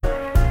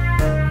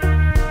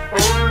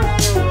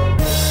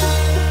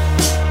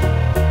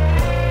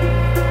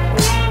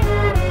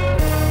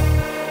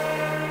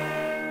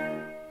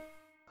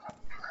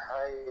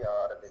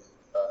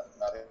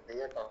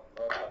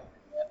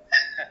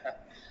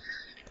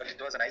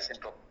was a nice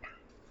intro.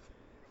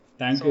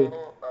 Thank you.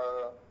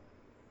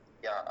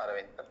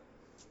 Arvind,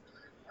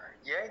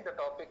 ஏன் இந்த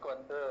topic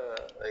வந்து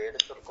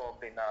எடுத்திருக்கோம்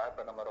அப்படின்னா,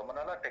 இப்போ நம்ம ரொம்ப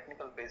நாளா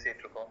டெக்னிக்கல்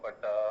பேசிட்டு இருக்கோம்.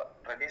 பட்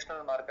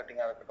ட்ரெடிஷ்னல்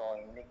மார்க்கெட்டிங்காக இருக்கட்டும்,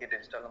 இன்னைக்கு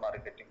டிஜிட்டல்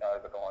மார்க்கெட்டிங்காக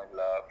இருக்கட்டும்,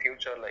 இல்லை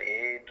ஃபியூச்சர்ல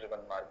ஏஐ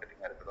ட்ரிவன்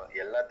மார்க்கெட்டிங்காக இருக்கட்டும்,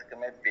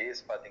 எல்லாத்துக்குமே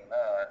பேஸ்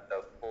பார்த்தீங்கன்னா இந்த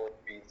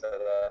 4Ps,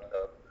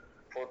 அந்த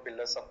 4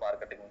 pillars ஆஃப்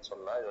மார்க்கெட்டிங்னு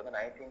சொல்லலாம். இது வந்து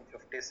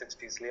 1950s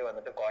 60sலயே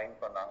வந்துட்டு காயின்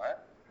பண்ணாங்க.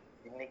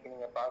 இன்னைக்கு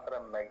நீங்க பாக்குற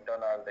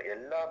மெக்டொனால்டு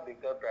எல்லா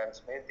பிக்கர்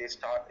பிராண்ட்ஸுமே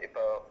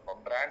இப்போ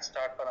பிராண்ட்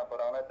ஸ்டார்ட் பண்ண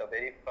போறாங்கன்னா the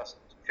very first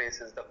phase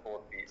is the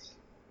 4Ps.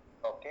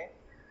 Okay,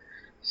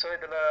 so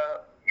இதுல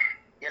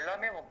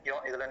எல்லாமே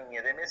முக்கியம். இதுல நீங்க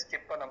எதையுமே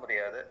ஸ்கிப் பண்ண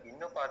முடியாது.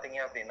 இன்னும் பாத்தீங்க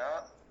அப்படின்னா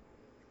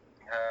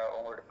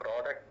உங்களோட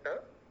product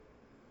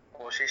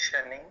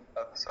positioning,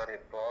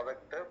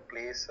 product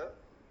place,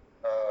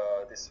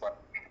 this one,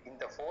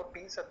 இந்த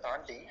 4Ps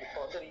தாண்டி இப்போ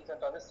வந்து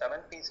ரீசெண்டா வந்து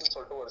 7Ps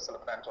சொல்லிட்டு ஒரு சில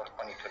பிராண்ட்ஸ் ஒர்க்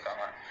பண்ணிட்டு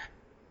இருக்காங்க.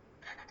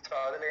 ஸோ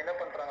அதுல என்ன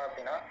பண்றாங்க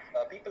அப்படின்னா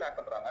பீப்புள் ஆட்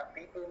பண்றாங்க.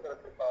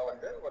 பீப்புள்ங்கிறது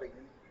வந்து ஒரு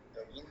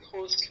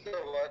இன்ஹவுஸ்ல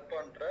ஒர்க்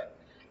பண்ற,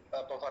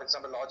 இப்போ ஃபார்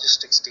எக்ஸாம்பிள்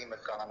லாஜிஸ்டிக்ஸ் டீம்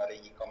இருக்காங்க நிறைய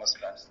இ-காமர்ஸ்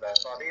பிராண்ட்ஸ்ல.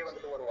 ஸோ அதே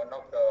வந்துட்டு ஒரு one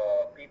of the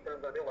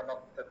பீப்புள்ங்கிறது one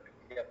of த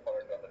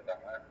கொண்டுட்டு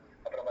வந்திருக்காங்க.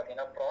 அப்புறம்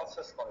பார்த்தீங்கன்னா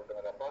ப்ராசஸ் கொண்டுட்டு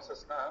வந்தாங்க.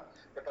 ப்ராசஸ்னா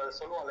இப்போ அது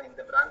சொல்லுவாங்கல்ல,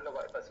 இந்த பிராண்ட்ல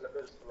இப்போ சில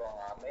பேர்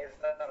சொல்லுவாங்க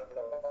அமேசான்ல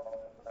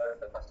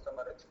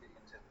கஸ்டமர்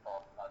எக்ஸ்பீரியன்ஸ்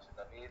இருக்கும்,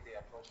 the way they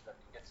approach the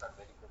tickets are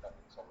very good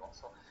அப்படின்னு சொல்லுவோம்.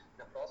 ஸோ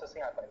இந்த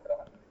ப்ராசஸையும் ஆட்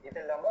பண்ணிக்கிறாங்க. இது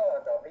இல்லாமல்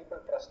the people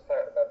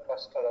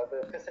trust, அதாவது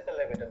physical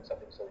evidence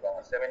அப்படின்னு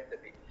சொல்லுவாங்க, 7th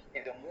P.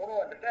 இது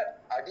மூணும் வந்துட்டு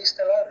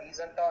அடிஷ்னலா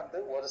ரீசெண்டா வந்து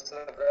ஒரு சில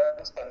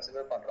பிராண்ட்ஸ்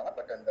கன்சிடர் பண்றாங்க.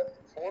 பட் அந்த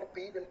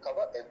 4P will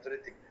cover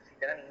everything.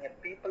 ஏன்னா நீங்க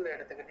பீப்புள்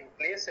எடுத்துக்கிட்டீங்க,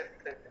 பிளேஸ்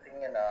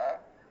எடுத்துக்கிட்டீங்கன்னா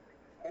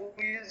who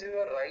is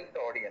your right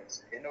audience,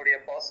 என்னுடைய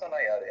பர்சனா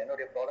யாரு,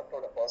 என்னுடைய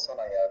ப்ராடக்டோட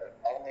பர்சனா யாரு,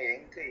 அவங்க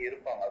எங்க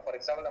இருப்பாங்க. ஃபார்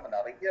எக்ஸாம்பிள் நம்ம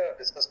நிறைய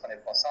டிஸ்கஸ்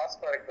பண்ணிருப்போம், சாஸ்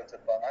ப்ராடக்ட்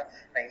வச்சிருப்பாங்க,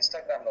 நான்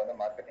இன்ஸ்டாகிராம்ல வந்து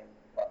மார்க்கெட்டிங்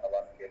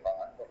பண்ணலாம்னு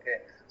கேட்பாங்க. ஓகே,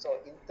 ஸோ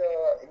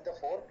இந்த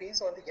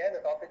 4Ps வந்து ஏன்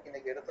இந்த டாபிக்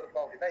இன்னைக்கு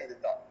எடுத்திருக்கோம் அப்படின்னா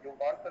இதுதான். You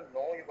want to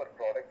know your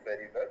product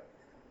very well,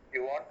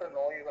 you want to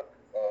know your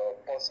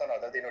person,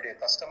 அதாவது என்னுடைய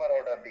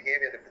கஸ்டமரோட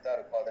பிஹேவியர் எப்படி தான்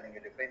இருக்கும் அதை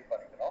நீங்க டிஃபைன்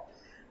பண்ணிக்கணும்.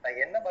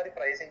 நான் என்ன மாதிரி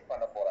ப்ரைசிங்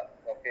பண்ண போறேன்.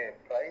 ஓகே,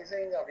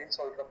 ப்ரைசிங் அப்படின்னு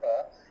சொல்றப்ப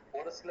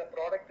ஒரு சில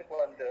ப்ராடக்ட்டுக்கு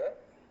வந்து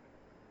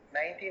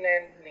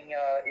 99 நீங்க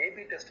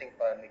ஏபி டெஸ்டிங்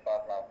பண்ணி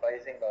பார்க்கலாம்.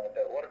 ப்ரைசிங்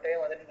வந்துட்டு ஒரு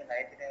டைம் வந்து நீங்க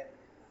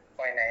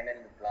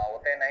 99.99 விற்கலாம்,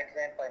 ஒரு டைம்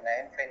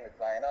 99.95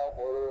 விற்கலாம். ஏன்னா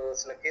ஒரு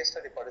சில கேஸ்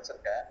ஸ்டடி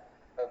படிச்சிருக்கேன்,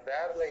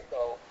 வேர் லைக்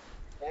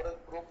ஒரு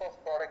குரூப் ஆஃப்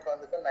ப்ராடக்ட்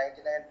வந்துட்டு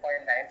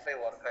 99.95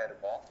 ஒர்க்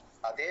ஆயிருக்கும்,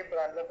 அதே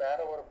பிராண்ட்ல வேற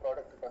ஒரு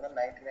ப்ராடக்ட்டுக்கு வந்து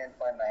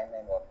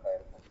 99.99 ஒர்க்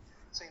ஆயிருக்கும்.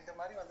 ஸோ இந்த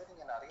மாதிரி வந்து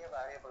நீங்க நிறைய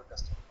வேரியபிள்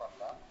டெஸ்டிங்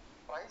பண்ணலாம்.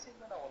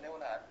 ப்ரைசிங்ல நான்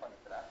ஒன்று ஆட்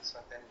பண்ணிக்கிறேன். So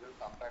then will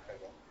come back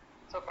again.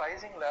 So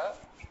ப்ரைசிங்ல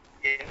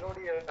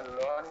என்னுடைய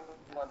லேர்னிங்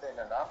வந்து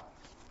என்னன்னா,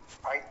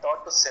 I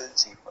thought to sell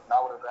cheap.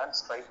 நான் ஒரு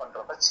பிராண்ட்ஸ் ட்ரை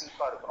பண்றப்ப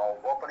சீப்பா இருக்கணும்,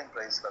 ஓப்பனிங்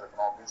ப்ரைஸ்ல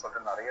இருக்கணும் அப்படின்னு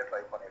சொல்லிட்டு நிறைய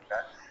ட்ரை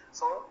பண்ணியிருக்கேன்.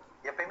 ஸோ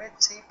எப்பயுமே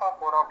சீப்பா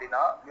போறோம்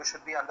அப்படின்னா யூ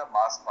ஷுட் பி அந்த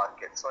மாஸ்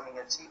மார்க்கெட். ஸோ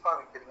நீங்க சீப்பா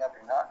விற்கிறீங்க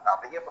அப்படின்னா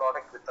நிறைய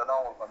ப்ராடக்ட் விற்றதான்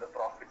உங்களுக்கு வந்து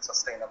ப்ராஃபிட்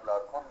சஸ்டைனபிளா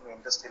இருக்கும், நீங்க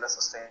இண்டஸ்ட்ரியில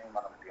சஸ்டைன்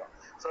பண்ண முடியும்.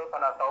 ஸோ இப்போ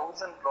நான்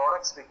 1000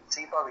 ப்ராடக்ட்ஸ்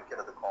சீப்பா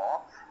விற்கிறதுக்கும்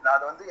நான்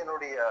அதை வந்து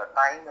என்னுடைய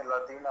டைம்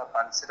எல்லாத்தையும் நான்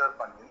கன்சிடர்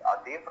பண்ணி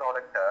அதே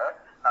ப்ராடக்டை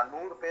நான்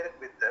 100 பேருக்கு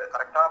வித்து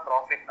கரெக்டான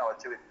ப்ராஃபிட் நான்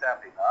வச்சு வித்தேன்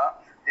அப்படின்னா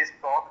this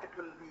profit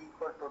will be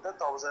equal to the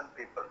 1000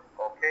 people.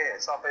 Okay,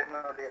 so அப்போ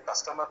என்னுடைய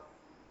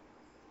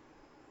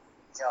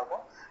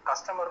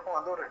கஸ்டமருக்கும்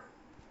வந்து ஒரு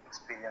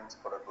எக்ஸ்பீரியன்ஸ்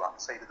கொடுக்கலாம்.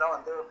 ஸோ இதுதான்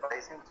வந்து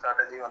ப்ரைசிங்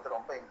ஸ்ட்ராட்டஜி வந்து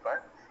ரொம்ப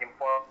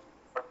இம்பார்ட்டன்ட்.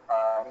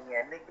 நீங்க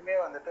என்னைக்குமே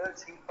வந்துட்டு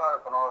சீப்பா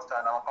இருக்கணும்,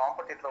 நம்ம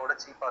காம்படிட்டரோட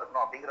சீப்பா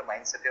இருக்கணும் அப்படிங்கிற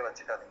மைண்ட் செட்டே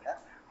வச்சுக்காதீங்க.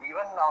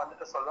 ஈவன் நான்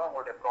வந்துட்டு சொல்லுவேன்,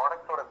 உங்களுடைய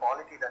ப்ராடக்டோட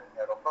குவாலிட்டியில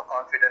நீங்க ரொம்ப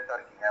கான்ஃபிடென்ட்டா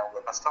இருக்கீங்க,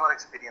 உங்க கஸ்டமர்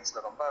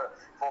எக்ஸ்பீரியன்ஸ்ல ரொம்ப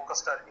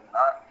ஃபோக்கஸ்டா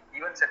இருக்கீங்கன்னா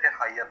even set a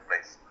higher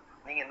price.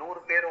 நீங்க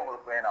 100 பேர்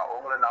உங்களுக்கு வேணாம்,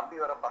 உங்களை நம்பி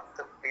வர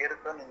 10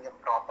 பேருக்கு நீங்க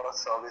ப்ராப்பரா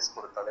சர்வீஸ்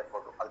கொடுத்தாலே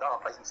போதும்.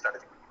 அதுதான் pricing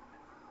strategy.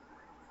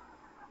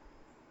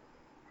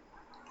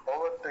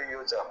 Over to you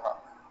Jama.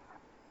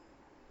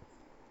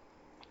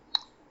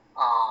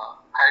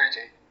 Hi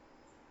Vijay.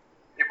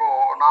 இப்போ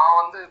நான்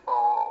வந்து இப்போ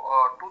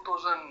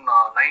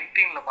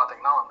 2019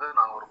 பார்த்தீங்கன்னா வந்து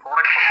நாங்கள் ஒரு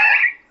ப்ராடக்ட்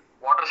பண்ணோம்,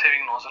 வாட்டர்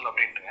சேவிங் நாசல்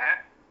அப்படின்ட்டுங்க.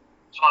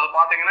 ஸோ அது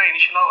பார்த்தீங்கன்னா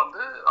இனிஷியலாக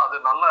வந்து அது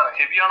நல்ல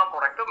ஹெவியான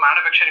ப்ராடக்ட்,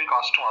 மேனுஃபேக்சரிங்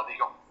காஸ்ட்டும்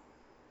அதிகம்.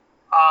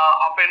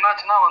 அப்போ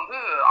என்னாச்சுன்னா வந்து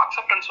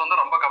அக்செப்டன்ஸ்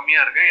வந்து ரொம்ப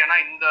கம்மியாக இருக்குது. ஏன்னா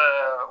இந்த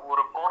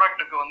ஒரு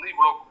ப்ராடக்ட்டுக்கு வந்து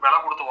இவ்வளோ விலை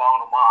கொடுத்து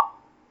வாங்கணுமா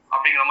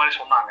அப்படிங்கிற மாதிரி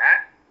சொன்னாங்க.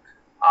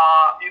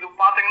 இது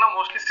பார்த்தீங்கன்னா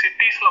மோஸ்ட்லி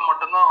சிட்டிஸில்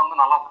மட்டும்தான் வந்து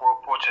நல்லா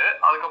போச்சு.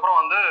 அதுக்கப்புறம்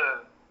வந்து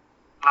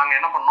நாங்கள்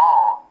என்ன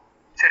பண்ணோம்,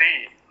 சரி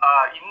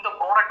இந்த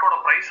ப்ராடக்டோட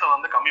ப்ரைஸை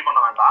வந்து கம்மி பண்ண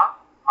வேண்டாம்,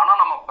 ஆனால்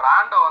நம்ம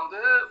பிராண்டை வந்து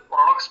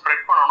ஓரளவுக்கு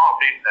ஸ்ப்ரெட் பண்ணணும்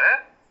அப்படின்ட்டு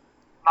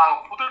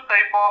நாங்கள் புது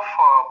டைப் ஆஃப்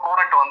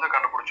ப்ராடக்டை வந்து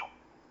கண்டுபிடிச்சோம்.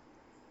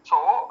 ஸோ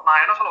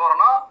நான் என்ன சொல்ல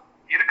வரேன்னா,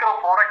 இருக்கிற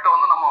ப்ராடக்டை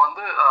வந்து நம்ம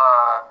வந்து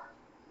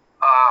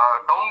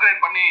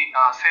டவுன்கிரேட் பண்ணி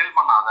சேல்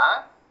பண்ணாத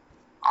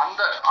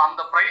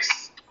அந்த ப்ரைஸ்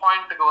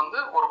பாயிண்ட்டுக்கு வந்து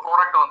ஒரு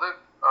ப்ராடக்டை வந்து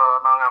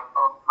நாங்கள்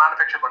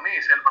மேனுஃபேக்சர் பண்ணி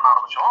சேல் பண்ண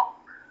ஆரம்பித்தோம்.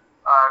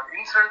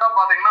 இன்சிடெண்ட்டாக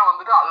பார்த்தீங்கன்னா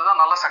வந்துட்டு அதுதான்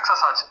நல்ல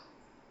சக்ஸஸ் ஆச்சு.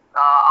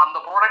 அந்த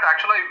ப்ராடக்ட்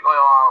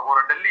ஆக்சுவலாக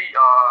ஒரு டெல்லி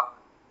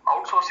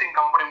அவுட் சோர்சிங்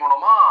கம்பெனி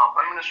மூலமா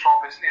பிரைம் மினிஸ்டர்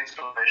ஆஃபீஸ்ல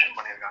இன்ஸ்டாலேஷன்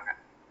பண்ணியிருக்காங்க.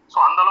 ஸோ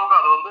அந்த அளவுக்கு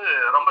அது வந்து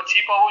ரொம்ப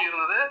சீப்பாகவும்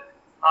இருந்தது,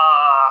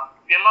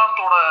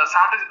 எல்லாத்தோட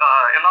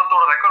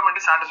எல்லாத்தோட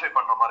ரெக்குவயர்மெண்ட்டும் சாட்டிஸ்ஃபை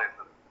பண்ற மாதிரி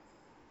இருந்தது.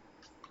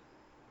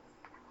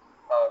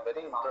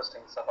 Very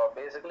interesting. ஸோ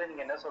பேசிக்கலி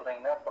நீங்க என்ன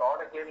சொல்றீங்கன்னா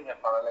ப்ராடக்ட்லேயே நீங்க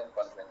பனலைன்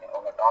பண்றீங்க.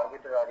 உங்க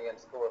டார்கெட்டட்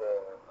ஆடியன்ஸ்க்கு ஒரு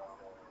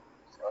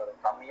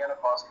கம்மியான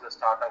காஸ்ட்ல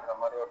ஸ்டார்ட் ஆகிற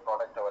மாதிரி ஒரு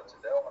ப்ராடக்ட்டை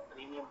வச்சுட்டு உங்க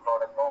ப்ரீமியம்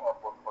ப்ராடக்ட்டும் உங்க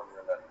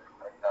போர்ட்ஃபோலியோல இருக்கு.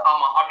 கரெக்டா?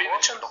 ஆமா, அப்படி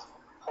வச்சுக்கிட்டோம்.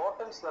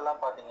 ஹோட்டல்ஸ்ல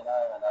எல்லாம் பாத்தீங்கன்னா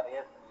நிறைய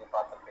நீங்க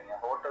பார்த்திருப்பீங்க,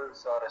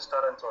 ஹோட்டல்ஸ்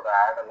ரெஸ்டாரண்ட்ஸோட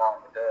ஆட் எல்லாம்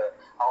வந்துட்டு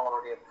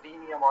அவங்களுடைய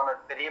ப்ரீமியமான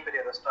பெரிய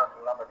பெரிய ரெஸ்டாரண்ட்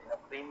எல்லாம்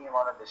பாத்தீங்கன்னா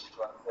ப்ரீமியமான டிஷ்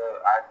வந்து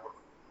ஆட்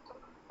கொடுப்பாங்க.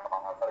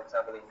 ஃபார்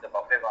எக்ஸாம்பிள் இந்த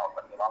பஃபே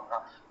பண்ணி வாங்கினா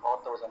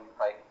 4000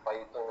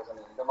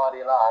 5000 இந்த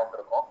மாதிரி எல்லாம் ஆட்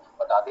இருக்கும்.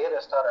 பட் அதே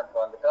ரெஸ்டாரண்ட்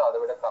வந்துட்டு அதை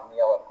விட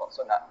கம்மியாக இருக்கும்.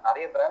 ஸோ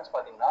நிறைய பிராண்ட்ஸ்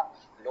பார்த்தீங்கன்னா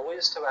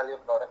லோயஸ்ட் வேல்யூ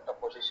ப்ராடக்ட்டை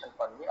பொசிஷன்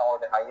பண்ணி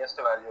அவங்களோட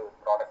ஹையஸ்ட் வேல்யூ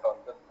ப்ராடக்ட்டை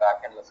வந்து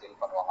பேக் எண்ட்ல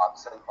சேல் பண்ணுவாங்க,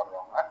 அப்செல்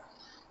பண்ணுவாங்க.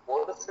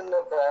 ஒரு சில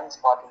பிராண்ட்ஸ்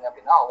பார்த்தீங்க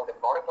அப்படின்னா அவங்களுடைய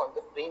ப்ராடக்ட்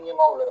வந்து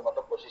ப்ரீமியமா உள்ளதை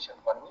மட்டும்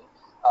பொசிஷன் பண்ணி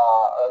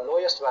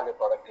லோயஸ்ட் வேல்யூ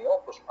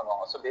ப்ராடக்ட்டையும் புஷ்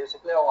பண்ணுவாங்க. ஸோ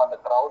பேசிக்கலி அவங்க அந்த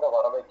க்ரௌடை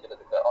வர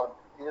வைக்கிறதுக்கு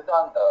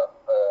இதுதான் அந்த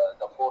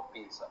 4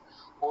 P's.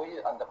 போய்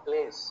அந்த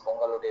பிளேஸ்,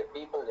 உங்களுடைய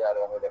பீப்புள் யாரு,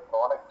 உங்களுடைய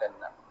ப்ராடக்ட்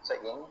என்ன. ஸோ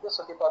எங்க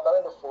சுத்தி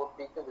பார்த்தாலும் இந்த 4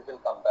 P'க்கு we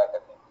will come back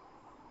again.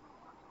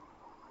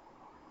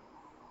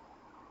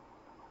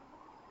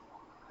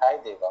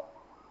 Hi Deva.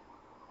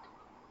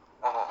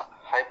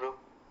 Hi bro.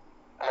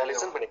 நான்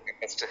லிசன் பண்ணிக்கிறேன்.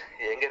 ஃபர்ஸ்ட்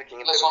எங்க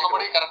இருக்கீங்க? இல்ல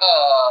சொன்னபடி கரெக்ட்டா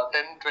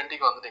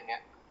 10:20க்கு வந்துட்டீங்க.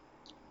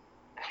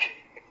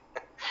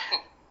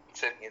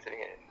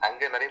 சரிங்க.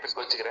 அங்க நிறைய பேர்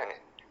கோச்சிக்கிறாங்க.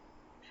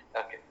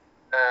 ஓகே,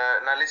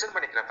 நான் லிசன்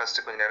பண்ணிக்கிறேன்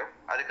ஃபர்ஸ்ட் கொஞ்ச நேரம்,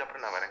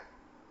 அதுக்கப்புறம் நான் வரேன்.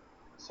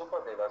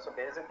 சூப்பர் தேவா. ஸோ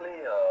பேசிக்கலி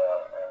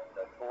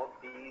இந்த 4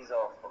 P's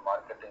ஆஃப்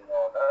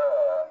மார்க்கெட்டிங்கோட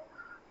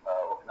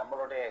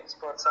நம்மளுடைய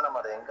எக்ஸ்பர்ட்ஸை நம்ம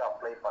அதை எங்கே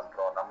அப்ளை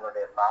பண்ணுறோம்,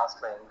 நம்மளுடைய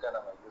பாஸ்ட்ல எங்கே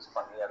நம்ம யூஸ்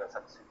பண்ணி அதை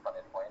சக்சீட்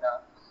பண்ணியிருக்கோம். ஏன்னா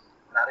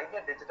நிறைய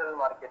டிஜிட்டல்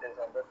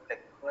மார்க்கெட்டர்ஸ் வந்து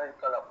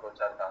டெக்னிக்கல்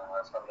அப்ரோச்சாக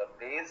இருக்காங்க. ஸோ அந்த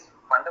பேஸ்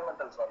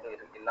ஃபண்டமெண்டல்ஸ் வந்து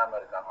இல்லாமல்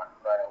இருக்காங்க.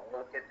 இப்போ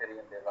உங்களுக்கே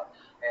தெரியும் தேவா,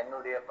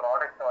 என்னுடைய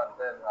ப்ராடக்ட்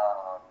வந்து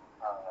நான்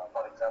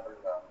ஃபார் எக்ஸாம்பிள்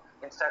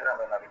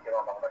இன்ஸ்டாகிராமில் நான்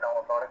விற்கிறோம், பட்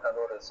அவங்க ப்ராடக்ட்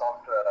வந்து ஒரு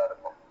சாஃப்ட்வேராக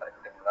இருக்கும்.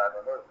 கரெக்டுங்களா? அது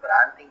வந்து ஒரு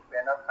பிராண்டிங்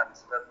வேணா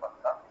கன்சிடர்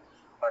பண்ணலாம்.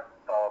 But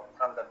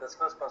from the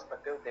business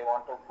perspective, they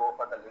want to go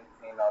for the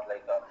LinkedIn or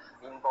like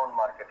inbound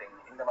marketing.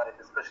 இந்த மாதிரி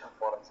டிஸ்கஷன்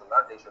ஃபோரம்ஸ்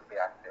எல்லாம் they should be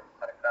active.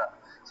 கரெக்டா?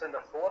 ஸோ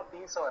இந்த 4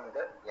 P's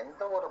வந்து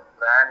எந்த ஒரு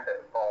பிராண்ட்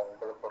இப்போ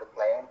உங்களுக்கு ஒரு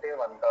கிளையண்டே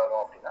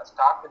வந்தாலும் அப்படின்னா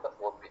start with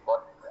 4 P.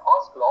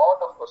 Ask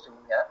lot of question.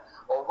 நீங்க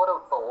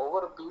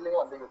ஒவ்வொரு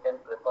Pலையும் வந்து you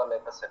can prepare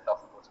like a set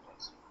of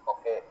questions.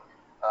 Okay,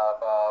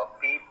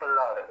 people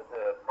are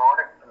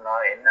ப்ராடக்ட்னா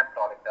என்ன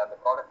ப்ராடக்ட், அந்த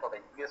ப்ராடக்டோட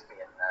யூஎஸ்பி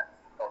என்ன,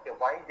 okay,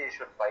 why they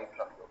should buy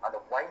from you. அந்த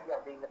why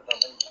அப்படிங்கிறது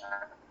வந்து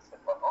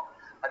செட் பண்ணோம்.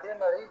 அதே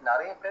மாதிரி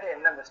நிறைய பேர்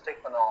என்ன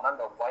மிஸ்டேக் பண்ணுவாங்கன்னா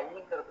அந்த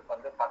whyங்கிறதுக்கு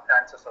வந்து 10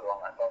 ஆன்சர்ஸ்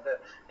வருவாங்க. இப்போ வந்து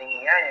நீங்க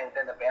ஏன்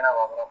என்கிட்ட இந்த பேனா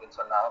வாங்கணும் அப்படின்னு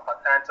சொன்னா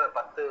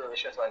 10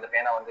 விஷயம் சொல்லுங்க. இந்த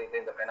பேனா வந்து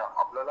இந்த பேனா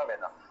அவ்வளோலாம்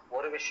வேணாம்,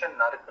 ஒரு விஷயம்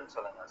நறுக்குன்னு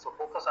சொல்லுங்க. So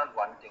focus on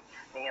one thing.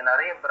 நீங்க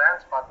நிறைய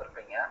பிராண்ட்ஸ்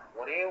பார்த்துருப்பீங்க,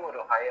 ஒரே ஒரு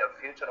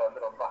ஃபியூச்சரை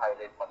வந்து ரொம்ப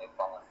ஹைலைட்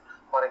பண்ணியிருப்பாங்க.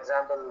 ஃபார்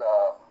எக்ஸாம்பிள்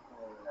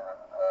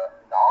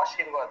இந்த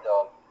ஆசீர்வாத்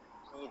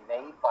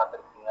நெய்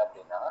பார்த்துருக்கீங்க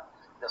அப்படின்னா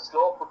இந்த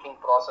ஸ்லோ குக்கிங்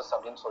ப்ராசஸ்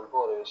அப்படின்னு சொல்லிட்டு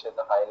ஒரு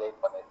விஷயத்த ஹைலைட்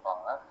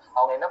பண்ணியிருப்பாங்க.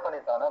 அவங்க என்ன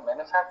பண்ணியிருக்காங்கன்னா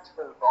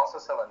மேனுஃபேக்சரிங்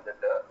ப்ராசஸை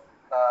வந்துட்டு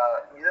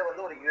இதை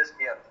வந்து ஒரு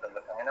யூஎஸ்பியா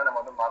எடுத்துருக்காங்க. ஏன்னா நம்ம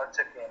வந்து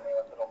மரச்செக்கு எண்ணெய்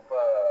வந்து ரொம்ப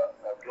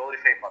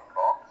க்ளோரிஃபை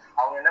பண்றோம்.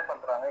 அவங்க என்ன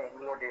பண்றாங்க,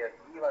 எங்களுடைய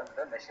கீ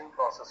வந்து மெஷின்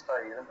ப்ராசஸ்டா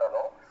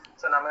இருந்தாலும்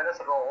ஸோ நம்ம என்ன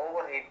சொல்றோம்,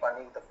 ஓவர் ஹீட்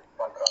பண்ணி இதை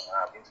குக் பண்றாங்க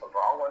அப்படின்னு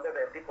சொல்றோம். அவங்க வந்து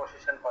அதை எப்படி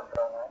பொசிஷன்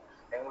பண்றாங்க,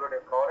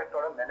 எங்களுடைய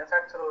ப்ராடக்டோட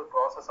மேனுஃபேக்சரர்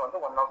ப்ராசஸ் வந்து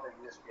ஒன் ஆஃப் த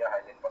யூஎஸ்பியா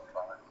ஹைலைட்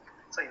பண்றாங்க.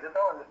 ஸோ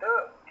இதுதான் வந்துட்டு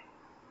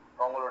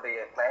உங்களுடைய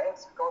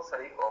கிளைண்ட்ஸ்க்கும்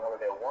சரி,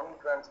 உங்களுடைய ஓன்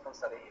பிராண்ட்ஸ்க்கும்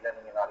சரி, இல்லை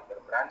நீங்க நாளைக்கு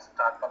ஒரு பிராண்ட்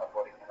ஸ்டார்ட் பண்ண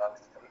போறீங்கனாலும்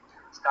சரி,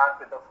 ஸ்டார்ட்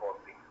வித் 4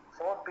 P.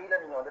 4 Pல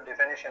நீங்க வந்து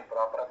டெஃபினேஷன்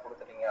ப்ராப்பரா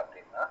கொடுத்துட்டீங்க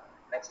அப்படின்னா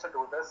நெக்ஸ்ட்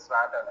டூ த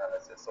ஸ்வாட்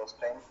analysis. So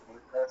strength,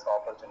 weakness,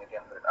 opportunity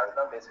and threat.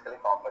 அதுதான் பேசிக்கலி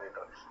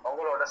காம்படிட்டர்.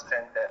 உங்களோட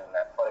ஸ்ட்ரென்த்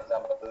என்ன, ஃபார்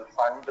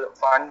எக்ஸாம்பிள்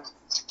ஃபண்ட்ஸ்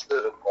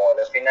இருக்கும்,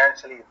 இல்லை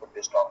ஃபினான்ஷியலி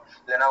இப்போ ஸ்ட்ராங்,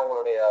 இல்லைன்னா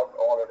உங்களுடைய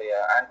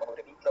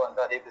வீட்டில்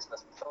வந்து அதே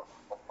பிஸ்னஸ்.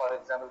 ஃபார்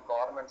எக்ஸாம்பிள்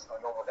கவர்மெண்ட்ஸ்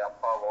வந்து உங்களுடைய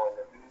அப்பாவோ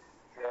இல்லை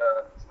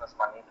பிசினஸ்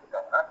பண்ணிட்டு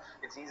இருக்காங்கன்னா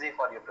it's easy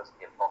for you to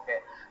scale. Okay,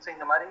 so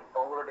இந்த மாதிரி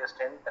உங்களுடைய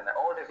ஸ்ட்ரென்த் என்ன,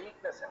 உங்களுடைய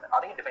வீக்னஸ் என்ன,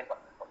 அதையும் டிஃபைன்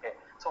பண்ணுங்க. Okay,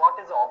 so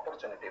what is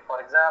opportunity.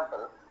 For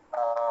example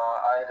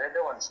I read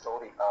one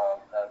story.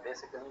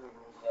 Basically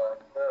நீங்க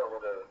வந்து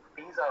ஒரு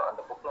பீஸா,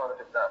 அந்த புக்ல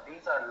வந்துட்டு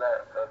பீஸா இல்ல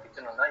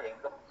விற்கணும்னா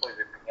எங்க போய்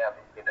விற்பீங்க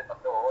அப்படின்னு கேட்டது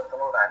வந்து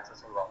ஒவ்வொருத்தவங்களும் ஒரு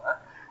ஆன்சர் சொல்லுவாங்க.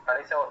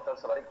 கடைசியா ஒருத்தர்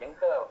சொல்றாரு,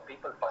 எங்க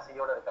பீப்புள்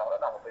பசியோட இருக்காங்களோ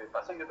நாங்க போய்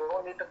விற்போம். So you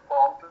don't need to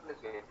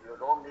complicate, you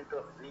don't need to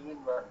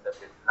reinvent the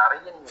wheel.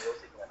 நிறைய நீங்க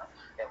யோசிக்கணும்.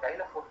 என்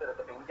கையில ஃபுட்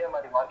இருக்கு. இப்போ இந்தியா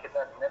மாதிரி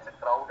மார்க்கெட்ல இட்ஸ்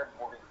கிரௌடட்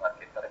மூவிங்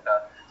மார்க்கெட். கரெக்டா?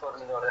 ஸோ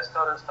நீங்க ஒரு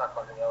ரெஸ்டாரண்ட் ஸ்டார்ட்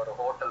பண்றீங்க, ஒரு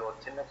ஹோட்டல், ஒரு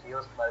சின்ன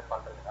கியோஸ்க் மாதிரி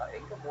பண்றீங்கன்னா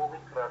எங்க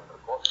மூவிங் கிரௌட்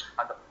இருக்கோ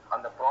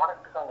அந்த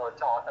ப்ராடக்ட்டுக்கு அங்கே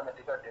வச்சு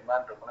ஆட்டோமேட்டிக்கா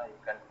டிமாண்ட் இருக்குன்னா யூ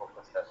கேன்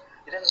ஃபோக்கஸ் தட்.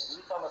 இதே இ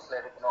காமர்ஸ்ல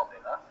எடுக்கணும்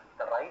அப்படின்னா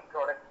the right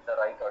product, the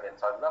right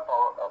audience. அதுதான்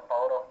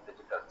பவர் ஆஃப்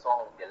டிஜிட்டல். ஸோ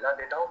உங்களுக்கு எல்லா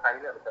டேட்டாவும்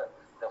கையில இருக்கு.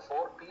 இந்த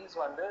 4 P's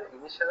வந்து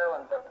இனிஷியலா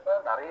வந்தப்ப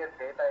நிறைய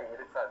டேட்டா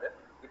இருக்காது.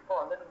 இப்போ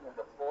வந்து நீங்க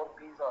இந்த 4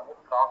 P's வந்து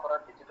ப்ராப்பரா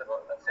டிஜிட்டல்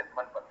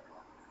செக்மெண்ட்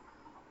பண்ணிக்கலாம்.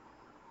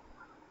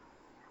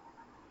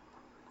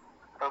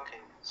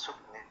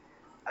 சூப்பருங்க.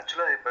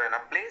 ஆக்சுவலா இப்ப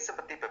நான் பிளேஸை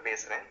பத்தி இப்ப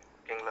பேசுறேன்,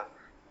 ஓகேங்களா.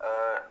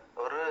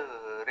 ஒரு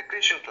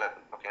ரெக்ரியேஷன் கிளப்,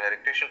 ஓகே.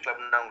 ரெக்ரியேஷன்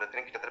கிளப்னா உங்களுக்கு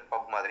தெரியும், கிட்டத்தட்ட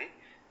பப் மாதிரி.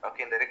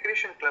 ஓகே, இந்த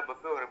ரெக்ரியேஷன்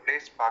கிளப்புக்கு ஒரு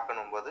பிளேஸ்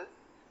பார்க்கணும் போது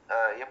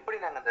எப்படி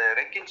நாங்கள் அந்த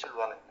ரெக்கின்னு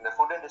சொல்லுவாங்க, இந்த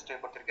ஃபுட் இண்டஸ்ட்ரியை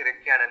பொறுத்த வரைக்கும்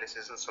ரெக்கி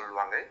அனாலிசிஸ்ன்னு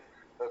சொல்லுவாங்க.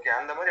 ஓகே,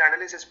 அந்த மாதிரி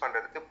அனாலிசிஸ்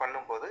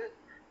பண்ணும்போது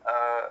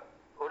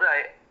ஒரு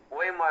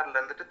ஓஎம்ஆர்ல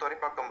இருந்துட்டு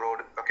துறைப்பாக்கம்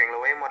ரோடு,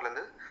 ஓகேங்களா. ஓஎம்ஆர்ல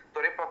இருந்து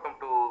துறைப்பாக்கம்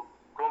டு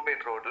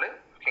குரோம்பேட் ரோட்ல,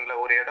 ஓகேங்களா,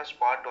 ஒரு இடம்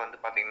ஸ்பாட் வந்து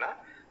பாத்தீங்கன்னா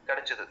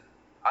கிடைச்சது.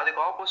 அதுக்கு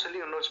ஆப்போசிட்லி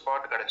இன்னொரு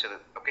ஸ்பாட் கிடைச்சது.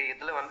 ஓகே,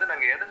 இதுல வந்து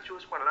நாங்க எதை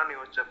சூஸ் பண்ணலாம்னு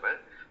யோசிச்சப்ப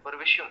ஒரு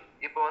விஷயம்,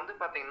 இப்போ வந்து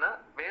பாத்தீங்கன்னா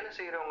வேலை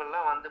செய்யறவங்க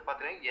எல்லாம் வந்து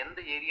பாத்தீங்கன்னா எந்த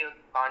ஏரியா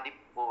தாண்டி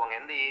போவாங்க,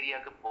 எந்த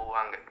ஏரியாவுக்கு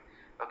போவாங்க.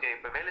 ஓகே,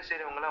 இப்போ வேலை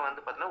செய்யறவங்க எல்லாம்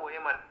வந்து பாத்தீங்கன்னா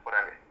ஓஎம்ஆருக்கு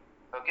போறாங்க.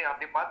 ஓகே,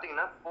 அப்படி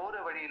பாத்தீங்கன்னா போற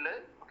வழியில,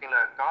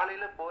 ஓகேங்களா,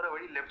 காலையில போற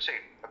வழி லெஃப்ட்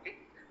சைடு. ஓகே,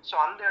 ஸோ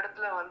அந்த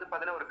இடத்துல வந்து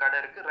பாத்தீங்கன்னா ஒரு கடை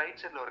இருக்கு,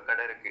 ரைட் சைட்ல ஒரு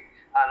கடை இருக்கு.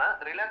 ஆனா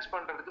ரிலாக்ஸ்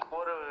பண்றதுக்கு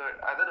போற,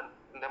 அதாவது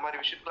இந்த மாதிரி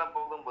விஷயத்துக்குலாம்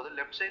போகும்போது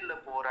லெஃப்ட் சைட்ல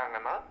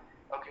போறாங்கன்னா,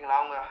 ஓகேங்களா,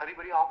 அவங்க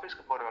ஹரிபரி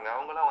ஆஃபீஸ்க்கு போறவங்க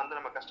அவங்கலாம் வந்து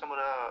நம்ம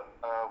கஸ்டமரா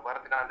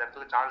வரதுக்கான அந்த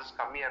இடத்துல சான்சஸ்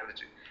கம்மியா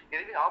இருந்துச்சு.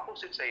 இதுவே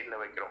ஆப்போசிட் சைட்ல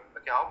வைக்கிறோம்.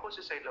 ஓகே,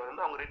 ஆப்போசிட் சைட்ல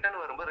வந்து அவங்க ரிட்டர்ன்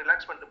வரும்போது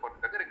ரிலாக்ஸ் பண்ணிட்டு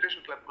போறதுக்காக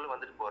ரெக்ரியேஷன் கிளப்குள்ள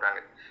வந்துட்டு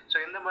போறாங்க.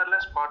 ஸோ இந்த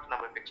மாதிரிலாம் ஸ்பாட்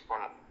நம்ம ஃபிக்ஸ்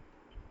பண்ணோம்.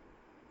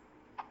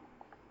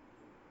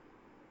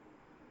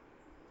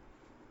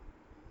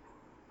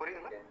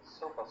 புரியுதுங்களா?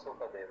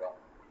 சூப்பர் தேவா.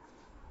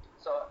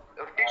 ஸோ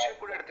ஒரு டீ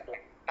ஷாப் கூட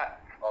எடுத்துக்கலாம்.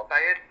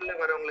 டயர்ல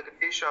வரவங்களுக்கு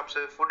டீ ஷாப்ஸ்,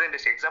 ஃபுட்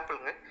இண்டஸ்ட்ரி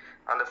எக்ஸாம்பிளுங்க.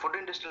 அந்த ஃபுட்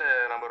இண்டஸ்ட்ரியில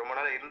நம்ம ரொம்ப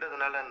நாள்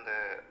இருந்ததுனால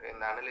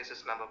இந்த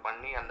அனாலிசிஸ் நம்ம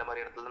பண்ணி அந்த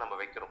மாதிரி இடத்துல நம்ம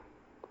வைக்கிறோம்.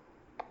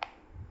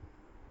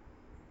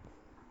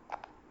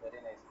 Very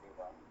nice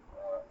Deva.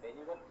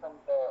 anyone from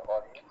the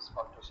audience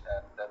want to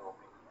share their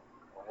opinion?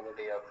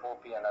 உங்களுடைய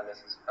 4P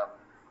analysis from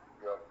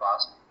your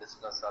past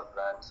business or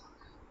brands,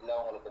 இல்லை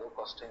உங்களுக்கு எதுவும்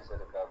கொஸ்டின்ஸ்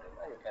இருக்கு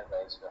அப்படின்னா you can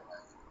raise your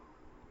hand.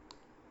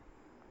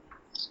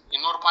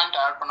 இன்னொரு பாயிண்ட்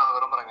ஆட் பண்ண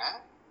விரும்புறேங்க.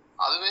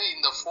 அதுவே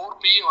இந்த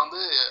 4P வந்து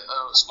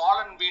ஸ்மால்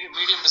அண்ட்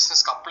மீடியம்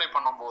பிசினஸ்க்கு அப்ளை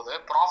பண்ணும்போது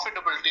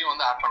ப்ராஃபிட்டபிலிட்டி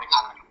வந்து ஆட்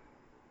பண்ணிக்கோங்க.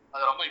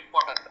 அது ரொம்ப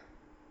இம்பார்ட்டன்ட்.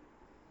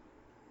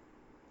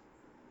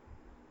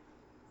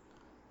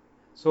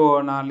 ஸோ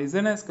நான்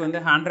லிசனர்ஸ்க்கு வந்து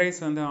ஹேண்ட் ரைஸ்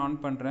வந்து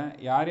ஆன் பண்ணுறேன்.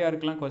 யார்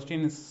யாருக்கெல்லாம்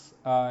கொஸ்டின்ஸ்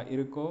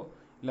இருக்கோ,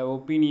 இல்லை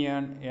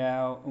ஒப்பீனியன்,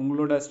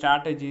 உங்களோட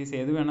ஸ்ட்ராட்டஜிஸ்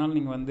எது வேணாலும்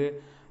நீங்கள் வந்து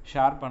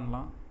ஷேர்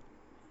பண்ணலாம்.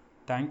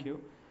 Thank you.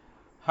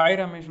 Hi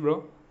Ramesh bro.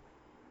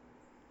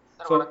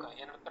 Sir வணக்கம்.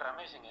 என்னோட பேர்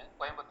ரமேஷுங்க,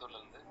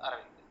 கோயம்புத்தூர்லேருந்து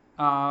அரவிந்த்.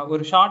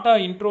 ஒரு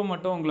ஷார்ட்டாக இன்ட்ரோ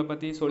மட்டும் உங்களை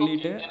பற்றி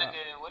சொல்லிட்டு.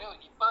 எனக்கு ஒரே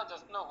இப்போ தான்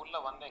ஜஸ்ட் நான் உள்ளே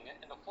வந்தேங்க.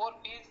 இந்த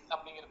 4Ps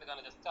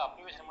அப்படிங்கிறதுக்கான ஜஸ்ட்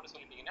அப்ளிகேஷன் மட்டும்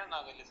சொல்லிட்டீங்கன்னா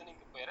நான்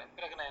லிசனிங்க்கு போயிடுறேன்.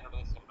 பிறகு நான்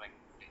என்னோட சொல்கிறேன்.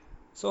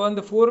 ஸோ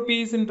அந்த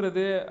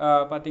 4Psன்றது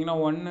பார்த்தீங்கன்னா,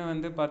 ஒன்று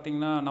வந்து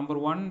பார்த்தீங்கன்னா நம்பர்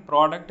 1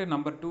 ப்ராடக்ட்,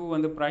 நம்பர் 2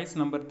 வந்து ப்ரைஸ்,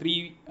 நம்பர் 3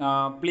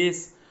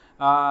 பிளேஸ்,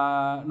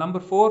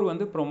 நம்பர் 4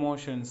 வந்து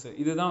ப்ரொமோஷன்ஸ்.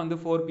 இதுதான் வந்து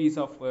 4Ps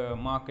of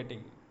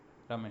marketing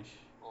Ramesh.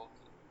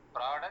 Okay,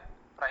 product,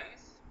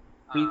 price,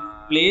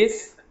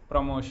 place,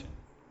 promotion.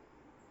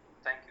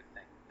 Thank you.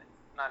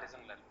 நான்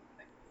லிசனில்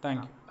இருக்கேன்.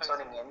 தேங்க்யூ. ஸோ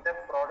நீங்கள் எந்த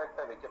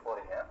ப்ராடக்டை விற்க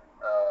போறீங்க,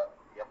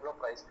 எவ்வளோ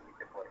ப்ரைஸ்க்கு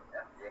விற்க போறீங்க,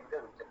 எங்கே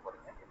விற்க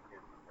போறீங்க, எப்படி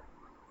விற்க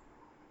போறீங்க.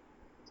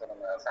 ஸோ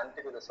நம்ம சன்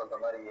டிவியில் சொல்ற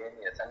மாதிரி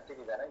ஏனிய சன்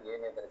டிவி தானே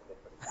ஏனிய தரப்பு.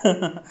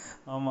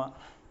 ஆமாம்.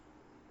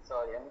 ஸோ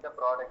எந்த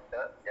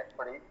ப்ராடக்டை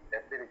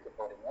எப்படி விற்க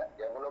போறீங்க,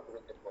 எவ்வளோக்கு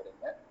விற்க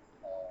போறீங்க,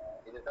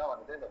 இதுதான்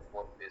வந்து இந்த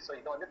 4P. ஸோ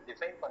இதை வந்து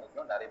டிஃபைன்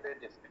பண்ணிக்கணும். நிறைய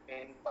பேர்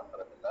டிஃபைன்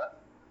பண்றது இல்லை.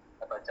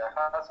 இப்போ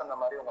ஜஹா சொன்ன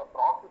மாதிரி உங்க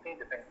ப்ராஃபிட்டையும்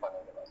டிஃபைன்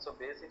பண்ணிடணும். ஸோ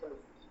பேசிக்கலி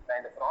நான்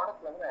இந்த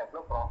ப்ராடக்ட்ல இருந்து நான்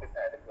எவ்வளோ ப்ராஃபிட்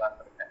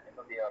எடுக்கலான்னு இருக்கேன்,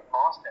 என்னுடைய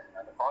காஸ்ட் என்ன,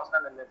 அந்த காஸ்ட்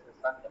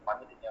அனாலிசிஸ் தான் நீங்கள்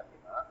பண்ணிட்டீங்க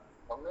அப்படின்னா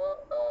ஒன்று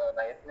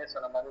நான் ஏற்கனவே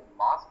சொன்ன மாதிரி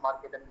மாஸ்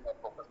மார்க்கெட்டை நீங்கள்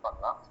ஃபோக்கஸ்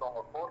பண்ணலாம். ஸோ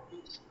உங்கள் 4P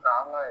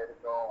ஸ்ட்ராங்காக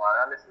இருக்கும், உங்கள்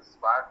அனாலிசிஸ்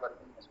ஸ்வாட்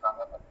வரைக்கும் நீங்கள்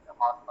ஸ்ட்ராங்காக பார்த்தீங்கன்னா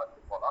மாஸ்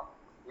மார்க்கெட் போகலாம்.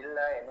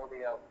 இல்லை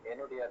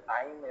என்னுடைய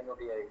டைம்,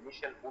 என்னுடைய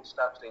இனிஷியல் பூட்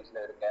ஸ்டாப்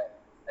ஸ்டேஜில் இருக்கேன்,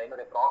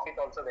 என்னுடைய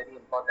ப்ராஃபிட் ஆல்சோ வெரி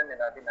இம்பார்ட்டன்ட்,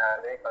 இல்லாட்டி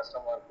நிறைய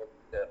கஸ்டமருக்கு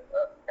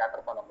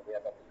கேட்டர் பண்ண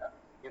முடியாது அப்படின்னா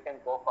you can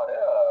go for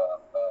a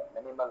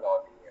minimal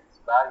audience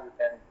where you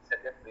can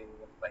set a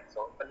premium price. So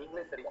இப்போ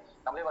நீங்களே தெரியும்,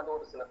 நம்மளே வந்து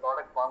ஒரு சில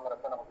ப்ராடக்ட்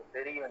வாங்குறப்ப நமக்கு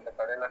தெரியும் இந்த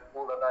கடையில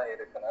கூட தான்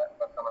இருக்குன்னு.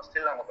 பட் நம்ம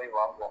ஸ்டில் அங்கே போய்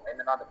வாங்குவோம்.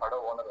 என்னன்னா அந்த கடை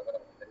ஓனர் வந்து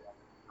நமக்கு தெரியும்.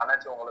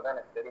 ஆனாச்சும் உங்களுக்கு தான்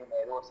எனக்கு தெரியும்,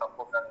 ஏதோ ஒரு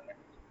சப்போர்ட் தான்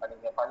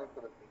நீங்க பண்ணி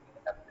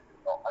கொடுப்பீங்க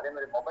கற்றுக்கிட்டோம். அதே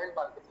மாதிரி மொபைல்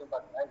மார்க்கெட்லையும்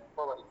பார்த்தீங்கன்னா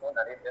இப்போ வரைக்கும்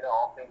நிறைய பேர்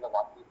ஆஃப்லைன்ல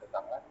வாங்கிட்டு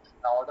இருக்காங்க.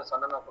 நான் அவங்கள்ட்ட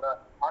சொன்னா கூட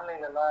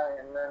ஆன்லைன்ல எல்லாம்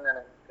என்னன்னு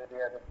எனக்கு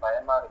தெரியாது,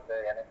 பயமா இருக்கு,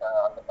 எனக்கு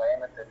அந்த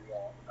பயனை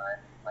தெரியும்,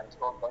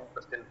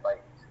 still buy.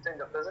 So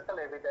இந்த physical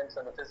evidence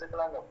and physical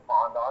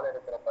அந்த ஆள்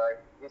இருக்கிறப்ப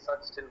these are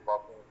still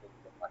walking with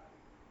the money.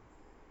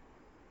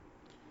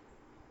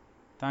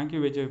 Thank you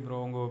Vijay bro,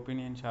 உங்கள்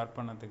ஒப்பீனியன் ஷேர்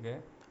பண்ணதுக்கு.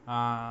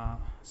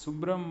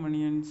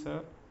 Subramanian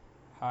sir,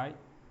 hi.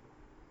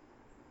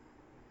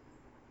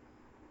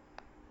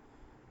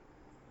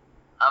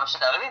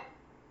 Mister Aravind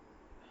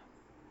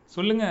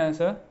சொல்லுங்க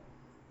சார்.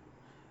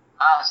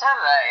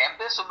 சார், என்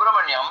பேர்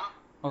Subramaniam.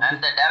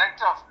 And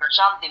director of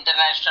Prasanth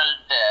international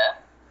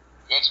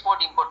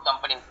export import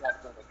company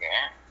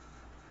இருக்கேன்.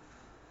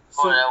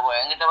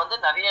 எங்கிட்ட வந்து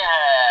நிறைய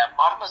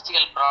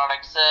பார்மசிட்டிக்கல்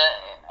ப்ராடக்ட்ஸ்,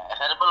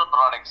 ஹெர்பல்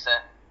ப்ராடக்ட்ஸ்,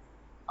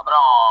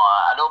 அப்புறம்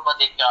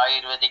அலோபதிக்,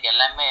 ஆயுர்வேதிக்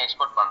எல்லாமே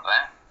எக்ஸ்போர்ட்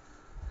பண்றேன்.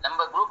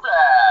 நம்ம குரூப்ல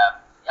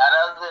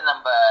யாராவது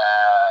நம்ம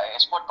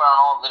எக்ஸ்போர்ட்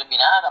பண்ணணும்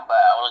விரும்பினா நம்ம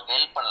அவங்களுக்கு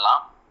ஹெல்ப்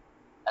பண்ணலாம்.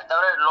 அது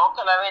தவிர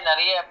லோக்கலாகவே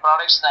நிறைய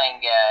ப்ராடக்ட்ஸ் நான்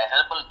இங்கே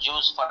ஹெர்பல்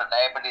ஜூஸ் ஃபார்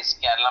டயபெட்டிஸ்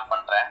கேர்லாம்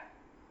பண்ணுறேன்.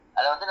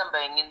 அதை வந்து நம்ம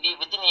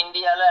வித்தின்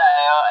இந்தியாவில்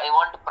I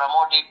want to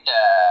promote it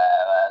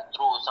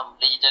through some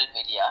digital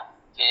media.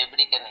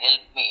 Everybody can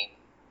help me,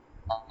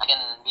 I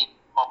can be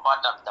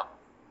part of them.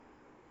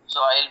 So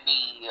I'll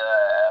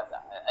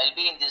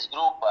be in this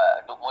group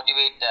to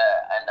motivate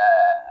and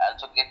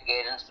also get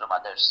guidance from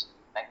others.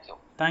 Thank you.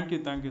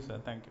 Thank you sir,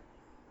 thank you.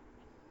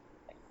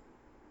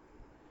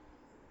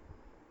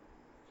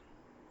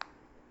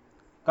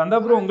 Kanda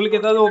bro, உங்களுக்கு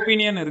ஏதாவது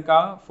opinion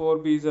இருக்கா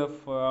 4Ps of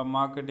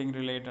marketing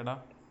ரிலேட்டடா?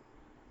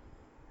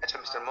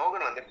 Mister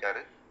மோகன்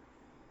வந்திருக்காரு.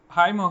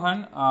 Hi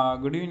மோகன்,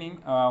 good evening.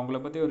 உங்களை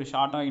பற்றி ஒரு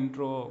ஷார்ட்டாக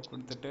இன்ட்ரோ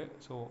கொடுத்துட்டு.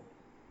 So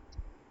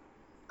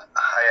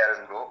hi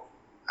Arun bro,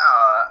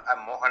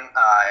 I'm மோகன்.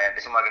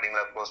 டிஜிட்டல்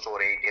மார்க்கெட்டிங்கில் க்ளோஸ் டு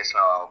ஒரு 8 years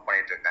நான்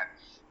பண்ணிட்டு இருக்கேன்.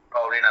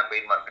 ப்ராபப்லி நான்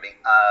paid marketing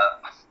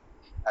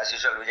as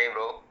usual. Vijay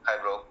bro, hi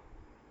bro.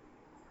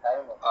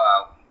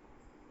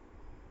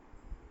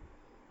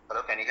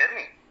 Hello, can you hear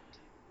me?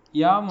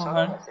 யா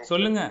மோகன்,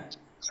 சொல்லுங்க.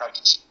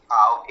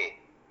 ஓகே.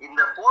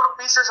 இந்த 4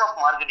 pieces ஆஃப்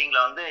மார்க்கெட்டிங்ல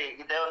வந்து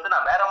இதை வந்து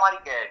நான் வேற மாதிரி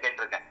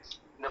கேட்டிருக்கேன்.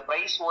 இந்த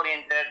பிரைஸ்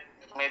ஓரியன்ட்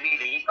மேபி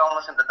இது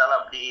இ-காமர்ஸ்ன்றதால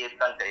அப்படி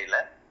இருக்கான்னு தெரியல.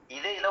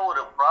 இதே இல்லை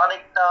ஒரு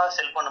ப்ராடக்டா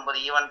செல் பண்ணும்போது,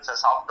 ஈவன்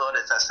சாஃப்ட்வேர்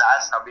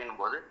சாஸ் அப்படின்னும்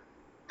போது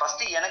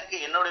ஃபர்ஸ்ட் எனக்கு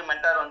என்னுடைய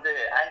மென்டார் வந்து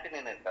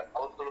ஆண்டனின் இருக்காரு.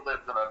 அவர் சொல்லுங்க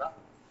இருக்கிறாரா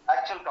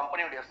ஆக்சுவல்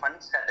கம்பெனியுடைய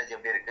ஃபண்ட் ஸ்ட்ராட்டஜி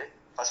எப்படி இருக்கு,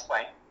 ஃபர்ஸ்ட்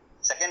பாயிண்ட்.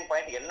 செகண்ட்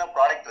பாயிண்ட், என்ன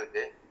ப்ராடக்ட்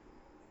இருக்கு.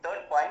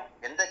 தேர்ட் பாயிண்ட்,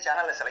 எந்த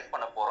சேனலை செலக்ட்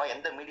பண்ண போறோம்,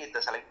 எந்த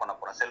மீடியத்தை செலக்ட் பண்ண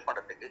போறோம் செல்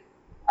பண்றதுக்கு.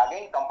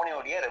 அகைன்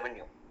கம்பெனியோடைய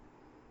ரெவென்யூ,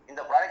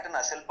 இந்த ப்ராடக்ட்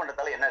நான் செல்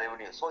பண்றதால என்ன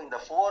ரெவென்யூ. ஸோ இந்த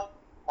 4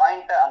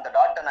 பாயிண்ட் அந்த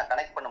டாட்டை நான்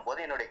கனெக்ட் பண்ணும்போது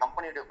என்னுடைய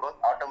கம்பெனியோட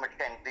க்ரோத்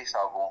ஆட்டோமேட்டிக்கா இன்க்ரீஸ்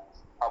ஆகும்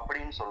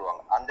அப்படின்னு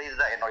சொல்லுவாங்க. அந்த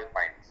இதுதான் என்னோட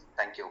பாயிண்ட்.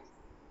 தேங்க்யூ.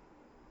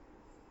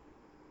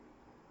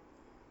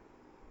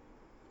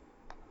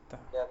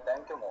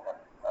 தேங்க்யூ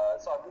மோகன்.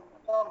 ஸோ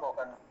அதுதான்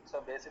மோகன். ஸோ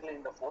பேசிக்கலி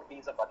இந்த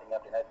 4Ps பார்த்தீங்க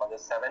அப்படின்னா இப்போ வந்து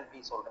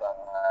 7P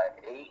சொல்றாங்க,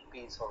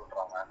 8P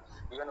சொல்றாங்க,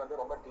 ஈவன்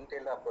வந்து ரொம்ப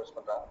டீட்டெயிலாக அப்ரோச்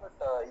பண்றாங்க.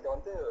 பட் இதை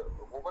வந்து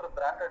ஒவ்வொரு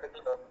பிராண்ட்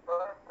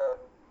எடுக்கிறப்ப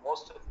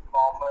most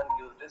common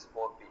use is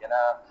 4P.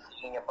 ஏன்னா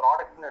நீங்க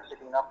ப்ராடக்ட்னு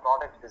எடுத்துட்டீங்கன்னா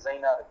ப்ராடக்ட்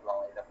டிசைனா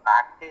இருக்கலாம், இல்லை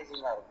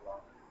பேக்கேஜிங்கா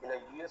இருக்கலாம், இல்லை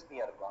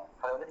யூஎஸ்பியா இருக்கலாம்,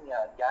 அது வந்து நீங்க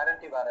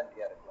கேரண்டி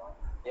வாரண்டியா இருக்கலாம்.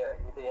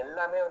 இது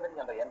எல்லாமே வந்து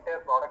நீங்க அந்த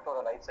என்டையர் ப்ராடக்டோட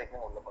லைஃப்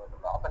சைக்கிள் உள்ள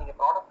போயிடலாம். அப்ப நீங்க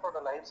ப்ராடக்டோட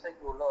லைஃப்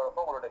சைக்கிள் உள்ள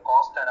வரப்போ உங்களுடைய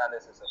காஸ்ட்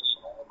அனாலிசிஸ்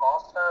இருக்கணும்.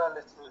 காஸ்ட்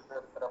அனாலிசிஸ்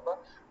இருக்கிறப்ப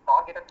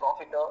டார்கெட்டட்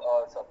ப்ராஃபிட்டோ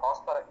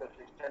காஸ்ட் பர்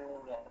அக்விசிஷன்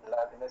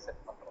எல்லாத்தையுமே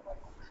செட் பண்ற மாதிரி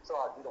இருக்கும். ஸோ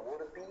இந்த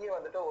ஒரு பிஏ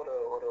வந்துட்டு ஒரு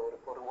ஒரு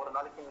ஒரு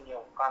நாளைக்கு நீங்க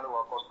உட்காந்து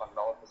ஒர்க் அவுட்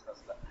பண்ணலாம் ஒரு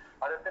பிசினஸ்ல.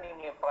 அடுத்து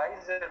நீங்க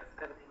ப்ரைஸ்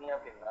எடுத்துருக்கீங்க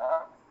அப்படின்னா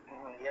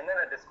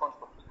என்னென்ன டிஸ்கவுண்ட்ஸ்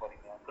கொடுத்து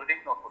போறீங்க,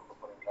 கிரெடிட் நோட் கொடுத்து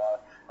போறீங்களா,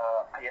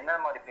 என்ன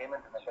மாதிரி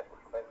பேமெண்ட் மெத்தட்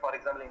கொடுத்து போறீங்க. ஃபார்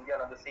எக்ஸாம்பிள்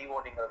இந்தியாவில் வந்து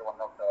சிஓடிங்கிறது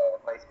one of the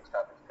pricing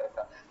strategy.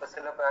 கரெக்டா? இப்போ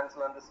சில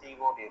பிராண்ட்ஸ்ல வந்து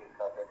சிஓடி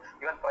இருக்காது.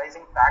 Even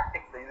pricing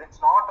tactic,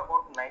 it's not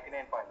about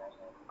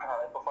 99.9.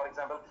 இப்போ ஃபார்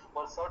எக்ஸாம்பிள்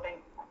ஒரு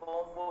certain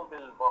combo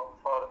will work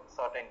for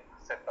certain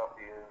set of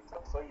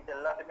users. So இது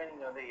எல்லாத்தையுமே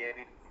நீங்க வந்து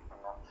ஏறி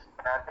பண்ணலாம்.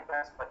 நிறைய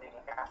பிராண்ட்ஸ்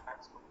பார்த்தீங்கன்னா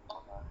கேஷ்பேக்ஸ்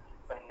கொடுப்பாங்க.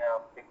 இப்போ நீங்க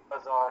பிக்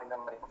பஜார் இந்த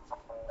மாதிரி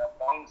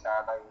பாயிண்ட்ஸ்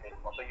ஆட் ஆகி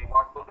இருக்கும். So you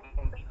not to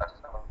reach the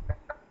customer.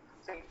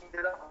 So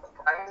இதுதான்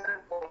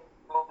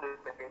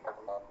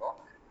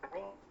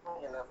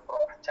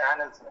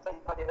சேனல்ஸ்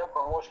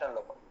ப்ரொமோஷன்ல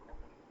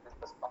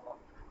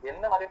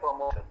என்ன மாதிரி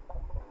ப்ரொமோஷன்,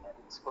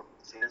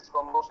 சேல்ஸ்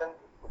ப்ரொமோஷன்,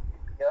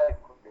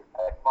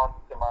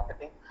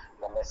 மார்க்கெட்டிங்,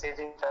 இந்த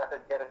மெசேஜிங்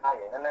ஸ்ட்ராட்டஜியா இருக்கா,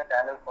 என்னென்ன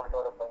சேனல் கொண்டு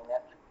வர போறீங்க,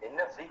 என்ன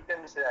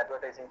ஃப்ரீக்வன்சி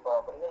அட்வர்டைசிங் பண்ண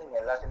போறீங்க, நீங்க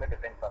எல்லாத்தையுமே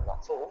டிஃபைன்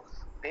பண்ணலாம். ஸோ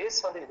பேஸ்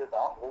வந்து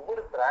இதுதான்.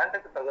 ஒவ்வொரு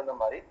பிராண்டுக்கு தகுந்த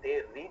மாதிரி they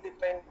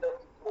redefine the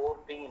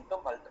 4P into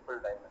multiple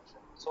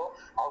dimensions. So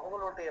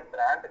அவங்களுடைய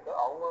பிராண்டுக்கு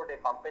அவங்களுடைய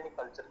கம்பெனி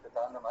கல்ச்சருக்கு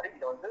தகுந்த மாதிரி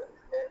இதை வந்து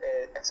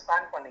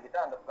எக்ஸ்பேண்ட் பண்ணிக்கிட்டு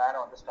அந்த பிளானை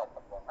வந்து ஸ்டார்ட்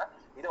பண்ணுவாங்க.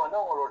 இது வந்து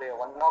அவங்களுடைய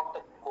ஒன் ஆஃப்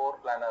த கோர்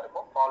பிளானா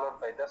இருக்கும், ஃபாலோட்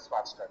பை த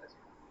ஸ்வாட் strategy.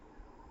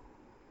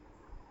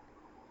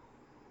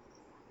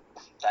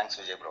 Thanks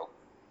Vijay bro.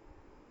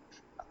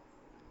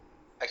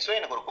 Actually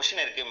எனக்கு ஒரு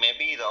கொஸ்டின் இருக்கு.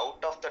 மேபி இது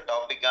அவுட் ஆஃப் த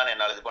டாபிக்கான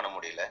என்னால் இது பண்ண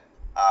முடியல.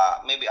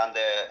 மேபி அந்த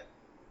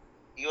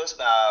யூஎஸ்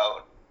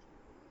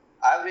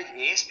ஆவரேஜ்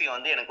ஏஎஸ்பி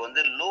வந்து எனக்கு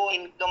வந்து லோ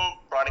இன்கம்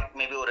ப்ராடக்ட்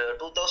மேபி ஒரு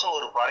 2000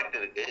 ஒரு ப்ராடக்ட்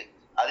இருக்கு.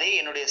 அதே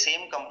என்னுடைய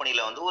சேம்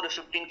கம்பெனில வந்து ஒரு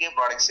 15K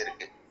ப்ராடக்ட்ஸ்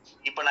இருக்கு.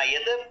 இப்போ நான்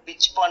எதை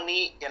பிச் பண்ணி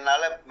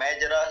என்னால்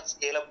மேஜரா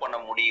ஸ்கேல் அப் பண்ண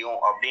முடியும்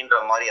அப்படின்ற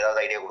மாதிரி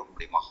ஏதாவது ஐடியா கொடுக்க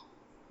முடியுமா?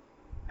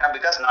 ஏன்னா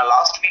பிகாஸ் நான்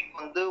லாஸ்ட்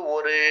வீக் வந்து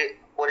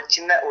ஒரு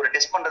சின்ன ஒரு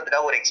டெஸ்ட்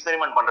பண்றதுக்காக, ஒரு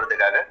எக்ஸ்பெரிமெண்ட்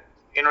பண்றதுக்காக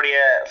என்னுடைய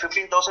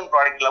 15,000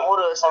 ப்ராடக்ட்ல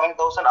ஒரு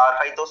 7,000 ஆர்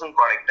 5,000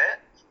 ப்ராடக்ட்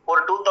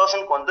ஒரு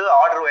 2,000க்கு வந்து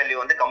ஆர்டர் வேல்யூ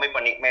வந்து கம்மி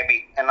பண்ணி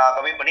நான்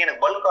கம்மி பண்ணி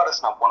எனக்கு பல்க்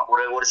ஆர்டர்ஸ் நான் போனேன்.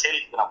 ஒரு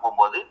சேல்ஸ்க்கு நான்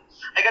போகும்போது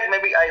ஐ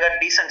காட்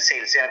டீசென்ட்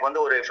சேல்ஸ். எனக்கு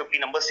வந்து ஒரு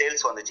 50 நம்பர்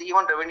சேல்ஸ் வந்துச்சு.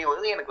 ஈவன் ரெவென்யூ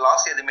வந்து எனக்கு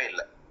லாஸ் எதுவுமே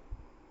இல்லை.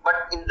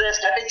 பட் இந்த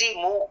ஸ்ட்ராட்டஜி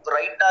மூவ்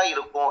ரைட்டா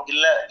இருக்கும்,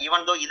 இல்ல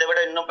ஈவன் தோ இதை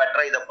விட இன்னும்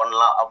பெட்டரா இதை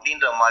பண்ணலாம்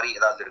அப்படின்ற மாதிரி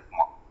ஏதாவது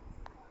இருக்குமா?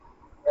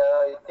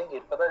 ஐ திங்க்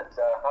இப்பதான்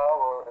ஜஹா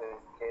ஒரு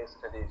கேஸ்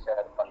ஸ்டடி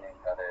ஷேர்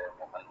பண்ணிருக்காரு.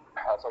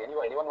 So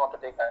anyone want to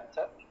take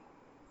answer?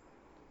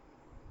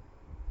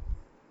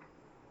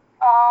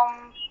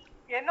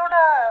 என்னோட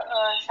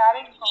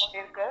ஷேரிங்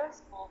இருக்கு.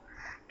 ஸோ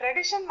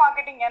ட்ரெடிஷனல்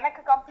மார்க்கெட்டிங்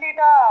எனக்கு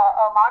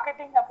கம்ப்ளீட்டாக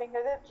மார்க்கெட்டிங்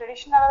அப்படிங்கிறது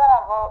ட்ரெடிஷ்னலாக தான்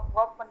நான்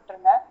ஒர்க் பண்ணிட்டு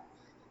இருந்தேன்.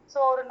 ஸோ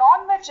ஒரு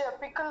நான்வெஜ்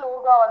பிக்கிள்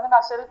ஊர்கா வந்து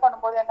நான் செல்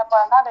பண்ணும்போது என்ன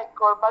பண்ணேன்னா,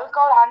 லைக் ஒரு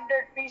பல்காக ஒரு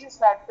 100 பீசஸ்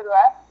நான்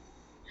எடுத்துருவேன்.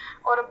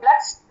 ஒரு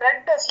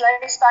பிரெட்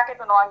ஸ்லைஸ்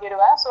பேக்கெட் ஒன்று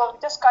வாங்கிடுவேன். So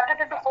just cut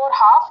it into 4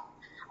 half.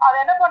 அதை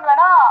என்ன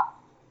பண்ணுவேன்னா,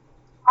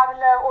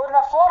 அதில் ஒரு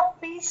 4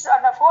 பீஸ்,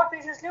 அந்த 4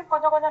 பீசஸ்லையும்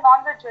கொஞ்சம் கொஞ்சம்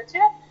நான்வெஜ்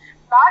வச்சு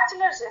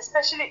பேச்சுலர்ஸ்,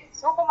 எஸ்பெஷலி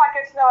சூப்பர்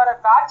மார்க்கெட்ஸில் வர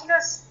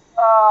பேச்சுலர்ஸ்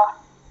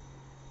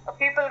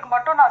பீப்புளுக்கு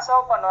மட்டும் நான்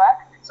சர்வ் பண்ணுவேன்.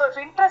 ஸோ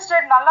இஃப்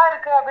இன்ட்ரெஸ்டட் நல்லா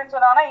இருக்கு அப்படின்னு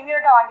சொன்னாங்கன்னா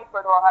இமீடியட்டாக வாங்கிட்டு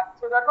போயிடுவாங்க.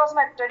 So that was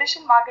my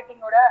traditional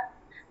மார்க்கெட்டிங்கோட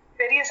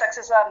பெரிய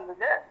சக்ஸஸாக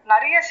இருந்தது.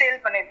 நிறைய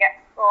சேல் பண்ணியிருக்கேன்.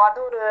 ஸோ அது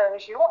ஒரு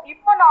விஷயம்.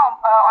 இப்போ நான்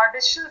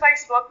டிஜிட்டல்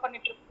வைஸ் ஒர்க்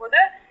பண்ணிட்டு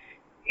இருக்கும்போது,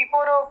 இப்போ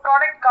ஒரு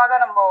ப்ராடக்ட்காக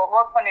நம்ம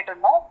ஒர்க் பண்ணிட்டு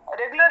இருந்தோம்,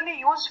 regularly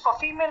use for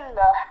female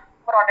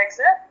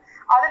products.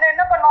 அதில்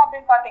என்ன பண்ணோம்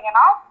அப்படின்னு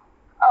பார்த்தீங்கன்னா,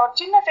 ஒரு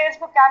சின்ன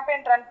ஃபேஸ்புக்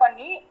கேம்பெயின் ரன்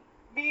பண்ணி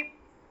we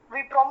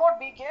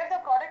gave the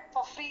product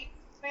for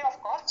free of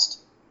cost.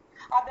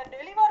 அதை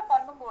டெலிவர்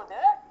பண்ணும்போது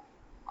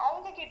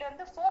அவங்க கிட்ட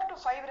இருந்து 4 to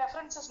 5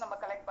 ரெஃபரன்சஸ் நம்ம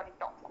கலெக்ட்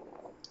பண்ணிட்டோம்.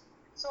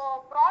 ஸோ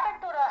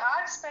ப்ராடக்டோட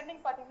ஆட்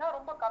ஸ்பெண்டிங் பார்த்தீங்கன்னா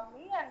ரொம்ப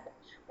கம்மி, அண்ட்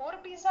ஒரு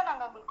பீஸ் தான்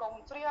நாங்கள்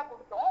அவங்க ஃப்ரீயாக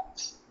கொடுத்தோம்.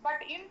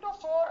 பட் இன்டூ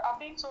 4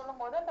 அப்படின்னு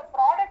சொல்லும்போது அந்த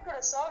ப்ராடக்டோட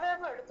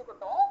சர்வேவும்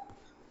எடுத்துக்கிட்டோம்,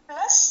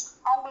 ப்ளஸ்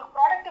அவங்களுக்கு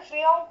ப்ராடக்ட்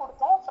ஃப்ரீயாகவும்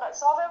கொடுத்தோம்,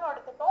 சர்வேவும்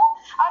எடுத்துட்டோம்,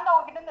 அண்ட்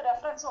அவங்க கிட்ட இருந்து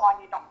ரெஃபரன்ஸும்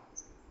வாங்கிட்டோம்.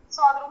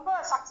 ஸோ அது ரொம்ப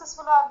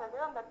சக்ஸஸ்ஃபுல்லாக இருந்தது.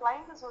 அந்த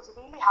கிளைண்ட் வாஸ்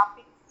ரியலி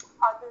ஹாப்பி.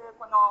 அது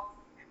கொஞ்சம்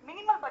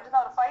மினிமல் பட்ஜெட்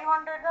தான், ஒரு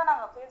 500 தான்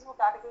நாங்கள்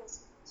ஃபேஸ்புக் கேட்டகரிஸ்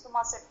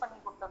சும்மா செட் பண்ணி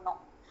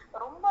கொடுத்துருந்தோம்.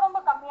 ரொம்ப ரொம்ப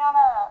கம்மியான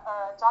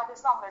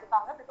சார்ஜஸ் தான் அவங்க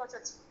எடுத்தாங்க, பிகாஸ்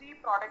இட்ஸ் ஃப்ரீ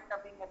ப்ராடக்ட்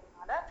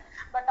அப்படிங்கிறதுனால.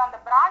 பட் அந்த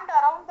பிராண்ட்,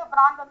 அரவுண்ட் த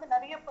பிராண்ட் வந்து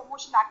நிறைய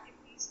ப்ரொமோஷன்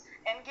ஆக்டிவிட்டீஸ்,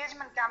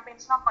 என்கேஜ்மெண்ட்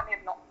கேம்பெயின்ஸ்லாம்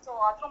பண்ணியிருந்தோம். ஸோ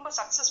அது ரொம்ப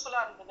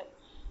சக்ஸஸ்ஃபுல்லாக இருந்தது.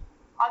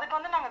 அதுக்கு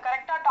வந்து நாங்கள்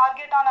கரெக்டாக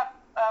டார்கெட்டான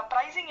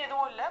ப்ரைஸிங்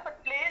எதுவும் இல்லை,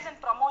 பட் பிளேஸ்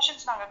அண்ட்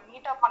ப்ரமோஷன்ஸ் நாங்கள்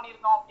நீட்டாக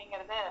பண்ணியிருந்தோம்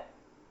அப்படிங்கிறது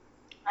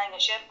நான் இங்கே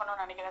ஷேர்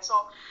பண்ணணும்னு நினைக்கிறேன். ஸோ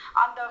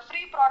அந்த ஃப்ரீ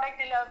ப்ராடக்ட்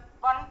இல்லை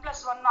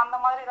 1+1 அந்த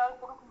மாதிரி ஏதாவது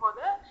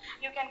கொடுக்கும்போது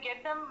you can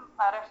get them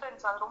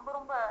reference. அது ரொம்ப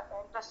ரொம்ப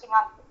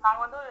இன்ட்ரெஸ்டிங்காக இருந்தது.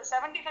 நாங்கள் வந்து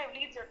 75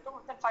 லீட்ஸ் எடுத்தோம்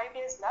வித்தின் 5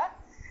 daysல.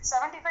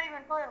 75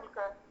 into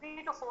எங்களுக்கு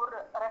 3 to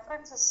 4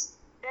 ரெஃபரன்சஸ்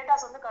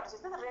டேட்டாஸ் வந்து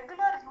கிடைச்சிது.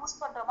 ரெகுலர் யூஸ்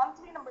பண்ணுற,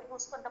 மந்த்லி நம்ம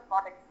யூஸ் பண்ணுற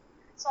ப்ராடக்ட்.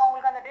 ஸோ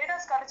அவங்களுக்கு அந்த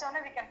datas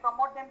கிடைச்சோடனே we can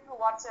promote them through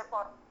WhatsApp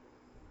R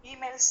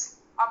emails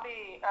அப்படி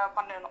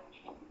பண்ணணும்.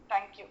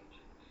 தேங்க்யூ.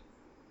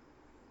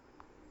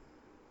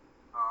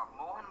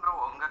 மோகன் ப்ரோ,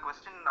 உங்க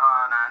கொஸ்டின்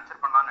நான் ஆன்சர்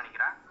பண்ணலாம்னு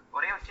நினைக்கிறேன்.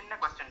 ஒரே ஒரு சின்ன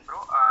கொஸ்டின் ப்ரோ.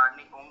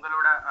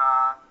 உங்களோட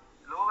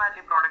low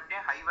value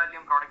ப்ராடக்ட்டையும் high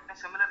value ப்ராடக்ட்டையும்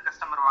similar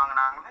customer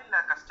வாங்கினாங்களா, இல்லை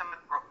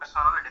கஸ்டமர்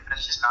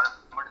டிஃபரன்ஸ் இருக்கா, அதை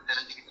மட்டும்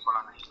தெரிஞ்சுக்கிட்டு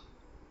போகலாம்?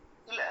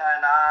 இல்லை,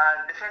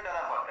 நான் டிஃப்ரெண்டாக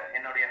தான் பார்க்குறேன்.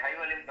 என்னுடைய ஹை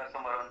வேல்யூ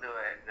கஸ்டமர் வந்து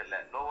இது இல்லை,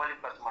 லோ வேல்யூ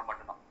கஸ்டமர்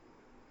மட்டும்தான்.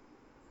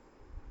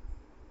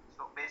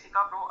 ஸோ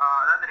பேசிக்காக ப்ரோ,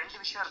 அதாவது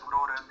 2 விஷயம் இருக்கு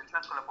ப்ரோ ஒரு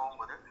பிஸ்னஸ்குள்ளே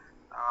போகும்போது.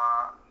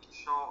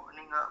 ஸோ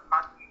நீங்கள்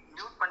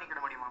மியூட்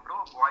பண்ணிக்கிட முடியுமா ப்ரோ?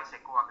 வாய்ஸ்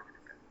எக்கோ ஆகுது.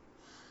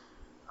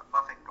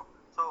 Perfect bro.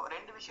 ஸோ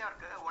 2 விஷயம்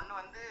இருக்கு. ஒன்று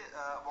வந்து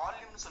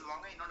வால்யூம்னு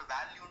சொல்லுவாங்க, இன்னொன்று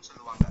வேல்யூன்னு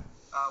சொல்லுவாங்க.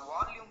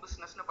 வால்யூம்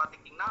பிஸ்னஸ்னு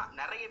பார்த்துக்கிட்டிங்கன்னா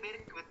நிறைய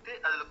பேருக்கு விற்று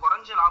அதில்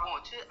குறைஞ்ச லாபம்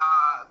வச்சு,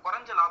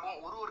 குறைஞ்ச லாபம்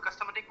ஒரு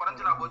கஸ்டமர்கிட்ட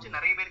குறைஞ்ச லாபம் வச்சு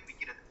நிறைய பேருக்கு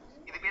விற்கிறது.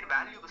 இது பேர்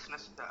வேல்யூ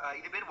பிஸ்னஸ்.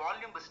 இது பேர்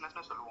வால்யூம்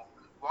பிஸ்னஸ்னு சொல்லுவோம்.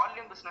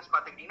 வால்யூம் பிஸ்னஸ்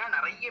பார்த்துக்கிட்டிங்கன்னா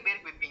நிறைய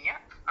பேருக்கு விற்பீங்க,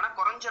 ஆனால்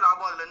குறைஞ்ச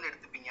லாபம் அதுலேருந்து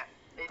எடுத்துப்பீங்க.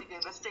 இதுக்கு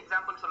பெஸ்ட்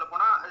எக்ஸாம்பிள் சொல்ல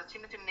போனா,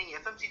 சின்ன சின்ன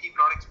எஃப்எம்சிஜி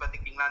ப்ராடக்ட்ஸ்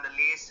பார்த்துக்கிட்டிங்கன்னா, அந்த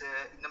லேஸ்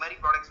இந்த மாதிரி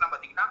ப்ராடக்ட்ஸ்லாம்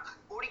பார்த்திங்கன்னா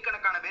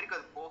கோடிக்கணக்கான பேருக்கு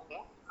அது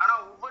போகும்.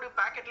 ஆனால் ஒவ்வொரு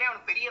பேக்கெட்லேயும்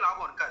அவனுக்கு பெரிய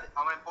லாபம் இருக்காது.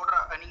 அவன் போடுற,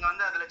 நீங்கள்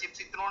வந்து அதில்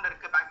சிப்ஸ் இத்தனோண்டு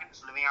இருக்கு பேக்கெட்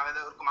சொல்லுவீங்க, அவன்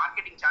ஒரு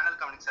மார்க்கெட்டிங்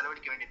சேனலுக்கு அவனுக்கு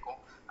செலவழிக்க வேண்டியிருக்கும்.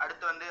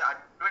 அடுத்து வந்து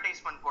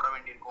அட்வர்டைஸ்மெண்ட் போட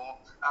வேண்டியிருக்கும்.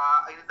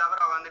 இது தவிர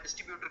அவன் வந்து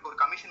டிஸ்ட்ரிபியூட்டருக்கு ஒரு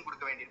கமிஷன்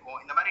கொடுக்க வேண்டியிருக்கும்.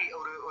 இந்த மாதிரி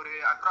ஒரு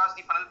அக்ராஸ்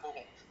தி ஃபனல்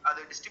போகும்.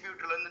 அது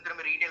டிஸ்ட்ரிபியூட்டர்லேருந்து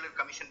திரும்ப ரீட்டைலர்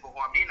கமிஷன்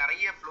போகும். அப்படியே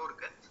நிறைய ஃப்ளோ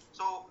இருக்கு.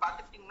 ஸோ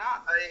பார்த்துக்கிட்டிங்கன்னா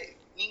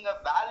நீங்க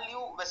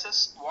வேல்யூ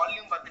வெர்சஸ்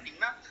வால்யூம்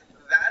பார்த்துட்டீங்கன்னா,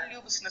 வேல்யூ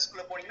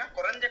பிசினஸ்க்குள்ள போனீங்கன்னா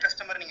குறைஞ்ச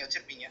கஸ்டமர் நீங்க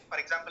வச்சிருப்பீங்க.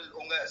 ஃபார் எக்ஸாம்பிள்,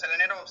 உங்க சில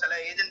நேரம் சில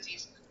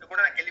ஏஜென்சிஸ் கூட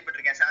நான்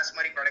கேள்விப்பட்டிருக்கேன், சாஸ்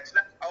மாதிரி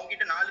ப்ராடக்ட்ஸ்ல அவங்க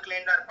கிட்ட 4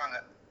 கிளைண்ட் தான் இருப்பாங்க,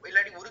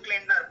 இல்லாட்டி ஒரு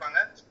கிளைண்ட் தான் இருப்பாங்க.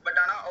 பட்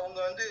ஆனா அவங்க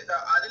வந்து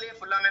அதுலயே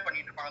ஃபுல்லாமே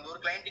பண்ணிட்டு இருப்பாங்க, அந்த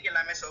ஒரு கிளைண்ட்டுக்கு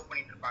எல்லாமே சர்வ்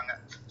பண்ணிட்டு இருப்பாங்க.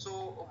 ஸோ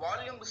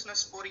வால்யூம்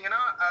பிசினஸ்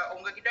போறீங்கன்னா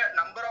உங்ககிட்ட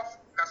நம்பர் ஆஃப்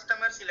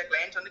கஸ்டமர்ஸ் இல்ல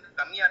கிளைண்ட்ஸ் வந்து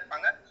கம்மியா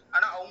இருப்பாங்க,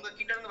 ஆனா அவங்க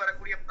கிட்ட இருந்து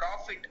வரக்கூடிய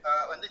ப்ராஃபிட்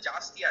வந்து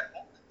ஜாஸ்தியா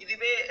இருக்கும்.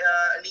 இதுவே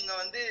நீங்க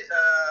வந்து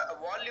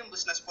வால்யூம்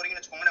பிசினஸ்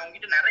போறீங்கன்னு வச்சுக்கோங்க, அவங்க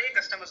கிட்ட நிறைய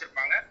கஸ்டமர்ஸ்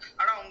இருப்பாங்க,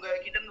 ஆனா அவங்க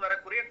கிட்ட இருந்து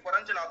வரக்கூடிய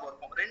குறைஞ்ச லாபம்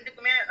இருக்கும்.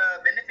 ரெண்டுக்குமே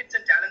பெனிஃபிட்ஸ்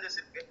அண்ட் சேலஞ்சஸ்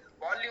இருக்கு.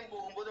 வால்யூம்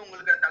போகும்போது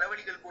உங்களுக்கு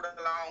தலைவலிகள்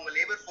கூடலாம், உங்க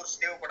லேபர் ஃபோர்ஸ்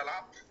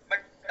தேவைப்படலாம்.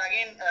 பட்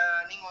அகைன்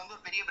நீங்க வந்து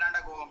ஒரு பெரிய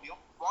பிராண்டா போக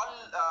முடியும்.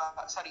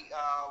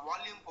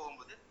 வால்யூம்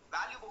போகும்போது,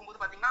 வேல்யூ போகும்போது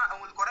பாத்தீங்கன்னா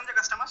உங்களுக்கு குறைஞ்ச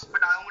கஸ்டமர்ஸ்,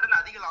 பட் அவங்ககிட்ட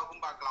அதிக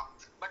லாபம் பார்க்கலாம்.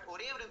 பட்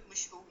ஒரே ஒரு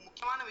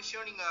முக்கியமான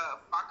விஷயம் நீங்க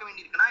பார்க்க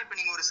வேண்டியிருக்குன்னா, இப்ப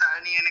நீங்க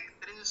நீ எனக்கு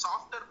தெரிஞ்ச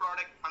சாஃப்ட்வேர்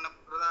ப்ராடக்ட் பண்ண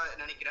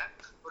நினைக்கிறேன்,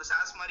 ஒரு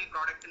சாஸ் மாதிரி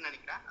ப்ராடக்ட்னு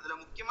நினைக்கிறேன். அதுல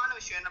முக்கியமான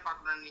விஷயம் என்ன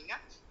பார்க்கணும்னு, நீங்க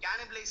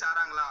கேனிபிளைஸ்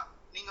ஆறாங்களா.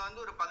 நீங்க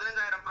வந்து ஒரு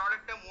 15,000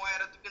 ப்ராடக்ட்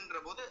 3,000க்குன்ற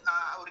போது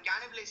ஒரு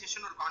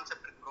கேனிபிளைசேஷன் ஒரு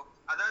கான்செப்ட் இருக்கு ப்ரோ.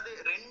 அதாவது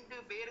 2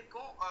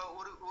 பேருக்கும்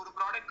ஒரு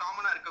ப்ராடக்ட்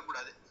காமனா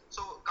இருக்கக்கூடாது.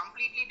 ஸோ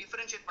கம்ப்ளீட்லி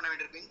டிஃபரன்ஷியேட் பண்ண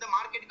வேண்டியிருக்கும். இந்த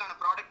மார்க்கெட்டுக்கான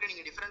ப்ராடக்ட்டை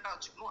நீங்க டிஃப்ரெண்டா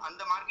வச்சுக்கணும்,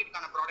 அந்த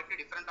மார்க்கெட்டுக்கான ப்ராடக்ட்டை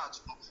டிஃப்ரெண்டா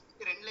வச்சுக்கணும்.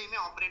 இது ரெண்டுலையுமே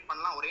ஆப்ரேட்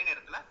பண்ணலாம் ஒரே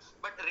நேரத்துல.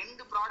 பட்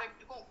ரெண்டு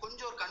ப்ராடக்ட்டுக்கும்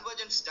கொஞ்சம் ஒரு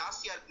கன்வர்ஜென்ஸ்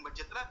ஜாஸ்தியா இருக்கும்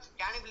பட்சத்துல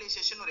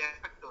கேனிபிலைசேஷன் ஒரு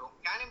எஃபெக்ட் வரும்.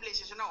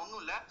 கேனிபிலைசேஷனா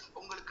ஒன்றும் இல்லை,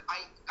 உங்களுக்கு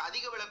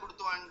அதிக விலை கொடுத்து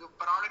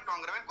ப்ராடக்ட்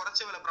வாங்குறவன்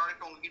குறைச்ச விலை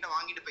ப்ராடக்ட் உங்ககிட்ட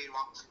வாங்கிட்டு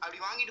போயிடுவான். அப்படி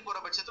வாங்கிட்டு போற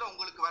பட்சத்துல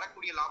உங்களுக்கு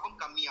வரக்கூடிய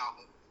லாபம்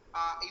கம்மியாகும்.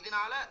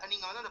 இதனால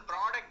நீங்க வந்து அந்த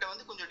ப்ராடக்ட்டை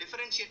வந்து கொஞ்சம்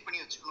டிஃபரன்ஷியேட்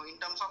பண்ணி வச்சுக்கணும் in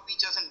terms of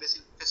features and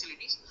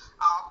facilities.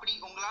 அப்படி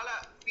உங்களால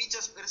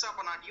ஃபீச்சர்ஸ் பெருசா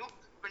பண்ணாட்டியும்,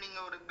 இப்போ நீங்க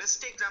ஒரு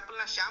பெஸ்ட் எக்ஸாம்பிள்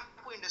நான்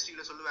ஷாம்பு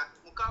இண்டஸ்ட்ரியில சொல்லுவேன்.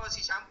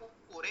 முக்காவாசி ஷாம்பு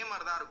ஒரே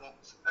மாதிரி தான் இருக்கும்,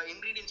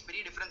 இன்கிரீடியன்ஸ்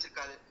பெரிய டிஃபரன்ஸ்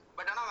இருக்காது.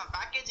 பட் ஆனால் அவன்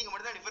பேக்கேஜிங்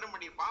மட்டும் தான் டிஃபரெண்ட்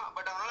பண்ணியிருப்பான்.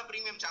 பட் அவனால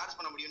ப்ரீமியம் சார்ஜ்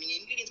பண்ண முடியும். நீங்க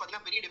இன்கிரீடியன்ஸ்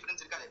பார்த்தீங்கன்னா பெரிய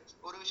டிஃபரன்ஸ் இருக்காது.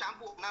 ஒரு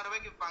ஷாம்பு 1,000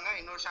 ரூபாய்க்கு விற்பாங்க,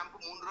 இன்னொரு ஷாம்பு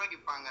 3 ரூபாய்க்கு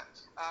விற்பாங்க.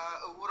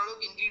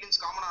 ஓரளவுக்கு இன்கிரீடியன்ஸ்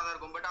காமனாக தான்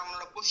இருக்கும். பட்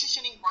அவனோட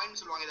பொசிஷனிங் பாயிண்ட்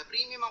சொல்லுவாங்க, இதை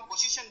ப்ரீமியமா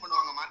பொசிஷன்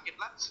பண்ணுவாங்க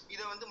மார்க்கெட்ல.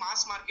 இதை வந்து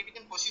மாஸ்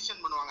மார்க்கெட்டுக்கு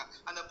பொசிஷன் பண்ணுவாங்க.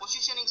 அந்த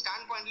பொசிஷனிங்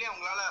ஸ்டாண்ட் பாயிண்ட்லேயே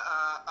அவங்களால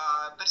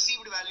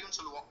பெர்சீவ்டு வேல்யூன்னு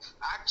சொல்லுவோம்.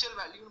 ஆக்சுவல்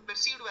வேல்யூ,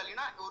 பெர்சீவ்டு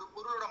வேல்யூனா ஒரு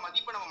பொருளோட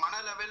மதிப்பை நம்ம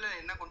மன லெவல்ல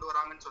என்ன கொண்டு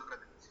வராங்கன்னு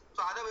சொல்றது.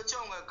 ஸோ அதை வச்சு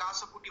அவங்க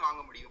காசை கூட்டி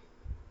வாங்க முடியும்.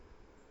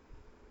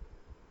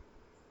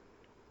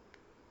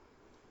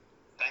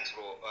 Thanks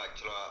bro.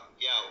 ஆக்சுவலா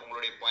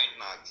உங்களுடைய பாயிண்ட்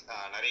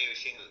நான் நிறைய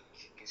விஷயங்கள்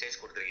இன்சைட்ஸ்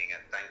கொடுத்துருக்கீங்க.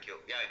 தேங்க்யூ.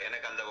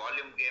 எனக்கு அந்த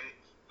வால்யூம் கேம்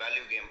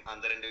வேல்யூ கேம்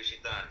அந்த ரெண்டு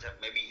விஷயத்த நான் நினைச்சேன்.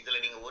 மேபி இதுல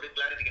நீங்க ஒரு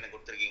கிளாரிட்டிக்கு எனக்கு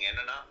கொடுத்துருக்கீங்க.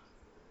 என்னன்னா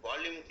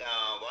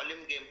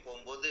வால்யூம் கேம்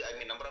போகும்போது, ஐ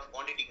மீன் நம்பர் ஆஃப்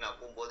குவான்டிட்டிக்கு நான்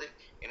போகும்போது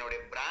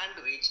என்னுடைய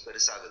பிராண்ட் ரீச்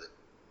பெருசாகுது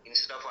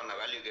இன்ஸ்டெட் ஆஃப் அந்த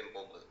வேல்யூ கேம்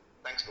போகும்போது.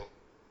 Thanks bro.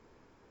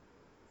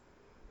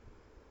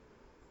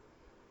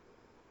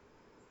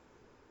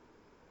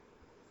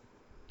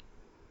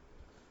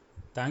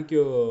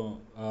 Thank you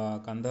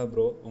Kantha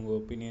bro, உங்கள்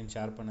ஒப்பீனியன்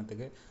ஷேர்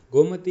பண்ணதுக்கு.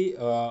 கோமதி,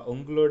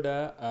 உங்களோட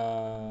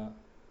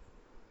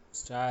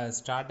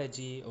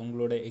ஸ்ட்ராட்டஜி,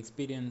 உங்களோட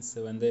எக்ஸ்பீரியன்ஸ்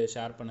வந்து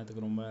ஷேர்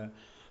பண்ணதுக்கு ரொம்ப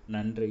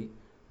நன்றி.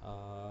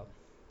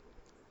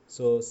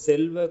 ஸோ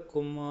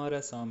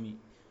செல்வகுமாரசாமி,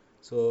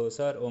 ஸோ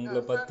சார்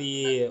உங்களை பற்றி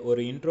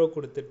ஒரு இன்ட்ரோ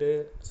கொடுத்துட்டு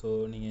ஸோ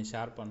நீங்கள்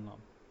ஷேர்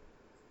பண்ணலாம்.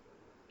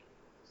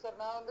 சார்,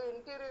 நான் வந்து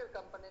இன்டீரியர்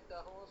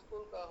கம்பெனிக்காகவும்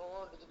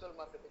ஸ்கூலுக்காகவும் டிஜிட்டல்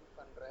மார்க்கெட்டிங்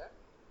பண்ணுறேன்.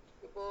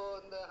 இப்போ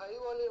இந்த ஹை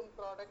வால்யூம்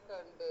ப்ராடக்ட்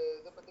அண்ட்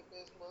இதை பற்றி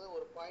பேசும்போது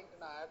ஒரு பாயிண்ட்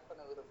நான் ஆட்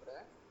பண்ண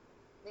விரும்புகிறேன்.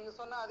 நீங்கள்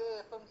சொன்ன அதே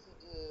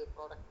எஃப்எம்சிஜி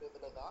ப்ராடக்ட்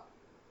இதில் தான்.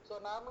 ஸோ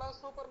நார்மலாக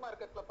சூப்பர்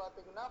மார்க்கெட்டில்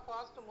பார்த்தீங்கன்னா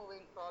fast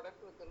moving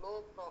product with low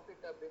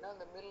profit அப்படின்னா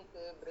இந்த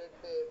மில்க்கு,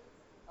 ப்ரெட்டு,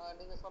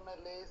 நீங்கள் சொன்ன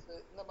லேஸு,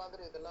 இந்த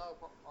மாதிரி இதெல்லாம்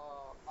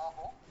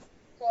ஆகும்.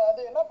 ஸோ அது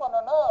என்ன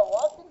பண்ணோன்னா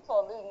வாக்கிங்ஸை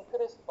வந்து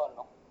இன்க்ரீஸ்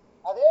பண்ணும்.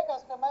 அதே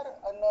கஸ்டமர்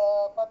அந்த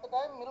 10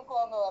 டைம் மில்க்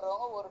வாங்க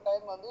வர்றவங்க ஒரு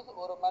டைம் வந்து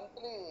ஒரு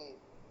மந்த்லி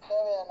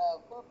தேவையான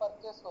ஃபுல்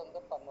பர்ச்சேஸ் வந்து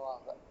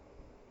பண்ணுவாங்க.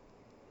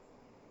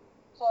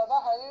 ஸோ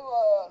அதான்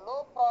low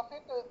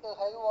profit with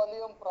high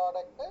volume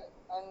product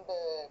and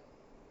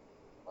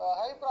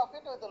high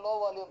profit with low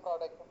volume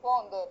product. இப்போ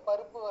அந்த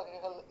பருப்பு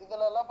வகைகள்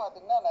இதிலெல்லாம்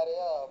பார்த்தீங்கன்னா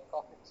நிறைய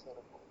ப்ராஃபிட்ஸ்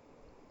இருக்கும்.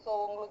 ஸோ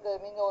உங்களுக்கு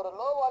நீங்கள் ஒரு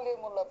லோ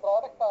வால்யூம் உள்ள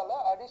ப்ராடக்டால்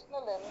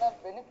அடிஷ்னல் என்ன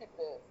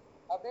பெனிஃபிட்டு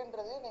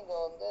அப்படின்றதையும்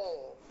நீங்கள் வந்து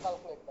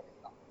கால்குலேட்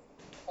பண்ணிக்கலாம்.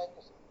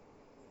 Thank you sir.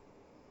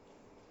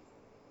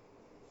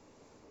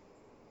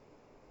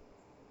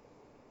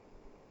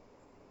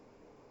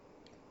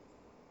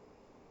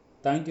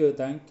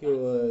 Thank you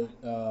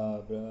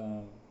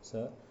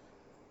sir.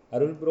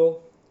 அருள் ப்ரோ,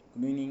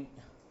 குட் ஈவினிங்.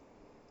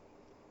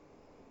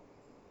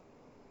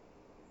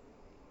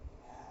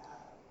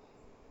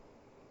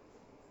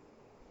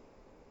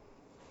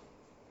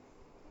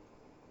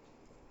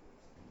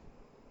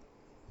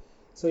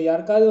 ஸோ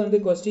யாருக்காவது வந்து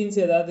கொஸ்டின்ஸ்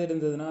ஏதாவது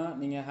இருந்ததுன்னா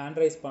நீங்கள் ஹேண்ட்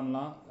ரைஸ்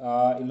பண்ணலாம்,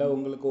 இல்லை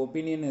உங்களுக்கு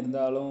ஒப்பீனியன்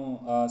இருந்தாலும்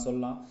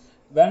சொல்லலாம்.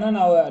 வேணா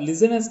நான்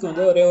லிசனர்ஸ்க்கு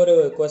வந்து ஒரே ஒரு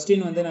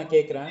கொஸ்டின் வந்து நான்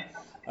கேட்குறேன்.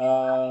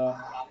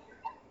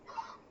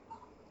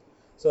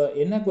 ஸோ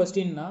என்ன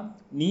கொஸ்டின்னா,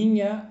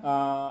 நீங்கள்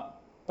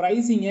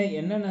ப்ரைஸிங்கை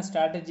என்னென்ன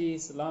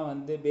ஸ்ட்ராட்டஜிஸ்லாம்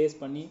வந்து பேஸ்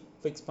பண்ணி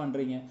ஃபிக்ஸ்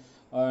பண்ணுறீங்க?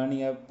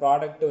 நீங்கள்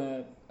ப்ராடக்ட்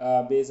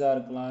பேஸாக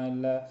இருக்கலாம்,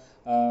 இல்லை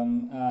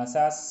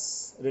சாஸ்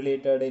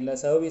ரிலேட்டட், இல்லை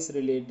சர்வீஸ்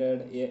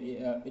ரிலேட்டட்,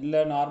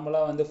 இல்லை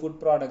நார்மலாக வந்து ஃபுட்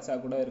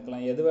ப்ராடக்ட்ஸாக கூட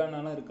இருக்கலாம், எது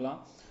வேணாலும் இருக்கலாம்.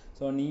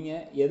 ஸோ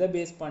நீங்கள் எதை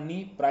பேஸ் பண்ணி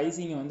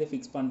ப்ரைஸிங்கை வந்து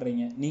ஃபிக்ஸ்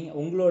பண்ணுறீங்க? நீங்கள்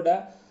உங்களோட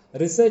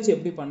ரிசர்ச்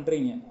எப்படி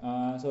பண்ணுறீங்க?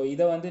 ஸோ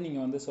இதை வந்து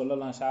நீங்கள் வந்து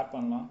சொல்லலாம், ஷேர்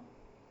பண்ணலாம்.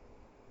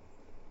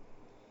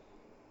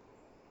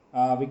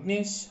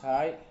 விக்னேஷ்,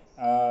 ஹாய்.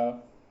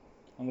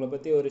 உங்களை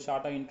பற்றி ஒரு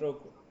ஷார்ட்டாக இன்ட்ரோ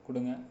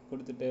கொடுங்க,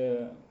 கொடுத்துட்டு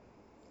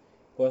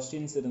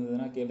கொஸ்டின்ஸ்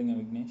இருந்ததுன்னா கேளுங்க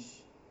விக்னேஷ்.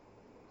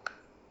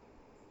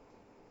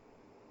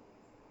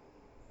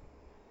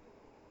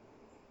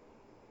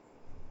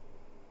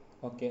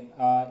 ஓகே,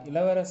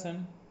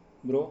 இளவரசன்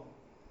ப்ரோ.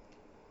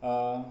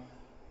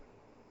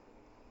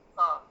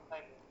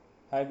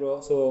 Hi bro.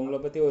 ஸோ உங்களை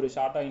பற்றி ஒரு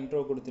ஷார்ட்டாக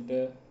இன்ட்ரோ கொடுத்துட்டு.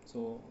 ஸோ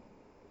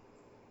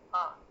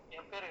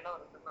என் பேர்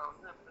இளவரசன், நான்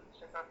வந்து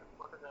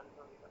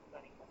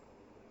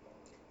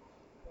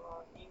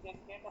நீங்கள்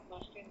கேட்ட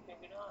கொஸ்டின்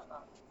எப்படின்னா,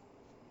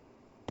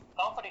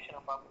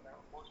 காம்படிஷனை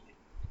பார்க்குறேன் மோஸ்ட்லி.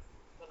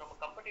 ஸோ நம்ம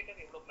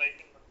கம்படிட்டர் எவ்வளோ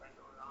ப்ரைஸிங் பண்ணுறாங்க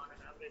ஆன்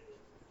அன் ஆவரேஜ்.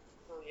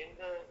 ஸோ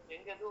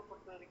எங்கள் இதுவை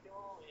பொறுத்த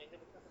வரைக்கும், எங்கள்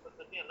பிஸ்னஸை பொறுத்த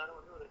வரைக்கும் எல்லாரும்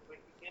வந்து ஒரு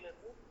 20K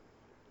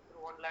ஒரு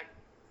 1 lakh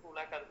 2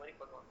 lakh அது மாதிரி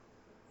பண்ணுவாங்க.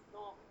 ஸோ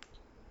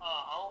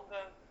அவங்க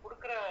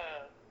கொடுக்குற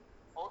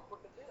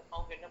அவுட்புட்டுக்கு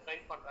அவங்க என்ன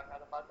ப்ரைஸ் பண்ணுறாங்க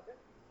அதை பார்த்துட்டு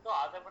ஸோ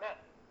அதை விட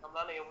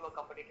நம்மளால எவ்வளோ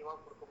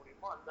கம்படிட்டிவாக கொடுக்க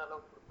முடியுமோ அந்த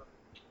அளவுக்கு கொடுக்கணும்.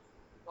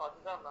 ஸோ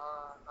அதுதான் நான்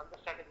அந்த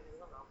ஸ்ட்ராட்டஜி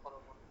தான் நான்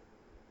ஃபாலோ பண்ணுறேன்.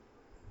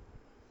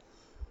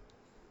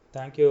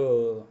 Thank you,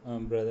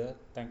 brother.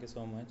 Thank you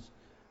so much.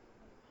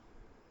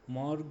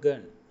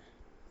 Morgan,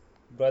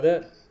 brother.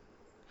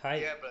 Hi.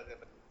 Yeah, brother.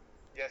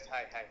 Yes,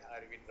 hi,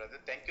 Arvind, brother.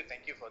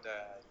 Thank you for the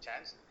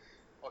chance.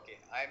 Okay,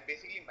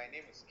 my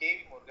name is KV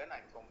Morgan.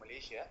 I'm from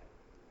Malaysia.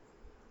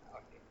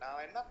 Okay,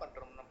 நான் என்ன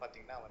பண்றோம்னு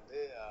பார்த்தீங்கன்னா வந்து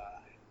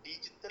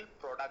digital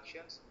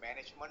productions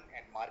management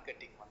and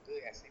marketing வந்து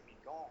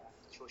எஸ்ஐபிக்கும்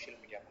social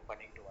மீடியாவுக்கும்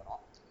பண்ணிக்கிட்டு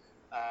வரோம்.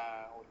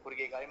 ஒரு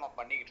குறுகிய காலமாக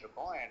பண்ணிக்கிட்டு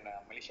இருக்கோம். அண்ட்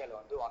மலேசியாவில்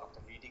வந்து ஒன் ஆஃப்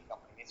த லீடிங்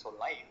கம்பெனினே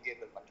சொல்லலாம்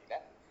இந்தியர்கள்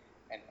மத்தியில்.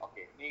 அண்ட்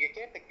ஓகே, நீங்கள்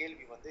கேட்ட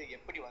கேள்வி வந்து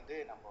எப்படி வந்து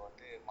நம்ம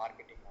வந்து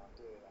மார்க்கெட்டிங்கை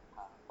வந்து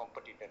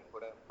காம்படிட்டர்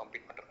கூட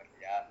கம்பீட் பண்ணுறது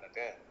இல்லையா?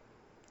 அது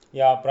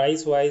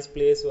price wise,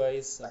 place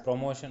wise,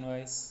 promotion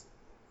wise.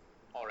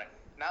 Alright,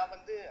 நான்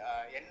வந்து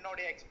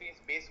என்னோடைய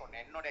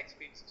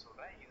எக்ஸ்பீரியன்ஸ்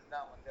சொல்கிறேன்.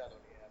 இதுதான் வந்து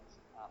அதோடைய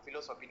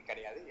ஃபிலோசபின்னு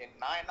கிடையாது.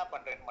 நான் என்ன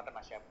பண்ணுறேன்னு மட்டும்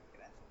நான் ஷேர்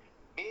பண்ணிக்கிறேன்.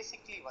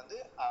 பேசிக்லி வந்து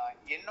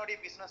என்னுடைய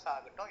பிஸ்னஸ்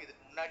ஆகட்டும்,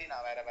 இதுக்கு முன்னாடி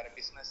நான் வேற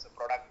பிஸ்னஸ்,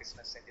 ப்ராடக்ட்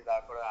பிஸ்னஸ்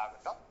செஞ்சதாக கூட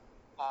ஆகட்டும்,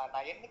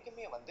 நான்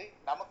என்றைக்குமே வந்து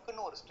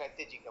நமக்குன்னு ஒரு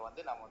ஸ்ட்ராட்டஜிக்கை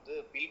வந்து நம்ம வந்து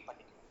பில்ட்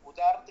பண்ணிக்கணும்.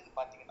 உதாரணத்துக்கு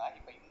பார்த்தீங்கன்னா,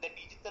 இப்போ இந்த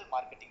டிஜிட்டல்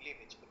மார்க்கெட்டிங்லேயே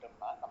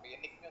வச்சுக்கிட்டோம்னா, நம்ம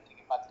என்றைக்குமே வந்து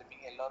நீங்கள்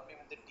பார்த்துருப்பீங்க, எல்லாருமே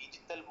வந்து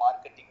டிஜிட்டல்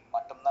மார்க்கெட்டிங்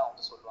மட்டும்தான்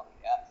வந்து சொல்லுவாங்க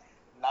இல்லையா?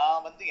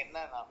 நான் வந்து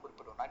நான்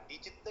குறிப்பிடுவேன்னா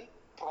டிஜிட்டல்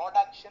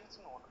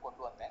ப்ரொடக்ஷன்ஸ்னு ஒன்று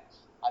கொண்டு வந்தேன்.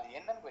 அது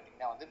என்னன்னு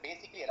கேட்டிங்கன்னா வந்து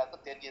பேசிக்கலி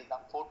எல்லாருக்கும் தெரிஞ்சது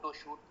தான். Photo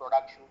shoot,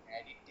 product shoot,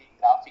 editing,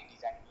 graphic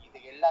designing, இது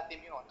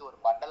எல்லாத்தையுமே வந்து ஒரு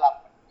பண்டலாக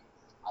பண்ணி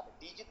அது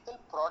டிஜிட்டல்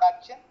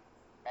ப்ரொடக்ஷன்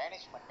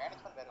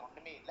மேனேஜ்மெண்ட் வேறு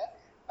ஒன்றுமே இல்லை.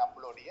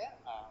 நம்மளுடைய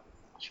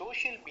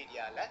சோஷியல்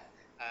மீடியாவில்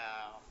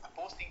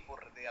போஸ்டிங்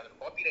போடுறது, அதோட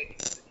காப்பி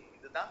ரைட்டிங் போடுறது,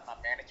 இதுதான்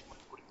நான்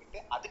மேனேஜ்மெண்ட் குறிப்பிட்டு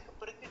அதுக்கு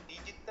பிறகு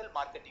டிஜிட்டல்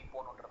மார்க்கெட்டிங்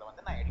போகணுன்றதை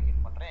வந்து நான்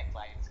எடிகேட் பண்ணுறேன் என்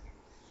கிளையன்ட்ஸ்க்கு.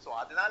 ஸோ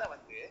அதனால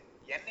வந்து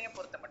என்னையை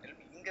பொறுத்த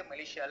மட்டும் இங்கே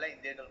மலேசியாவில்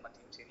இந்தியர்கள்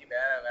மத்தியும் சரி,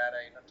 வேற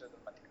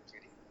இனத்தவர்கள் மத்தியும்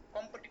சரி,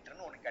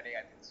 காம்படிட்டர்னு ஒன்று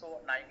கிடையாது. ஸோ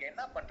நான் இங்கே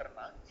என்ன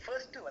பண்ணுறேன்னா,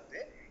 ஃபர்ஸ்ட் வந்து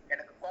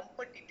எனக்கு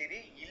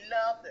காம்படிட்டரே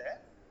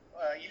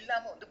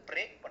இல்லாமல் வந்து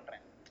பிரேக்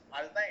பண்ணுறேன்.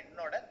 அதுதான்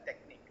என்னோட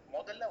டெக்னிக்.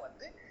 முதல்ல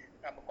வந்து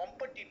நம்ம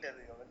காம்படிட்டர்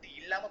வந்து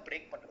இல்லாமல்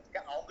பிரேக் பண்ணுறதுக்கு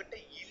அவங்ககிட்ட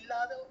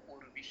இல்லாத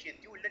ஒரு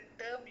விஷயத்தையும் இல்லை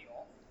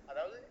டேர்மையும்,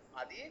 அதாவது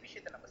அதே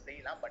விஷயத்த நம்ம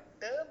செய்யலாம், பட்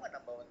டேர்மை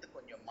நம்ம வந்து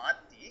கொஞ்சம்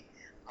மாற்றி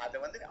அதை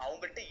வந்து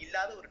அவங்கள்ட்ட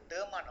இல்லாத ஒரு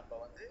டேர்மா நம்ம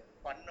வந்து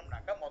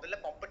பண்ணோம்னாக்கா முதல்ல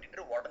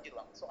காம்படிட்டர்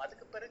உடஞ்சிருவாங்க. ஸோ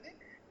அதுக்கு பிறகு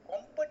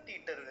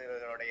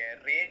காம்படிட்டரோடைய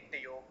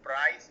ரேட்டையோ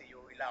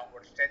ப்ரைஸையோ இல்லை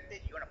அவங்களோட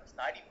ஸ்ட்ராட்டஜியோ நம்ம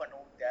ஸ்டடி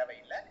பண்ணவும்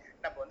தேவையில்லை,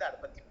 நம்ம வந்து அதை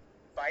பற்றி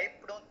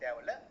பயப்படவும்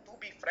தேவையில்லை. டு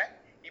பி ஃப்ராங்க்,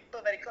 இப்போ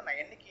வரைக்கும் நான்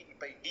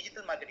இப்போ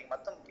டிஜிட்டல் மார்க்கெட்டிங்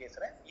மொத்தம்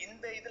பேசுகிறேன்.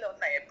 இந்த இதில்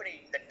வந்து நான் எப்படி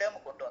இந்த டேர்மை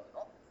கொண்டு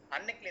வந்தனோ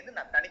அன்னைக்குலேருந்து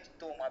நான்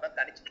தனித்துவமாக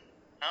தான்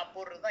நான்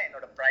போடுறது தான்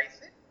என்னோட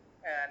ப்ரைஸு,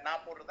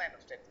 நான் போடுறது தான்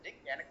என்னோட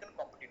ஸ்ட்ராட்டஜிக். எனக்குன்னு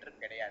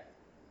காம்படிட்டர் கிடையாது.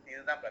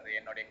 இதுதான் பிரதர்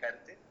என்னுடைய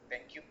கருத்து.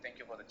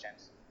 Thank you for the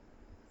chance.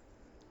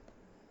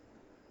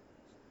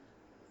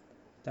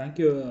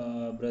 Thank you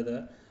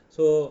brother.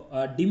 So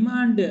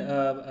demand,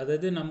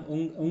 அதாவது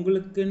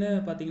உங்களுக்குன்னு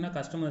பார்த்தீங்கன்னா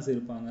கஸ்டமர்ஸ்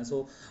இருப்பாங்க. ஸோ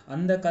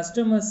அந்த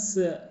கஸ்டமர்ஸ்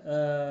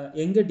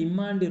எங்கே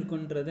டிமாண்ட்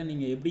இருக்குன்றதை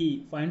நீங்கள் எப்படி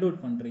ஃபைண்ட்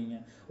அவுட் பண்ணுறீங்க?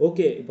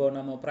 ஓகே, இப்போ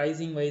நம்ம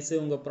ப்ரைஸிங் வைஸு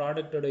உங்கள்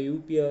ப்ராடக்டோட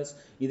யூபிஎஸ்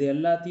இது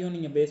எல்லாத்தையும்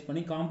நீங்கள் பேஸ்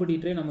பண்ணி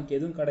காம்படிட்டரே நமக்கு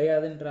எதுவும்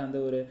கிடையாதுன்ற அந்த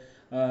ஒரு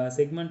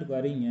செக்மெண்ட்டுக்கு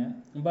வரீங்க.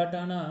 பட்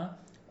ஆனால்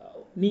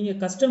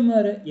நீங்கள்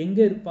கஸ்டமர்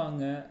எங்கே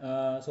இருப்பாங்க,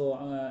 ஸோ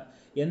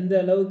எந்த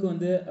அளவுக்கு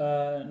வந்து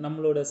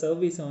நம்மளோட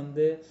சர்வீஸை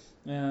வந்து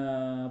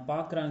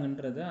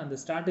பார்க்குறாங்கன்றத அந்த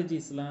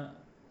ஸ்ட்ராட்டஜிஸ்லாம்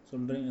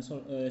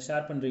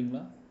ஷேர்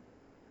பண்ணுறீங்களா?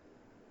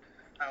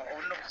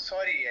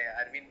 சாரி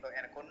அரவிந்த்,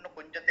 எனக்கு ஒன்றும்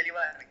கொஞ்சம்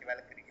தெளிவாக எனக்கு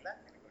விளக்குறீங்களா?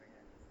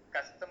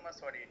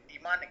 கஸ்டமர்ஸோடைய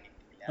டிமாண்ட்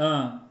கேட்குறீங்களா?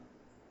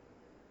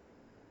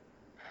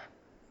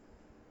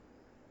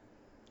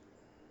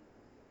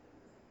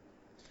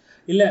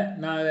 இல்லை,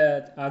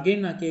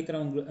 நான்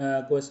கேட்குறேன்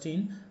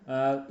கொஸ்டின்.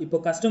 இப்போ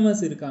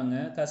கஸ்டமர்ஸ் இருக்காங்க,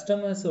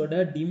 கஸ்டமர்ஸோட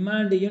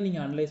டிமாண்டையும்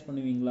நீங்கள் அனலைஸ்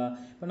பண்ணுவீங்களா?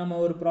 இப்போ நம்ம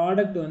ஒரு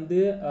ப்ராடக்ட் வந்து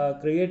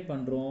க்ரியேட்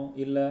பண்ணுறோம்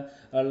இல்லை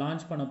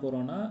லான்ச் பண்ண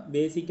போகிறோன்னா,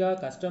 பேசிக்காக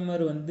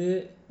கஸ்டமர் வந்து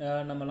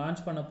நம்ம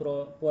லான்ச் பண்ண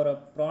போகிற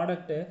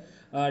ப்ராடக்ட்டு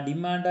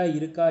டிமாண்டாக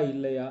இருக்கா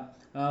இல்லையா,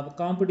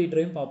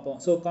 காம்படிட்டரையும் பார்ப்போம்.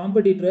 ஸோ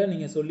காம்படிட்டரை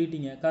நீங்கள்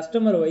சொல்லிட்டீங்க,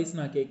 கஸ்டமர் வைஸ்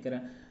நான்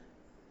கேட்குறேன்.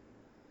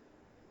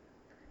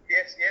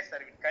 எஸ்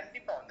அரவிந்த்,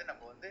 கண்டிப்பாக வந்து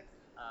நம்ம வந்து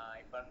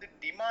இப்போ வந்து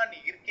டிமாண்ட்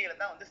இருக்கையில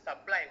தான் வந்து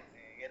சப்ளை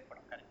ஒன்று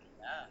ஏற்படும்,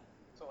 கரெக்டுங்களா?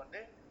 ஸோ வந்து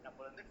நம்ம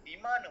வந்து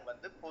டிமாண்ட்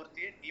வந்து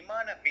பொறுத்து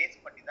டிமாண்டை பேஸ்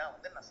பண்ணி தான்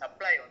வந்து நான்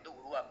சப்ளை வந்து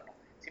உருவாக்கணும்.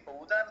 இப்போ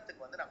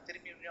உதாரணத்துக்கு வந்து நான்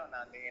திரும்பியும்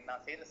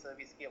நான் செய்கிற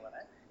சர்வீஸ்க்கே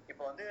வரேன்.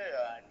 இப்போ வந்து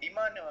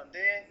டிமாண்ட்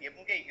வந்து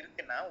எங்கே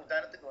இருக்குன்னா,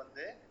 உதாரணத்துக்கு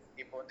வந்து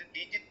இப்போ வந்து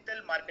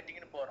டிஜிட்டல்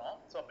மார்க்கெட்டிங்னு போகிறோம்.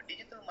 ஸோ அப்போ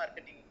டிஜிட்டல்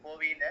மார்க்கெட்டிங்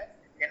போவையில்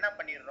என்ன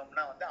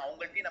பண்ணிடுறோம்னா வந்து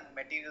அவங்கள்ட்டையும் நம்ம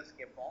மெட்டீரியல்ஸ்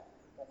கேட்போம்.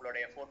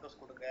 உங்களுடைய ஃபோட்டோஸ்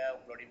கொடுங்க,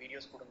 உங்களுடைய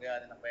வீடியோஸ் கொடுங்க,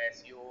 அது நம்ம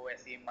எஸ்இஓ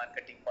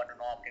மார்க்கெட்டிங்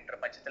பண்ணணும் அப்படின்ற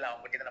பட்சத்தில்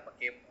அவங்ககிட்ட நம்ம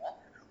கேட்போம்.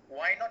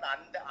 ஒய் நாட்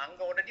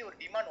அங்கே ஆல்ரெடி ஒரு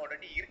டிமாண்ட்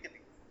ஆல்ரெடி இருக்குது,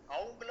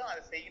 அவங்களும்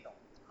அதை செய்யணும்.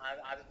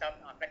 அது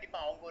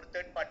கண்டிப்பாக அவங்க ஒரு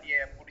தேர்ட் பார்ட்டியை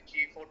பிடிச்சி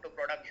photo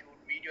product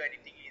shoot, video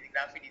editing, இது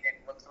கிராஃபிக்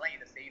டிசைன் ஒர்க்ஸ்லாம்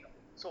இதை செய்யணும்.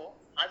 ஸோ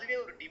அதுவே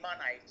ஒரு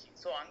டிமாண்ட் ஆயிடுச்சு.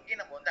 ஸோ அங்கேயே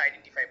நம்ம வந்து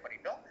ஐடென்டிஃபை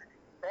பண்ணிட்டோம்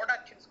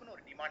ப்ரொடக்ஷன்ஸ்க்குன்னு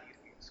ஒரு டிமாண்ட்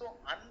இருக்குது. ஸோ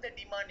அந்த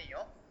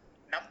டிமாண்டையும்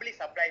நம்மளே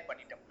சப்ளை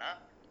பண்ணிட்டோம்னா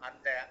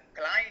அந்த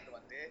கிளைண்ட்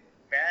வந்து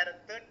வேற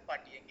தேர்ட்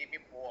பார்ட்டி எங்கேயுமே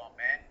போகாம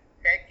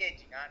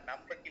பேக்கேஜிங்கா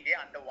நம்மக்கிலேயே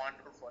அந்த ஒன்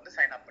ரூஃப் வந்து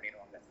சைன் அப்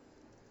பண்ணிடுவாங்க.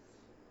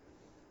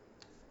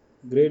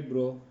 கிரேட்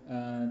ப்ரோ,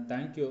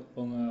 தேங்க்யூ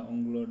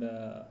உங்களோட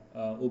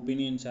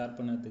ஒப்பீனியன் ஷேர்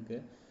பண்ணதுக்கு.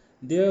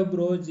 Dev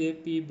bro,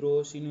 JP bro,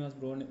 Srinivas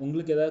bro,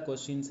 உங்களுக்கு ஏதாவது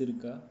கொஸ்டின்ஸ்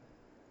இருக்கா?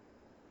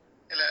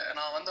 இல்ல,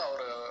 நான் வந்து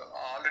அவர்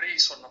ஆல்ரெடி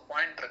சொன்ன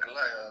பாயிண்ட்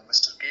இருக்குல்ல,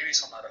 மிஸ்டர் கேவி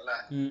சொன்னார்ல,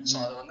 ஸோ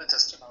அது வந்து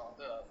ஜஸ்ட் நான்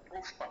வந்து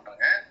ப்ரூஃப்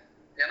பண்றேங்க.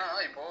 ஏன்னா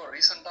இப்போ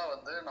ரீசெண்டா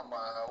வந்து நம்ம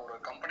ஒரு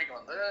கம்பெனிக்கு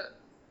வந்து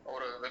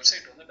ஒரு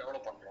வெப்சைட் வந்து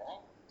டெவலப் பண்றோம்.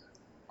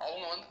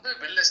 அவங்க வந்து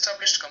வெல்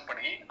எஸ்டாப்ளிஷ்ட்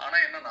கம்பெனி. ஆனா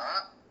என்னன்னா,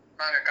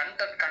 நாங்க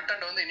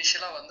கண்டென்ட் வந்து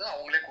இனிஷியலா வந்து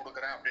அவங்களே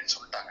கொடுக்குறேன் அப்படின்னு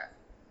சொல்லிட்டாங்க.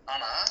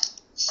 ஆனா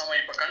நம்ம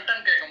இப்ப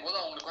கண்டென்ட் கேட்கும்போது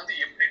அவங்களுக்கு வந்து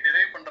எப்படி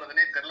டிரைவ்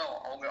பண்றதுன்னே தெரியல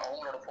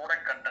அவங்களோட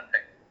ப்ராடக்ட்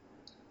கண்டென்ட்டை.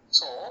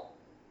 ஸோ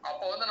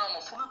அப்போ வந்து நம்ம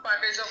ஃபுல்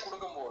பேக்கேஜா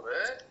கொடுக்கும்போது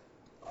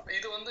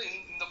இது வந்து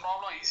இந்த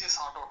ப்ராப்ளம் ஈஸியா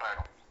சார்ட் அவுட்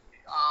ஆயிடும்.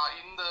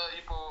 இந்த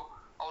இப்போ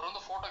அவர்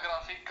வந்து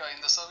போட்டோகிராஃபிக்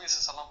இந்த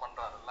சர்வீசஸ் எல்லாம்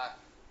பண்றாருல்ல,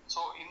 ஸோ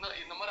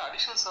இந்த மாதிரி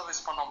அடிஷனல்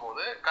சர்வீஸ்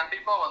பண்ணும்போது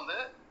கண்டிப்பா வந்து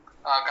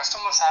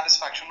கஸ்டமர்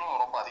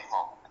சாட்டிஸ்ஃபேக்ஷனும் ரொம்ப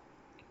அதிகமாகும்.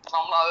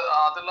 நம்ம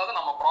அது இல்லாத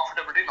நம்ம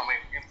ப்ராஃபிட்டபிலிட்டி நம்ம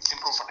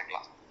இம்ப்ரூவ்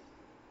பண்ணிக்கலாம்.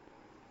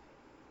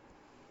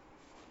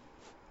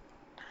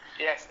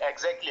 S,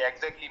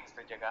 exactly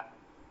mister Jega.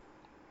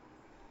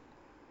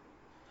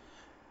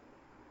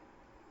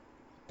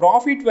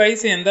 Profit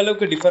wise எந்த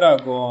அளவுக்கு டிஃபர்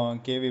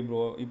ஆகும் கேவி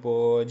ப்ரோ? இப்போ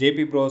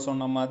ஜேபி ப்ரோ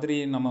சொன்ன மாதிரி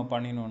நம்ம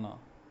பண்ணினோம்னா?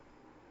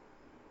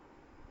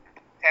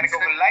 எனக்கு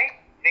உங்க லைன்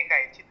பிரேக்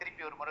ஆயிடுச்சு,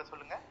 திருப்பி ஒரு முறை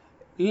சொல்லுங்க.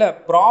 இல்ல,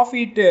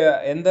 ப்ராஃபிட்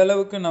எந்த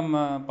அளவுக்கு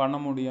நம்ம பண்ண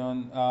முடியும்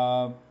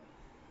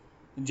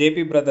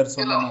ஜேபி பிரதர்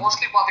சொன்ன மாதிரி?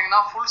 மோஸ்ட்லி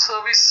பாத்தீங்கன்னா ஃபுல்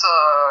சர்வீஸ்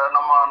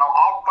நம்ம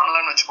ஆப்ட்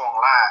பண்ணலன்னு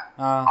வெச்சுக்கோங்களேன்,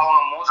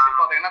 அவங்க மோஸ்ட்லி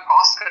பாத்தீங்கன்னா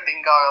காஸ்ட்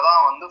கட்டிங்காக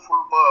தான் வந்து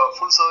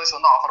ஃபுல் சர்வீஸ்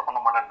வந்து ஆஃபர் பண்ண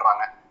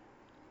மாட்டேன்றாங்க.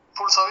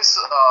 ஃபுல் சர்வீஸ்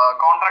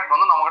கான்ட்ராக்ட்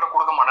வந்து நம்ம கிட்ட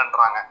கொடுக்க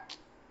மாட்டேன்றாங்க.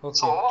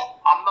 ஸோ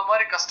அந்த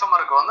மாதிரி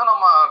கஸ்டமருக்கு வந்து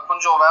நம்ம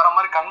கொஞ்சம் வேற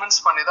மாதிரி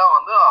கன்வின்ஸ் பண்ணி தான்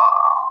வந்து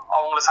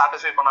அவங்களை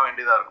சாட்டிஸ்ஃபை பண்ண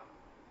வேண்டியதா இருக்கும்.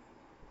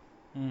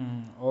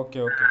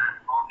 Okay.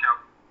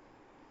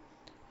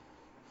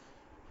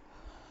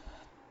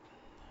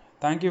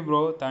 Thank you bro,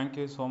 thank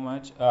you so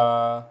much.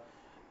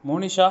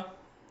 Monisha,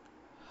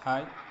 hi.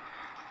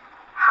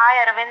 Hi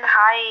Arvind,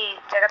 hi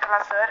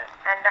Jagatala sir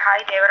and hi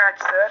Devaraj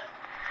sir.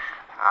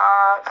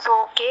 So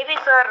KV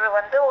sir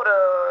வந்து ஒரு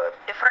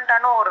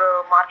டிஃப்ரெண்ட்டான ஒரு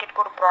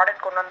மார்க்கெட்டுக்கு ஒரு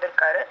ப்ராடக்ட் கொண்டு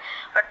வந்திருக்காரு.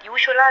 பட்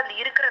யூஸ்வலாக அது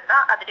இருக்கிறது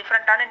தான், அது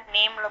டிஃப்ரெண்ட்டான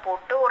நேமில்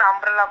போட்டு ஒரு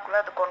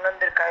அம்ப்ரெல்லாக்குள்ளே அது கொண்டு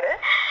வந்திருக்காரு.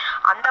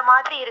 அந்த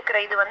மாதிரி இருக்கிற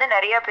இது வந்து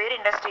நிறைய பேர்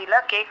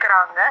இண்டஸ்ட்ரியில்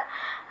கேட்குறாங்க.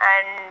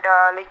 அண்ட்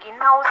லைக்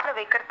இன்ஹவுஸில்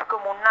வைக்கிறதுக்கு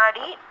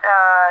முன்னாடி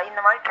இந்த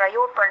மாதிரி ட்ரை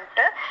அவுட்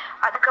பண்ணிட்டு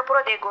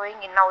அதுக்கப்புறம் தே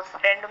கோயிங் இன்ஹவுஸ்,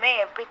 ரெண்டுமே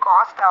எப்படி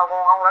காஸ்ட்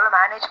ஆகும், அவங்களால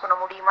மேனேஜ் பண்ண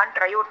முடியுமான்னு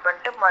ட்ரை அவுட்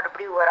பண்ணிட்டு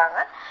மறுபடியும் வராங்க.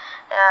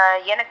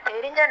 எனக்கு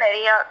தெரிஞ்ச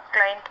நிறைய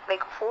கிளைண்ட்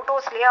லைக்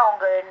ஃபோட்டோஸ்லேயே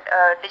அவங்க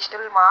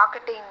டிஜிட்டல்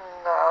மார்க்கெட்டிங்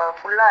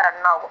ஃபுல்லாக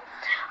ரன் ஆகும்.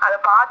 அதை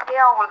பார்த்துட்டே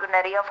அவங்களுக்கு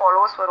நிறைய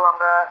ஃபாலோவர்ஸ்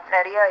வருவாங்க,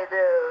 நிறைய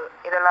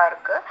இதெல்லாம்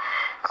இருக்குது.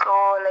 ஸோ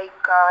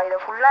லைக் இதை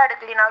ஃபுல்லாக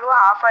எடுக்கலினாலும்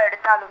ஹாஃபாக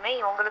எடுத்தாலுமே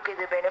இவங்களுக்கு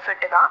இது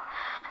பெனிஃபிட்டு தான்.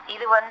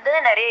 இது வந்து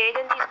நிறைய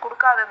ஏஜென்சிஸ்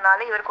கொடுக்காததுனால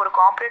இவருக்கு ஒரு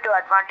competitive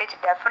advantage,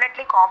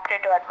 definitely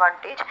competitive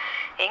advantage.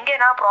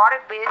 எங்கேனா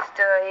ப்ராடக்ட்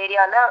பேஸ்டு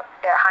ஏரியாவில்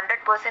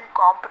 100%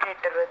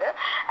 காம்படேட்டர் இது.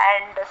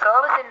 அண்ட்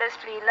சர்வீஸ்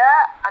இண்டஸ்ட்ரியில்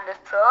அந்த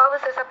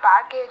சர்வீசஸை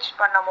பேக்கேஜ்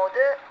பண்ணும்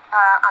போது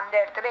அந்த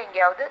இடத்துல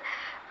எங்கேயாவது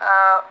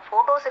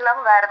ஃபோட்டோஸ்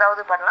இல்லாமல் வேறு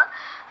ஏதாவது பண்ணலாம்.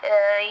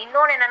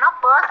 இன்னொன்று என்னென்னா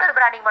பர்சனல்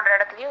பிராண்டிங் பண்ணுற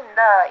இடத்துலையும்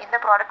இந்த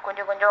ப்ராடக்ட்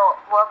கொஞ்சம்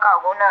ஒர்க்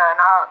ஆகும்னு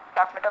நான்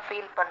டெஃபினட்டாக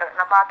ஃபீல் பண்ணுறேன்.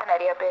 நான் பார்த்து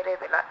நிறைய பேர்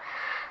இதில்.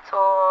 ஸோ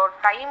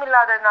டைம்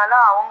இல்லாததுனால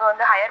அவங்க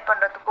வந்து ஹையர்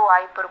பண்ணுறதுக்கும்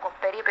வாய்ப்பு இருக்கும்,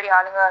 பெரிய பெரிய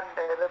ஆளுங்க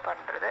அந்த இது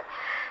பண்ணுறது.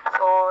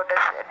 So it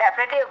is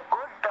definitely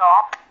good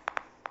app.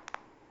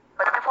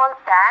 First of all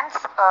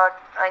thanks,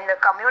 இந்த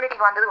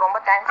கம்யூனிட்டிக்கு வந்ததுக்கு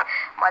ரொம்ப தேங்க்ஸ்.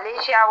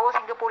 மலேசியாவோ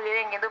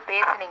சிங்கப்பூர்லேயோ இங்கேருந்து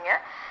பேசுனீங்க.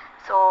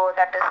 So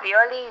that is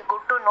really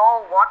good to know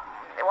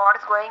what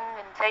is going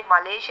inside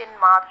Malaysian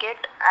market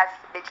as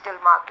digital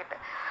market.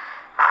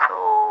 So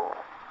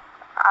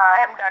I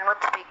am done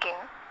with speaking.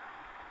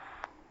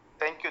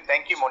 Thank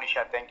you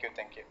Monisha, thank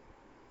you.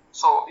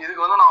 So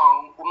இதுக்கு வந்து நான்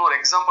இன்னொரு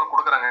எக்ஸாம்பிள்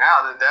கொடுக்குறேங்க.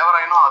 அது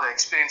தேவராயனும் அதை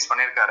எக்ஸ்பீரியன்ஸ்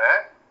பண்ணியிருக்காரு.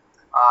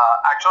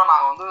 ஆக்சுவலாக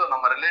நாங்கள் வந்து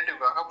நம்ம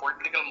ரிலேட்டிவ்காக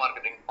பொலிட்டிக்கல்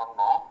மார்க்கெட்டிங்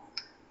பண்ணோம்.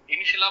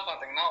 இனிஷியலாக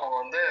பார்த்தீங்கன்னா அவங்க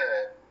வந்து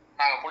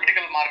நாங்கள்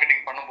பொலிட்டிக்கல்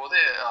மார்க்கெட்டிங் பண்ணும்போது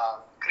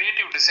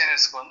கிரியேட்டிவ்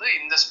டிசைனர்ஸ்க்கு வந்து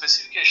இந்த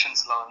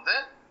ஸ்பெசிஃபிகேஷன்ஸில் வந்து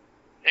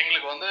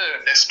எங்களுக்கு வந்து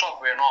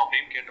டெஸ்க்டாப் வேணும்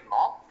அப்படின்னு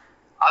கேட்டிருந்தோம்.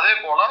 அதே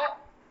போல்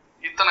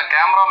இத்தனை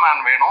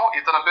கேமராமேன் வேணும்,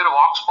 இத்தனை பேர்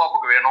வாக்ஸ்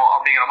பாப்புக்கு வேணும்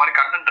அப்படிங்கிற மாதிரி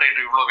கண்டென்ட்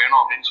ரேட் இவ்வளோ வேணும்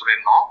அப்படின்னு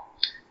சொல்லியிருந்தோம்.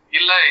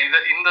 இல்லை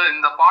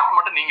இந்த பார்ட்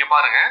மட்டும் நீங்கள்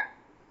பாருங்க,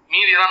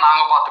 மீதியெல்லாம்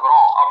நாங்கள்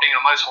பார்த்துக்குறோம்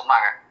அப்படிங்கிற மாதிரி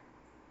சொன்னாங்க.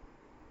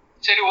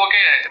 சரி,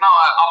 ஓகே.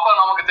 அப்போ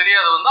நமக்கு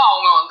தெரியாது வந்து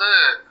அவங்க வந்து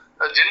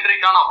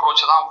ஜென்ரிக்கான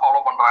அப்ரோச்சை தான்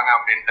ஃபாலோ பண்ணுறாங்க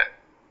அப்படின்ட்டு.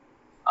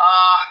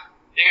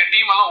 எங்கள்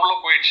டீம் எல்லாம் உள்ளே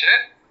போயிடுச்சு.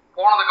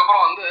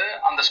 போனதுக்கப்புறம் வந்து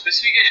அந்த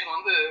ஸ்பெசிஃபிகேஷன்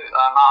வந்து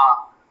நான்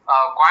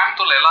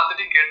கோயம்புத்தூர்ல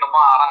எல்லாத்திட்டையும்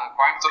கேட்டப்பா,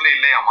 கோயம்புத்தூர்ல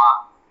இல்லையாமா,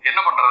 என்ன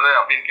பண்றது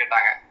அப்படின்னு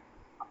கேட்டாங்க.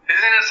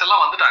 டிசைனர்ஸ்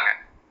எல்லாம் வந்துட்டாங்க.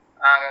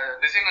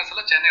 டிசைனர்ஸ்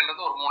எல்லாம் சென்னையில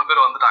இருந்து ஒரு 3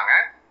 பேர் வந்துட்டாங்க.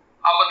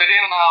 அப்ப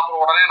திடீர்னு நான்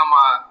அப்புறம் உடனே நம்ம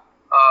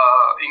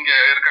இங்க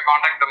இருக்க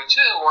கான்டாக்டை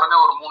வச்சு உடனே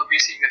ஒரு 3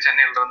 பிசி இங்க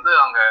சென்னையில இருந்து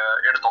அங்க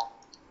எடுத்தோம்.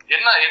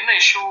 என்ன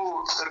இஷ்யூ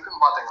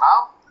இருக்குன்னு பாத்தீங்கன்னா,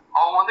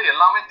 அவங்க வந்து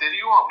எல்லாமே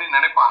தெரியும் அப்படின்னு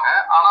நினைப்பாங்க.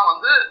 ஆனா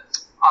வந்து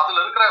அதுல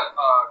இருக்கிற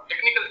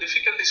டெக்னிக்கல்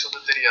டிஃபிகல்டிஸ்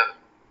வந்து தெரியாது.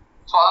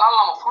 ஸோ அதனால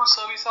நம்ம ஃபுல்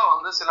சர்வீஸா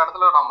வந்து சில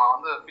இடத்துல நம்ம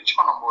வந்து பிச்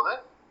பண்ணும்போது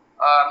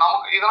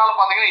நமக்கு இதனால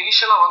பாத்தீங்கன்னா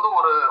இனிஷியலா வந்து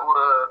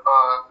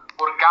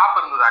ஒரு கேப்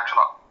இருந்தது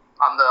ஆக்சுவலா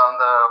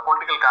அந்த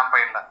பொலிட்டிக்கல்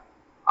கேம்பெயின்ல.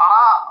 ஆனா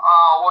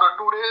ஒரு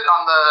 2 days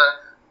அந்த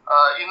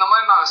இந்த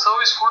மாதிரி நாங்க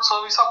ஃபுல்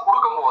சர்வீஸா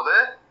கொடுக்கும்போது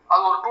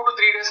அது ஒரு 2 to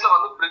 3 daysல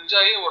வந்து பிரிட்ஜ்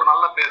ஆகி ஒரு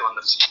நல்ல பேர்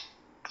வந்துருச்சு.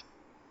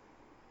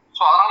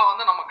 ஸோ அதனால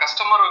வந்து நம்ம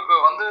கஸ்டமருக்கு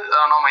வந்து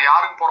நம்ம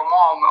யாருக்கு போறோமோ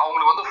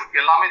அவங்களுக்கு வந்து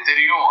எல்லாமே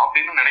தெரியும்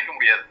அப்படின்னு நினைக்க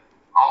முடியாது.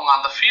 அவங்க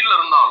அந்த ஃபீல்ட்ல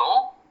இருந்தாலும்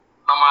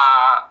நம்ம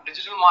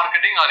digital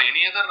marketing or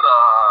any other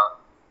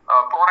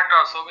product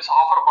or service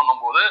offer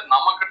பண்ணும்போது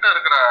நம்ம கிட்ட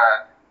இருக்கிற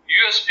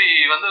யூஎஸ்பி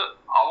வந்து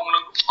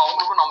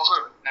அவங்களுக்கும் நமக்கு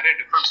நிறைய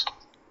டிஃபரன்ஸ்.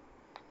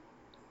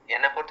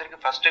 என்னை பொறுத்த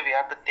வரைக்கும் first we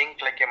have to think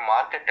like a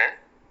marketer.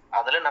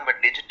 அதில் நம்ம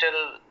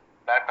டிஜிட்டல்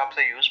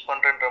பிளாட்ஃபார்ம்ஸை யூஸ்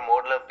பண்ணுறன்ற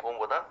மோடில்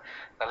போகும்போது தான்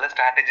நல்ல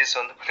ஸ்ட்ராட்டஜிஸ்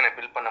வந்து பார்த்தீங்கன்னா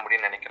பில்ட் பண்ண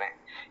முடியும்னு நினைக்கிறேன்.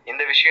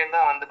 இந்த விஷயம்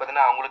தான் வந்து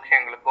பார்த்தீங்கன்னா அவங்களுக்கும்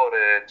எங்களுக்கும் ஒரு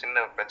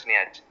சின்ன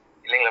பிரச்சனையாச்சு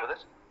இல்லைங்களா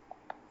பிரதர்?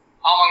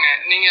 ஆமாங்க.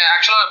 நீங்க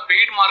ஆக்சுவலா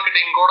பெய்ட்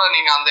மார்க்கெட்டிங் கூட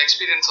நீங்க அந்த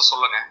எக்ஸ்பீரியன்ஸை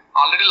சொல்லுங்க.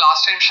 ஆல்ரெடி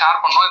லாஸ்ட் டைம்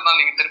ஷேர் பண்ணோம்,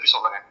 இருந்தாலும் நீங்க திருப்பி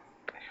சொல்லுங்க.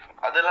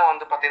 அதெல்லாம்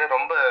வந்து பார்த்தீங்கன்னா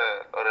ரொம்ப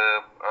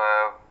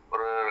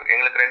ஒரு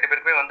எங்களுக்கு 2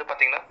 பேருக்குமே வந்து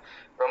பார்த்தீங்கன்னா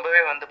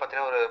ரொம்பவே வந்து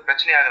பார்த்தீங்கன்னா ஒரு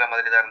பிரச்சனை ஆகிற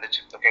மாதிரி தான்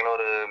இருந்துச்சு. ஓகேங்களா,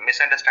 ஒரு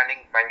மிஸ்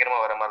அண்டர்ஸ்டாண்டிங்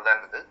பயங்கரமாக வர மாதிரி தான்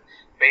இருந்தது.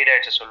 பெய்ட்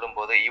ஆட்ஸ் சொல்லும்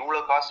போது இவ்வளோ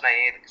காசு நான்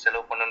ஏன் இதுக்கு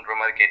செலவு பண்ணுன்ற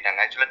மாதிரி கேட்டாங்க.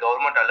 ஆக்சுவலி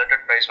கவர்மெண்ட்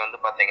அலர்டட் ப்ரைஸ் வந்து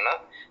பார்த்தீங்கன்னா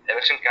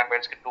எலெக்ஷன்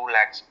கேம்பெயின்ஸ்க்கு 2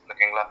 lakhs.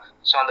 ஓகேங்களா,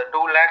 ஸோ அந்த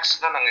 2 lakhs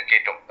தான் நாங்கள்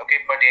கேட்டோம். ஓகே,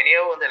 பட்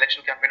எனியோ வந்து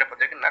எலெக்ஷன் கேம்பெயினை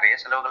பொறுத்த வரைக்கும் நிறைய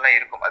செலவுகள்லாம்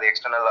இருக்கும், அது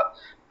எக்ஸ்டர்னலாக.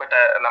 பட்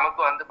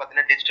நமக்கு வந்து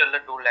பார்த்தீங்கன்னா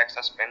டிஜிட்டலில் 2 lakhs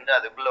தான் ஸ்பெண்ட்.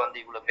 அதுக்குள்ளே வந்து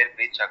இவ்வளோ பேர்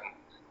ரீச் ஆகணும்.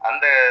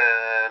 அந்த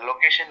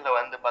லொக்கேஷனில்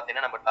வந்து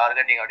பார்த்தீங்கன்னா நம்ம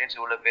டார்கெட்டிங் ஆடியன்ஸ்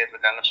இவ்வளோ பேர்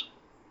இருக்காங்கன்னு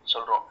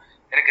சொல்கிறோம்.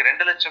 எனக்கு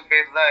 2 லட்சம்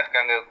பேர் தான்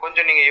இருக்காங்க.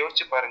 கொஞ்சம் நீங்கள்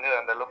யோசிச்சு பாருங்க,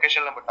 அந்த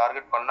லொக்கேஷன் நம்ம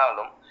டார்கெட்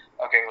பண்ணாலும்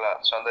ஓகேங்களா,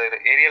 ஸோ அந்த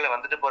ஏரியாவில்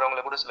வந்துட்டு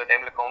போகிறவங்களை கூட சில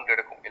டைமில் கவுண்ட்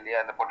எடுக்கும் இல்லையா,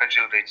 அந்த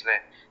பொட்டன்ஷியல் ரீச்சில்.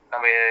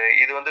 நம்ம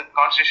இது வந்து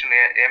கான்ஸ்டியூஷன்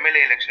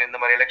எம்எல்ஏ எலெக்ஷன் இந்த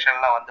மாதிரி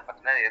எலெக்ஷன்லாம் வந்து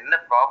பார்த்தீங்கன்னா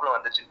என்ன ப்ராப்ளம்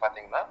வந்துச்சுன்னு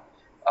பார்த்தீங்கன்னா,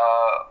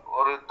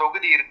 ஒரு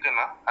தொகுதி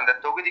இருக்குன்னா அந்த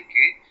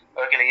தொகுதிக்கு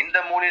ஓகேங்களா இந்த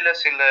மூலையில்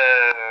சில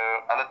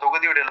அந்த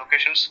தொகுதியோட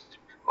லொக்கேஷன்ஸ்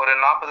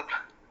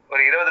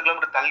ஒரு 20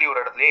 கிலோமீட்டர் தள்ளி ஒரு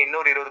இடத்துலயும்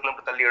இன்னொரு 20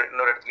 கிலோமீட்டர் தள்ளி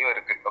இன்னொரு இடத்துலயும்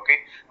இருக்கு. ஓகே,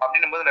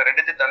 அப்படின்னும் போது நான்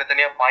 2த்தையும்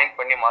தனித்தனியா பாயிண்ட்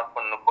பண்ணி மார்க்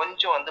பண்ணணும்.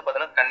 கொஞ்சம் வந்து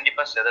பார்த்தீங்கன்னா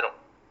கண்டிப்பா செதறும்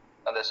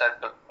அந்த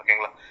சர்க்கிள்.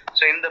 ஓகேங்களா,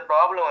 ஸோ இந்த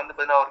ப்ராப்ளம் வந்து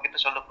பார்த்தீங்கன்னா அவர்கிட்ட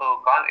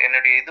சொல்லப்போ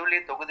என்னுடைய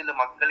இதுலயே தொகுதியில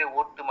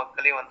ஓட்டு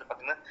மக்களே வந்து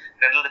பார்த்தீங்கன்னா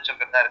 2 லட்சம்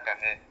பேர் தான்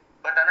இருக்காங்க.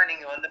 பட் ஆனால்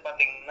நீங்க வந்து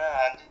பார்த்தீங்கன்னா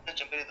 5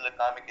 லட்சம் பேர் இதுல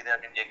காமிக்குது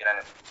அப்படின்னு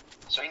கேட்குறாங்க.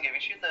 ஸோ இங்க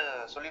விஷயத்த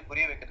சொல்லி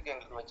புரிய வைக்கிறதுக்கு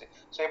எங்களுக்கு வச்சு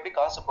ஸோ எப்படி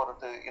காசு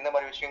போடுறது இந்த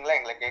மாதிரி விஷயங்கள்லாம்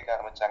எங்களை கேட்க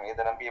ஆரம்பிச்சாங்க,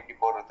 இதை நம்பி எப்படி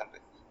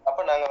போடுறதுன்ட்டு.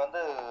 அப்போ நாங்கள் வந்து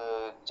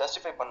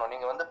ஜஸ்டிஃபை பண்ணோம்.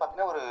 நீங்கள் வந்து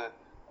பார்த்தீங்கன்னா ஒரு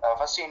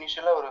ஃபர்ஸ்ட்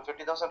இனிஷியலாக ஒரு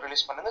 50,000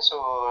 ரிலீஸ் பண்ணுங்க, so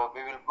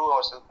we will prove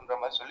our செல்ஃப்ன்ற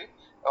மாதிரி சொல்லி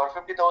ஒரு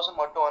 50,000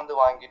 மட்டும் வந்து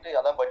வாங்கிட்டு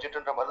அதான்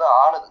பட்ஜெட்ன்ற மாதிரி தான்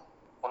ஆனது.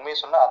 உண்மையை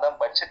சொன்னால் அதான்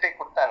பட்ஜெட்டே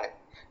கொடுத்தாங்க.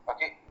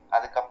 ஓகே,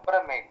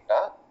 அதுக்கப்புறமேட்டா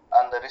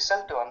அந்த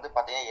ரிசல்ட் வந்து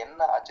பார்த்தீங்கன்னா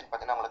என்ன ஆச்சுன்னு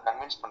பார்த்தீங்கன்னா அவங்களை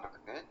கன்வின்ஸ்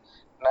பண்ணுறதுக்கு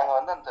நாங்கள்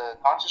வந்து அந்த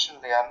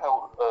கான்ஸ்டியூஷனில் யாருன்னா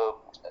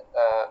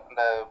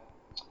அந்த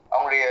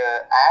அவங்களுடைய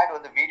ஆட்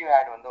வந்து வீடியோ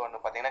ஆட் வந்து ஒன்று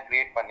பார்த்தீங்கன்னா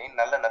கிரியேட் பண்ணி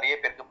நிறைய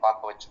பேருக்கு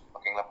பார்க்க வச்சோம்.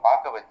 ஓகேங்களா,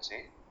 பார்க்க வச்சு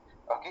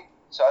ஓகே,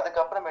 ஸோ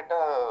அதுக்கப்புறமேட்டா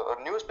ஒரு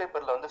நியூஸ்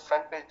பேப்பரில் வந்து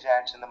ஃப்ரண்ட் பேஜ்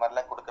ஆட்ஸ் இந்த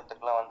மாதிரிலாம்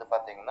கொடுக்கறதுக்குலாம் வந்து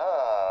பார்த்தீங்கன்னா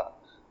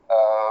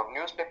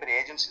நியூஸ் பேப்பர்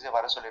ஏஜென்சிஸே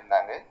வர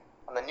சொல்லியிருந்தாங்க.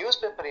 அந்த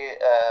நியூஸ் பேப்பர்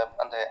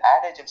அந்த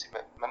ஆட் ஏஜென்சி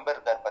மெம்பர்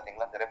இருக்கார்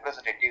பார்த்தீங்களா, அந்த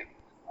ரெப்ரஸன்டேட்டிவ்,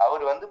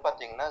 அவர் வந்து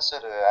பார்த்தீங்கன்னா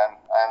sir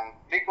I am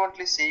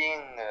frequently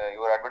seeing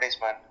your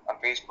advertisement on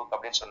Facebook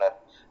அப்படின்னு சொன்னார்.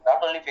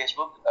 Not only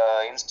Facebook,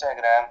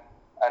 Instagram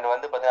and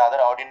வந்து பார்த்தீங்கன்னா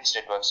அதர் ஆடியன்ஸ்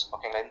நெட்வொர்க்ஸ்.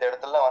 ஓகேங்களா, இந்த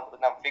இடத்துல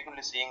வந்து நான்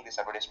frequently seeing this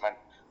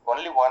advertisement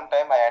only one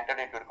time I entered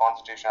into your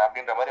constitution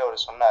அப்படின்ற மாதிரி அவர்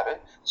சொன்னாரு.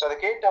 ஸோ அதை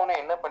கேட்டவனே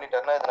என்ன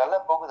பண்ணிட்டாருன்னா இது நல்லா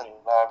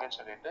போகுதுங்களா அப்படின்னு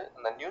சொல்லிட்டு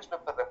அந்த நியூஸ்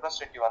பேப்பர்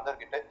ரெப்ரஸன்டேட்டிவ்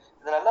வந்தவர்கிட்ட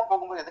இது நல்லா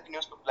போகும்போது எதுக்கு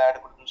நியூஸ் பேப்பர்ல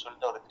ஆட் கொடுக்குன்னு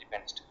சொல்லிட்டு அவர் திருப்பி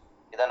அனுப்பிச்சிட்டு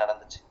இதான்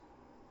நடந்துச்சு.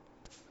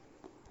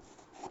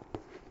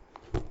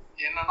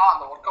 என்னன்னா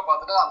அந்த ஒர்க்கை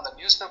பார்த்துட்டு அந்த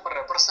நியூஸ் பேப்பர்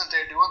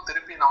ரெப்ரஸன்டேட்டிவும்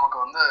திருப்பி நமக்கு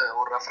வந்து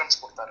ஒரு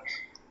ரெஃபரன்ஸ் கொடுத்தாரு.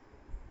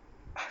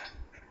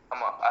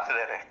 ஆமா, அது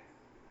வேற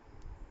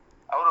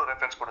அவரு ஒரு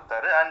ரெஃபரன்ஸ்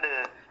கொடுத்தாரு. அண்ட்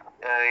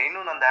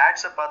இன்னொன்று அந்த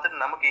ஆட்ஸை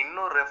பார்த்துட்டு நமக்கு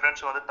இன்னொரு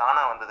ரெஃபரன்ஸ் வந்து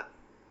தானா வந்தது.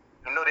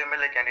 இன்னொரு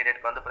எம்எல்ஏ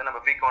கேண்டிடேட்க்கு வந்து பார்த்தீங்கன்னா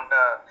நம்ம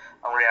ஃப்ரீக்வெண்ட்டாக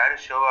அவங்களுடைய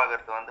ஆட் ஷோ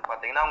ஆகிறது வந்து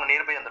பார்த்தீங்கன்னா அவங்க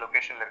நியர்பை அந்த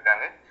லொக்கேஷனில்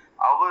இருக்காங்க.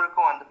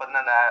 அவருக்கும் வந்து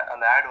பார்த்தீங்கன்னா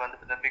அந்த ஆட் வந்து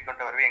பார்த்தீங்கன்னா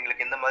ஃப்ரீக்வெண்ட்டாக வரவே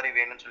எங்களுக்கு இந்த மாதிரி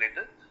வேணும்னு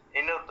சொல்லிட்டு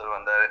இன்னொருத்தர்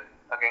வந்தார்.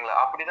 ஓகேங்களா,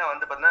 அப்படிதான்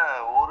வந்து பார்த்தீங்கன்னா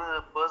ஒரு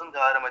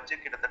பர்சனுக்கு ஆரம்பிச்சு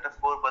கிட்டத்தட்ட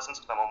 4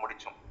 persons நம்ம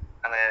முடிச்சோம்.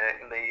 அந்த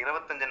இந்த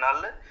 25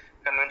 நாள்ல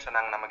கன்வின்ஸ்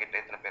பண்ணாங்க நம்ம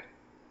கிட்ட இத்தனை பேர்.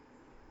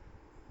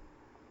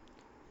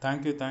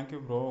 தேங்க்யூ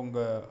ப்ரோ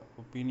உங்கள்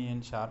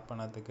ஒப்பீனியன் ஷேர்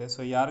பண்ணதுக்கு.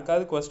 ஸோ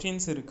யாருக்காவது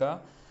கொஸ்டின்ஸ் இருக்கா?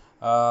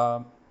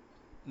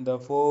 இந்த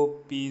 4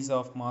 P's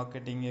ஆஃப்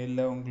மார்க்கெட்டிங்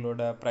இல்லை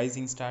உங்களோட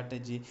ப்ரைஸிங்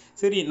ஸ்ட்ராட்டஜி.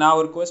 சரி, நான்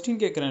ஒரு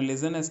கொஸ்டின் கேட்குறேன்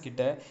லிசனர்ஸ்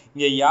கிட்ட.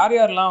 இங்கே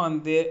யாரெல்லாம்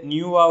வந்து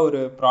நியூவாக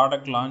ஒரு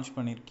ப்ராடக்ட் லான்ச்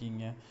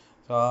பண்ணியிருக்கீங்க?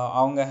 ஸோ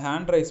அவங்க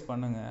ஹேண்ட் ரைஸ்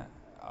பண்ணுங்கள்.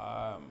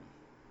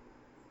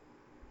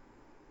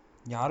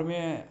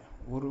 யாருமே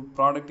ஒரு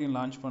ப்ராடக்டையும்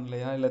லான்ச்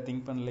பண்ணலையா இல்லை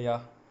திங்க் பண்ணலையா?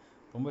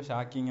 ரொம்ப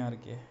ஷாக்கிங்காக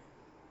இருக்கே.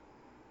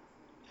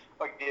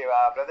 ஓகே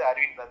பிரதர்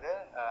அரவிந்த் பிரதர்,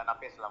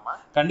 நான் பேசலாமா?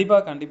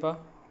 கண்டிப்பாக கண்டிப்பாக.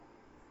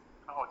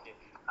 ஓகே,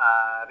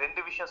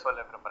 ரெண்டு விஷயம் சொல்ல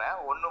விரும்புகிறேன்.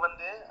 ஒன்று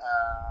வந்து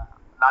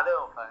அது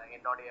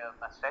என்னுடைய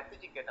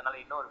ஸ்ட்ராட்டஜி கேட்டனால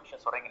இன்னொரு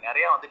விஷயம் சொல்கிறேன். இங்கே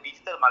நிறையா வந்து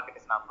டிஜிட்டல்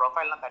மார்க்கெட்டர்ஸ் நான்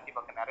ப்ரொஃபைல்லாம் தட்டி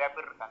பார்க்க நிறையா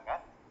பேர் இருக்காங்க.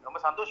 ரொம்ப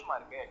சந்தோஷமாக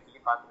இருக்குது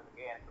ஆக்சுவலி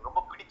பார்க்குறதுக்கு. எனக்கு ரொம்ப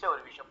பிடிச்ச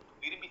ஒரு விஷயம்,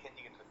 விரும்பி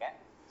செஞ்சுக்கிட்டு இருக்கேன்.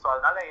 ஸோ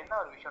அதனால என்ன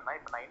ஒரு விஷயம்னா,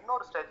 இப்போ நான்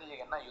இன்னொரு ஸ்ட்ராட்டஜி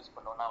என்ன யூஸ்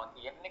பண்ணுவேன்னா வந்து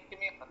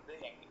என்னைக்குமே வந்து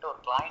என்கிட்ட ஒரு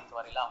கிளைண்ட்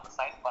வரையில அவங்க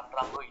சைன்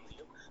பண்ணுறாங்களோ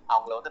இல்லையோ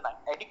அவங்கள வந்து நான்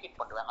எடுக்கேட்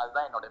பண்ணுவேன்.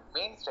 அதுதான் என்னோட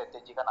மெயின்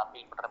ஸ்ட்ராட்டஜிக்காக நான்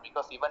ஃபீல் பண்ணுறேன்.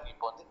 பிகாஸ் ஈவன்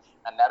இப்போ வந்து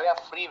நான் நிறையா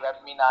ஃப்ரீ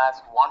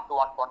வெபினார்ஸ்,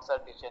 1-to-1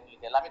 கன்சல்டேஷன்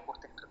இது எல்லாமே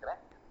கொடுத்துட்டு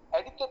இருக்கிறேன்.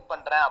 எடுக்கேட்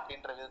பண்ணுறேன்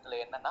அப்படின்ற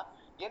விதத்தில் என்னன்னா,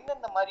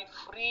 எந்தெந்த மாதிரி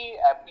ஃப்ரீ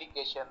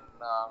அப்ளிகேஷன்,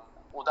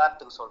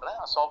 உதாரணத்துக்கு சொல்கிறேன்,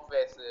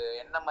 சாஃப்ட்வேர்ஸ்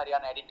என்ன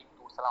மாதிரியான எடிட்டிங்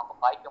டூல்ஸ் எல்லாம் அவங்க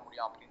பாய்க்க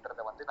முடியும்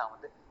அப்படின்றத வந்து நான்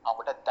வந்து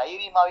அவங்ககிட்ட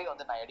தைரியமாகவே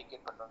வந்து நான்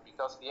எடுக்கேட் பண்ணுவேன்.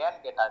 பிகாஸ்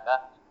ஏன்னு கேட்டாக்கா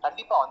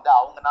கண்டிப்பாக வந்து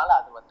அவங்களால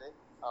அது வந்து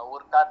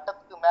ஒரு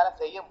கட்டத்துக்கு மேலே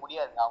செய்ய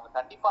முடியாது. அவங்க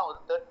கண்டிப்பாக ஒரு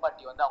தேர்ட்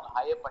பார்ட்டி வந்து அவங்க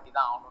ஹையர் பண்ணி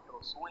தான் ஆகணுன்ற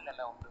ஒரு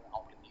சூழ்நிலை வந்து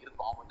அவங்களுக்கு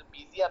இருக்கும். அவங்க வந்து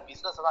பிஸியாக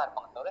பிஸ்னஸ் தான்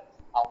இருப்பாங்க தவிர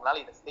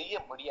அவங்களால இதை செய்ய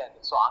முடியாது.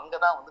 ஸோ அங்கே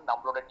தான் வந்து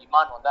நம்மளோட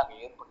டிமாண்ட் வந்து அங்கே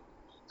ஏற்படுது.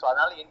 ஸோ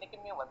அதனால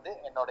என்றைக்குமே வந்து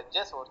என்னோட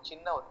ஜஸ்ட் ஒரு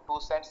சின்ன ஒரு 2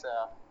 cents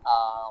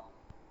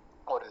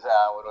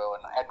ஒரு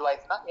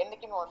அட்வைஸ்னா,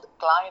 என்னைக்குமே வந்து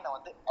கிளையனை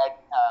வந்து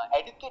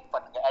எடுக்கேட்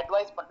பண்ணுங்க.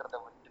 அட்வைஸ் பண்றதை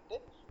விட்டுட்டு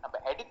நம்ம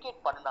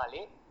எடுக்கேட்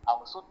பண்ணினாலே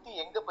அவங்க சுத்தி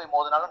எங்க போய்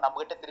மோதினாலும் நம்ம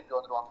கிட்ட திருப்பி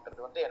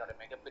வந்துருவாங்கன்றது வந்து என்னோட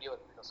மிகப்பெரிய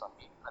ஒரு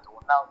பிலோசஃபி. அது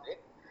ஒன்னாவது.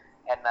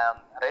 என்ன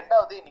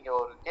ரெண்டாவது, நீங்க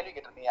ஒரு கேள்வி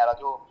கேட்டிருந்தீங்க,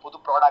 யாராச்சும் புது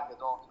ப்ராடக்ட்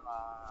எதுவும்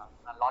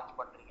லான்ச்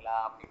பண்றீங்களா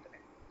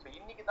அப்படின்ட்டு. ஸோ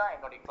இன்னைக்கு தான்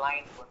என்னுடைய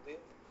கிளைண்ட் வந்து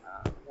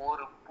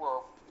ஒரு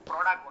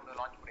ப்ராடக்ட் ஒன்று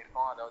லான்ச்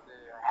பண்ணியிருக்கோம். அதாவது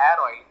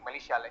ஹேர் ஆயில்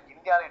மலேசியாவில்.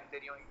 இந்தியாவில் எனக்கு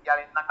தெரியும்,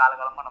 இந்தியாவிலேருந்து தான்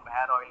காலகாலமாக நம்ம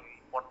ஹேர் ஆயில்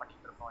இம்போர்ட்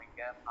பண்ணிட்டு இருக்கோம்.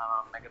 இங்கே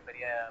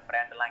மிகப்பெரிய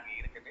பிராண்டெல்லாம் இங்கே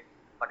இருக்குது.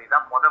 பட்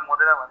இதான்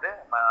முதல்ல வந்து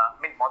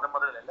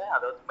முதல்ல இல்லை,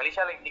 அதாவது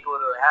மலேசியாவில் இன்னைக்கு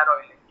ஒரு ஹேர்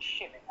ஆயில்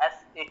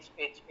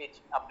SHHH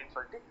அப்படின்னு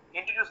சொல்லிட்டு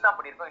இன்ட்ரடியூஸ் தான்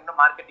பண்ணியிருக்கோம். இன்னும்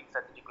மார்க்கெட்டிங்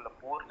ஸ்ட்ராட்டஜிக்குள்ள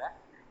போர்ல.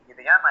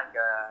 இதை ஏன் நான்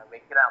இங்கே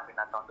வைக்கிறேன்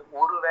அப்படின்னாக்கா வந்து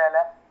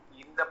ஒருவேளை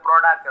இந்த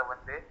ப்ராடக்டை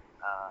வந்து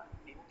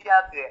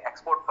இந்தியாவுக்கு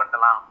எக்ஸ்போர்ட்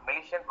பண்ணலாம்.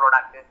 மலேசியன்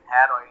ப்ராடக்ட்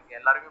ஹேர் ஆயில்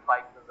எல்லாருமே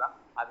பாய்க்கிறது தான்.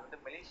 அது வந்து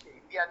மலேசியா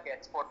இந்தியாவுக்கு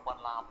எக்ஸ்போர்ட்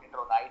பண்ணலாம் அப்படின்ற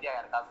ஒரு ஐடியா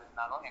யாருக்காவது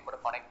இருந்தாலும் என் கூட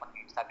கனெக்ட் பண்ணி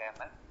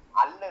இன்ஸ்டாகிராம்ல,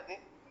 அல்லது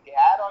இங்கே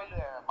ஹேர் ஆயில்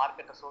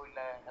மார்க்கெட்டர்ஸோ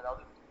இல்லை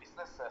ஏதாவது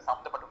பிஸ்னஸ்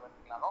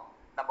சம்மந்தப்பட்டிருந்தாலும்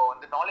நம்ம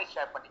வந்து நாலேஜ்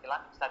ஷேர்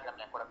பண்ணிக்கலாம்.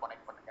 இன்ஸ்டாகிராம்ல என் கூட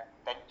கனெக்ட் பண்ணுங்க.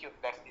 Thank you.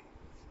 That's it.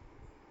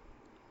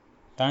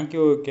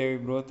 Thank you KV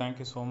bro,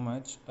 thank you so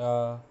much.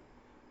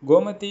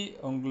 Gomathi,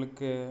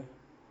 உங்களுக்கு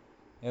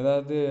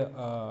ஏதாவது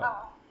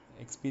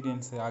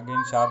எக்ஸ்பீரியன்ஸ்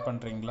அகைன் ஷேர்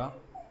பண்ணுறீங்களா?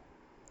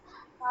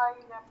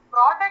 இந்த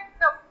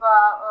ப்ராடக்ட்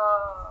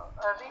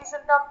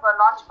ரீசெண்டாக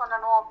லான்ச்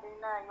பண்ணணும்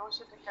அப்படின்னு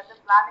யோசிச்சுட்டு இருக்கிறது,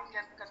 பிளானிங்ல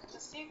இருக்கிறது,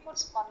 சீ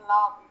ஃபுட்ஸ்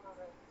பண்ணலாம் அப்படின்னு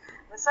ஒரு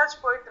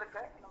ரிசர்ச் போயிட்டு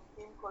இருக்கு நம்ம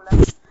டீமுக்குள்ள.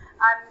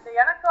 அண்ட்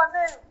எனக்கு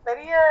வந்து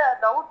பெரிய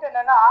டவுட்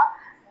என்னன்னா,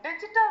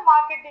 டிஜிட்டல்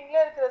மார்க்கெட்டிங்ல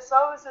இருக்கிற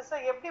சர்வீசஸை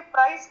எப்படி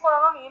ப்ரைஸ்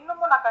பண்ணணும்னு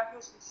இன்னமும் நான்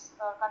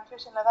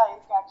கன்ஃபியூஷன்ல தான்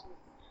இருக்கேன். ஆக்சுவலி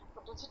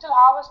டிஜிட்டல்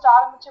ஹார்வெஸ்ட்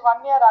ஆரம்பிச்சு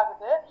 1 year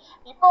ஆகுது.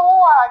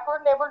 இப்போவும் ஐ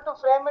couldn't able to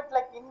frame it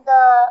like இந்த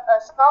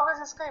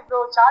சர்வீசஸ்க்கு இவ்வளோ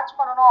சார்ஜ்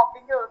பண்ணணும்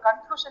அப்படிங்கிற ஒரு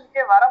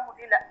கன்க்ளூஷனுக்கே வர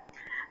முடியல.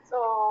 ஸோ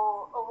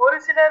ஒரு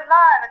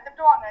சிலர்லாம் என்னை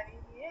திட்டுவாங்க,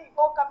 நீ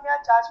இப்போ கம்மியா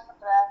சார்ஜ்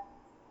பண்ற,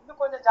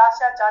 இன்னும் கொஞ்சம்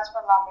ஜாஸ்தியா சார்ஜ்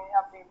பண்ணலாமே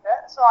அப்படின்ட்டு.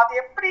 ஸோ அது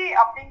எப்படி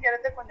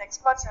அப்படிங்கிறது கொஞ்சம்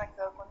எக்ஸ்பர்ட்ஸ்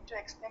எனக்கு கொஞ்சம்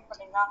எக்ஸ்பிளைன்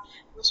பண்ணீங்கன்னா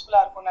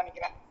யூஸ்ஃபுல்லா இருக்கும்னு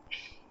நினைக்கிறேன்.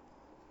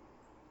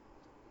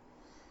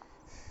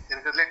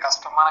 இருக்கிறதுலே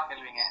கஷ்டமான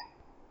கேள்விங்க.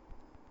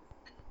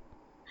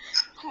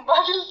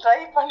 பதில் ட்ரை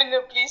பண்ணுங்க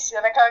ப்ளீஸ்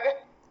எனக்காக.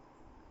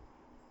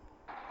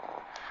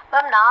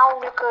 மேம் நான்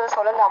உங்களுக்கு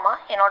சொல்லலாமா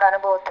என்னோட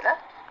அனுபவத்துல?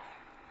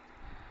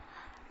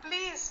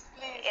 ப்ளீஸ்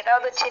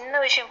ஏதாவது சின்ன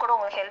விஷயம் கூட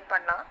உங்களுக்கு ஹெல்ப்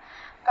பண்ணலாம்.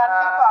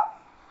 கண்டிப்பா.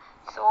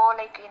 ஸோ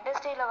லைக்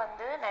இண்டஸ்ட்ரியில்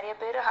வந்து நிறைய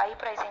பேர் ஹை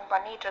ப்ரைஸிங்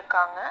பண்ணிட்டு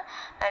இருக்காங்க.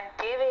 அண்ட்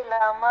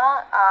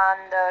தேவையில்லாமல்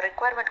அந்த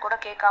ரிக்குவயர்மெண்ட் கூட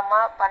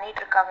கேட்காம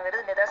பண்ணிட்டு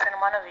இருக்காங்கிறது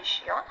நிதர்சனமான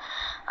விஷயம்.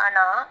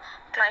 ஆனால்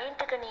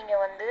கிளைண்ட்டுக்கு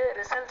நீங்கள் வந்து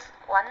ரிசல்ட்ஸ்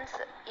ஒன்ஸ்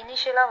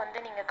இனிஷியலாக வந்து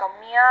நீங்கள்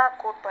கம்மியாக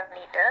கோட்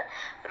பண்ணிவிட்டு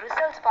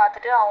ரிசல்ட்ஸ்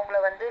பார்த்துட்டு அவங்கள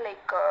வந்து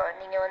லைக்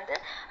நீங்கள் வந்து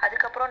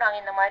அதுக்கப்புறம்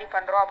நாங்கள் இந்த மாதிரி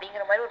பண்ணுறோம்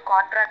அப்படிங்கிற மாதிரி ஒரு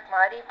கான்ட்ராக்ட்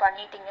மாதிரி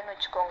பண்ணிட்டீங்கன்னு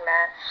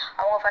வச்சுக்கோங்களேன்.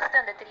 அவங்க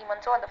ஃபஸ்ட்டு அந்த 3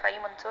 months அந்த 5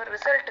 months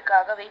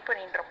ரிசல்ட்டுக்காக வெயிட்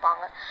பண்ணிட்டு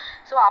இருப்பாங்க.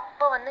 ஸோ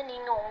அப்போ வந்து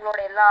நீங்கள் உங்களோட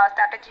எல்லா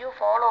ஸ்ட்ராட்டஜியும்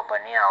ஃபாலோ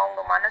பண்ணி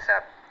அவங்க மனசை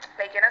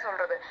லைக் என்ன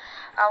சொல்கிறது,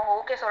 அவங்க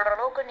ஓகே சொல்கிற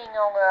அளவுக்கு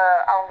நீங்கள்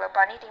அவங்க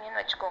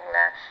பண்ணிட்டீங்கன்னு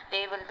வச்சுக்கோங்களேன்.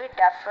 they will be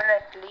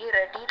definitely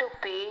ready to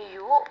pay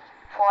you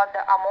for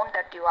the amount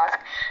that you ask.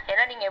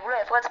 ஏன்னா நீங்கள் எவ்வளோ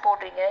எஃபர்ட்ஸ்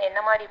போடுறீங்க, என்ன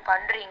மாதிரி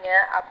பண்ணுறீங்க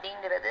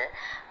அப்படிங்கிறது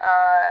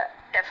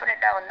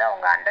டெஃபினட்டாக வந்து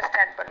அவங்க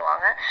அண்டர்ஸ்டாண்ட்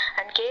பண்ணுவாங்க.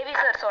 அண்ட் கேவி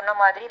சார் சொன்ன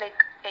மாதிரி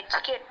லைக்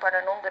எஜுகேட்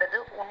பண்ணணுங்கிறது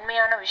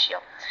உண்மையான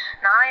விஷயம்.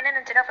 நான் என்ன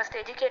நினச்சேன்னா ஃபஸ்ட்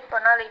எஜுகேட்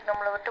பண்ணால் லைக்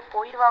நம்மளை விட்டு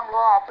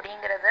போயிடுவாங்களோ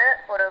அப்படிங்கிறது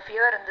ஒரு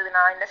ஃபியர் இருந்தது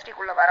நான்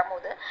இண்டஸ்ட்ரிக்குள்ளே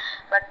வரும்போது.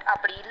 பட்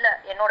அப்படி இல்லை.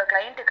 என்னோட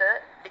கிளைண்ட்டுக்கு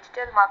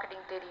டிஜிட்டல்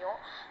மார்க்கெட்டிங் தெரியும்,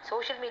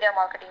 சோஷியல் மீடியா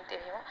மார்க்கெட்டிங்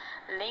தெரியும்,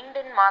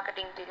 லிங்க்டின்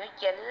மார்க்கெட்டிங் தெரியும்,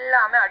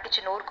 எல்லாமே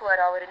அடிச்சு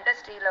நொறுக்குவார். அவர்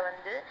இண்டஸ்ட்ரியில்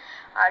வந்து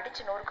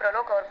அடிச்சு நொறுக்குற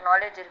அளவுக்கு அவருக்கு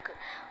நாலேஜ் இருக்குது.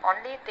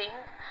 ஒன்லி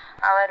திங்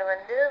அவர்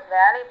வந்து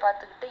வேலையை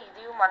பார்த்துக்கிட்டு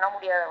இதையும் பண்ண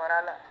முடியாது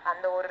அவரால்.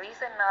 அந்த ஒரு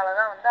ரீசன்னால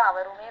தான் வந்து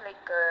அவருமே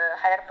லைக்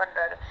ஹையர்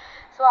பண்ணுறாரு.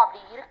 ஸோ அப்படி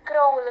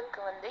இருக்கிறவங்களுக்கு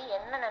வந்து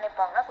என்ன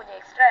நினைப்பாங்கன்னா, கொஞ்சம்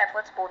எக்ஸ்ட்ரா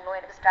எஃபர்ட்ஸ் போடணும்,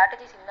 எனக்கு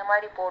ஸ்ட்ராட்டஜிஸ் இந்த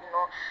மாதிரி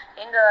போடணும்,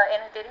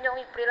 எனக்கு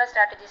தெரிஞ்சவங்க இப்படியெல்லாம்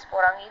ஸ்ட்ராட்டஜிஸ்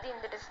போகிறாங்க, இது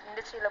இந்த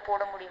இண்டஸ்ட்ரியில்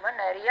போட முடியுமா,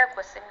 நிறைய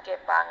கொஸ்டின்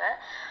கேட்பாங்க.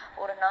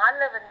 ஒரு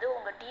நாளில் வந்து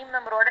உங்கள் டீம்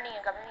மெம்பரோட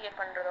நீங்கள் கம்யூனிகேட்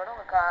பண்ணுறதோட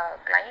உங்கள்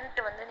கிளைண்ட்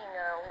வந்து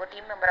நீங்கள் உங்கள்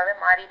டீம் மெம்பராகவே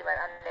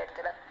மாறிடுவார் அந்த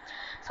இடத்துல.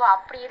 ஸோ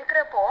அப்படி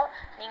இருக்கிறப்போ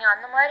நீங்கள்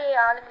அந்த மாதிரி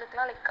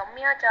ஆளுங்களுக்குலாம் லைக்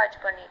கம்மியாக சார்ஜ்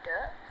பண்ணிவிட்டு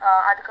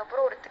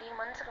அதுக்கப்புறம் ஒரு 3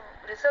 months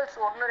ரிசல்ட்ஸ்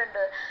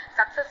 1-2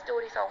 சக்ஸஸ்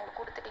ஸ்டோரிஸ் அவங்களுக்கு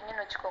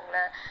கொடுத்துட்டீங்கன்னு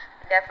வச்சுக்கோங்களேன்,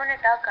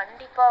 டெஃபினட்டாக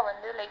கண்டிப்பாக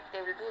வந்து like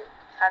they will be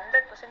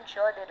 100%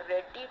 sure their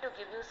ready to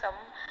give you some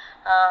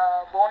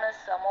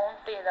bonus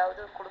amount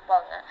ஏதாவது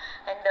கொடுப்பாங்க.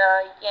 அண்ட்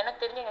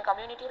எனக்கு தெரிஞ்ச எங்கள்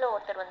கம்யூனிட்டியில்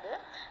ஒருத்தர் வந்து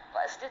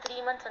ஃபஸ்ட்டு 3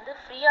 months வந்து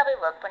ஃப்ரீயாகவே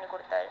ஒர்க் பண்ணி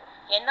கொடுத்தாரு.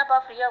 என்னப்பா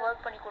ஃப்ரீயாக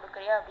ஒர்க் பண்ணி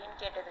கொடுக்குறியா அப்படின்னு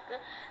கேட்டதுக்கு,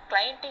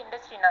 கிளைண்ட்டு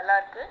இண்டஸ்ட்ரி நல்லா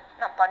இருக்கு,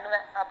 நான்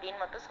பண்ணுவேன்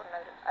அப்படின்னு மட்டும்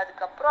சொன்னார்.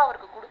 அதுக்கப்புறம்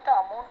அவருக்கு கொடுத்த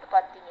அமௌண்ட்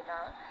பார்த்தீங்கன்னா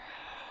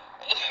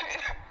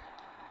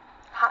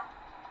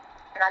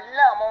நல்ல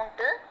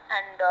அமௌண்ட்டு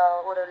அண்ட்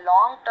ஒரு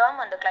லாங் டேர்ம்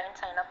அந்த கிளைண்ட்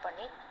சைன் அப்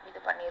பண்ணி இது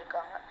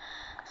பண்ணியிருக்காங்க.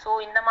 ஸோ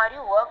இந்த மாதிரி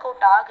ஒர்க்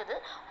அவுட் ஆகுது.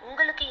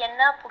 உங்களுக்கு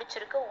என்ன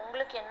பிடிச்சிருக்கு,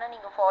 உங்களுக்கு என்ன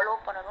நீங்கள் ஃபாலோ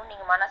பண்ணணும்,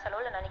 நீங்கள்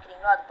மனசளவில்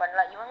நினைக்கிறீங்களோ அது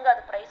பண்ணலாம். இவங்க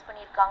அது ப்ரைஸ்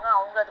பண்ணியிருக்காங்க,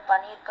 அவங்க அது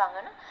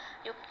பண்ணியிருக்காங்கன்னு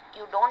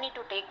you don't need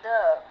to take the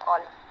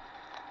call.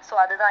 So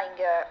அதுதான்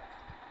இங்கே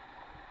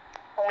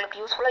உங்களுக்கு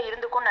யூஸ்ஃபுல்லாக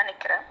இருந்துக்கும்னு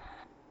நினைக்கிறேன்.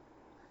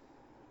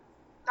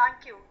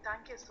 Thank you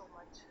so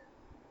much.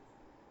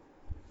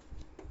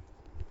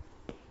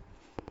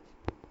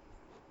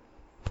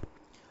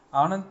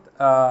 Anand,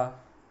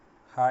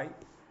 hi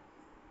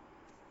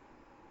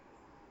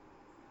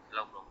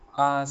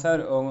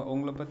sir.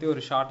 உங்களை பற்றி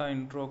ஒரு ஷார்ட்டாக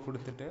இன்ட்ரோ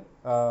கொடுத்துட்டு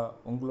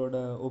உங்களோட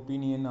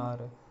ஒப்பீனியன்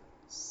ஆர்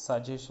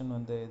சஜஷன்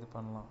வந்து இது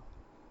பண்ணலாம்,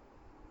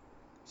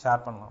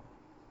 ஷேர் பண்ணலாம்.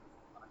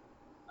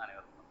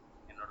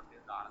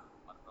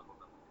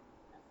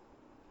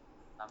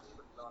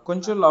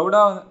 கொஞ்சம்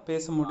லவுடாக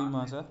பேச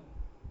முடியுமா சார்?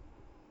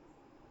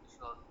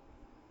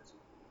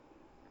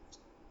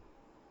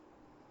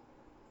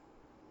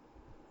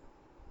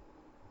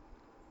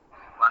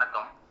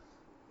 வணக்கம்,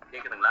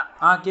 கேக்குதுங்களா?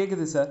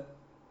 கேக்குது சார்.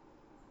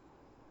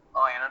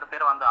 என்னோட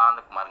பேர் வந்து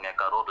ஆனந்தகுமாருங்க,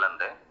 கரூர்ல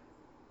இருந்து.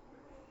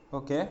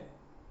 ஓகே.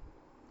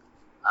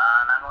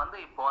 நாங்க வந்து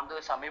இப்போ வந்து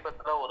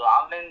சமீபத்துல ஒரு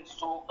ஆன்லைன்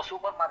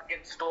சூப்பர்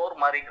மார்க்கெட் ஸ்டோர்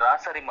மாதிரி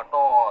கிராசரி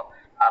மட்டும்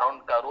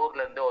அரௌண்ட்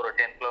கரூர்ல இருந்து ஒரு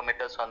 10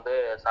 kilometers வந்து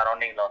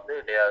சரௌண்டிங்ல வந்து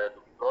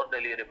டோர்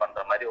டெலிவரி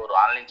பண்ற மாதிரி ஒரு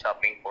ஆன்லைன்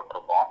ஷாப்பிங்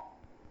போட்டிருக்கோம்.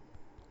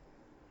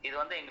 இது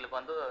வந்து எங்களுக்கு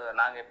வந்து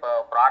நாங்க இப்போ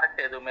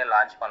ப்ராடக்ட் எதுவுமே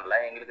லான்ச் பண்ணல.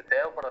 எங்களுக்கு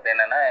தேவைப்படுறது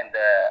என்னன்னா, இந்த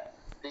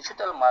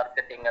டிஜிட்டல்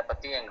மார்க்கெட்டிங்கை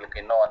பத்தி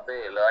எங்களுக்கு இன்னும் வந்து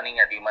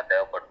லேர்னிங் அதிகமா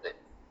தேவைப்படுது.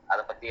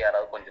 அதை பத்தி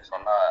யாராவது கொஞ்சம்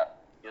சொன்னா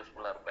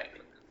யூஸ்ஃபுல்லா இருக்கும்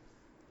எங்களுக்கு.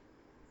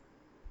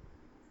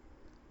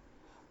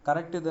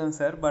 கரெக்டு தான்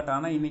சார். பட்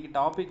ஆனால் இன்றைக்கி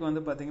டாபிக்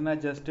வந்து பார்த்திங்கன்னா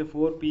ஜஸ்ட்டு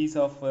 4 P's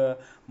ஆஃப்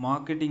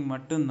மார்க்கெட்டிங்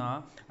மட்டும்தான்.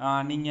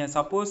 நீங்கள்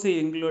சப்போஸ்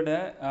எங்களோட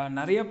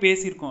நிறைய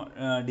பேசியிருக்கோம்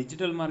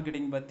டிஜிட்டல்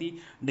மார்க்கெட்டிங் பற்றி,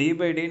 டே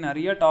பை டே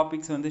நிறைய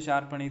டாபிக்ஸ் வந்து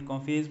ஷேர்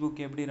பண்ணியிருக்கோம். ஃபேஸ்புக்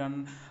எப்படி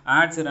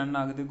ஆட்ஸ் ரன்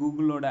ஆகுது,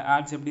 கூகுளோட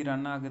ஆட்ஸ் எப்படி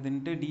ரன்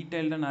ஆகுதுன்ட்டு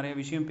டீட்டெயில்டாக நிறைய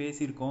விஷயம்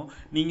பேசியிருக்கோம்.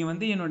 நீங்கள்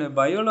வந்து என்னோடய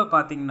பயோவில்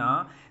பார்த்தீங்கன்னா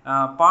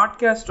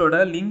பாட்காஸ்டோட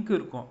லிங்க்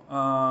இருக்கும்,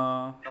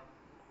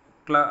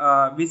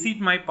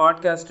 விசிட் மை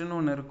பாட்காஸ்ட்னு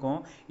ஒன்று இருக்கும்.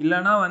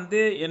 இல்லைனா வந்து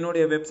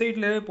என்னுடைய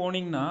வெப்சைட்லேயே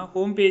போனீங்கன்னா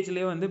ஹோம்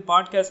பேஜ்லேயே வந்து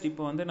பாட்காஸ்ட்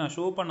இப்போ வந்து நான்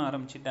ஷோ பண்ண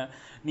ஆரம்பிச்சிட்டேன்.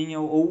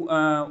 நீங்கள்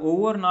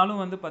ஒவ்வொரு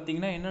நாளும் வந்து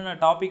பார்த்திங்கன்னா என்னென்ன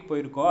டாபிக்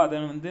போயிருக்கோ அதை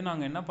வந்து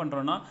நாங்கள் என்ன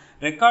பண்ணுறோன்னா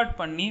ரெக்கார்ட்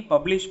பண்ணி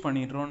பப்ளிஷ்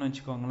பண்ணிடுறோன்னு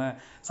வச்சுக்கோங்களேன்.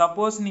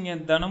 சப்போஸ்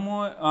நீங்கள்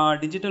தினமும்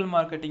டிஜிட்டல்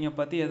மார்க்கெட்டிங்கை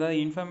பற்றி ஏதாவது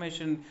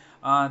இன்ஃபர்மேஷன்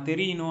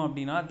தெரியணும்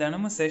அப்படின்னா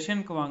தினமும்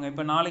செஷனுக்கு வாங்க.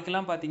 இப்போ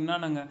நாளைக்கெல்லாம் பார்த்தீங்கன்னா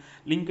நாங்கள்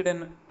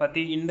லிங்க்டின்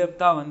பற்றி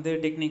இன்டெப்த்தாக வந்து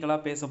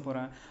டெக்னிக்கலாக பேச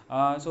போகிறேன்.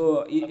 ஸோ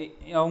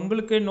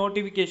உங்களுக்கு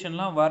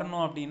நோட்டிஃபிகேஷன்லாம்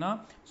வரணும் அப்படின்னா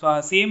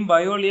சேம்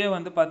பயோலேயே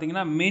வந்து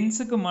பார்த்தீங்கன்னா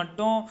மென்ஸுக்கு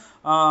மட்டும்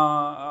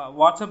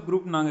வாட்ஸ்அப்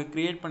குரூப் நாங்கள்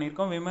க்ரியேட்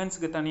பண்ணியிருக்கோம்,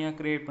 விமென்ஸுக்கு தனியாக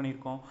க்ரியேட்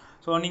பண்ணியிருக்கோம்.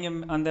 ஸோ நீங்கள்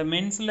அந்த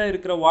மென்ஸில்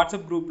இருக்கிற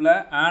வாட்ஸ்அப் குரூப்பில்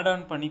ஆட்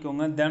ஆன்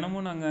பண்ணிக்கோங்க.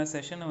 தினமும் நாங்கள்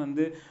செஷனை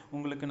வந்து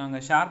உங்களுக்கு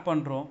நாங்கள் ஷேர்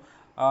பண்ணுறோம்.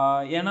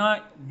 ஏன்னா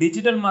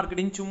டிஜிட்டல்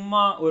மார்க்கெட்டிங் சும்மா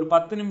ஒரு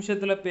 10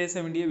 நிமிஷத்தில் பேச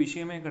வேண்டிய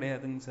விஷயமே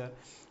கிடையாதுங்க சார்.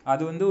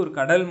 அது வந்து ஒரு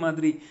கடல்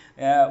மாதிரி.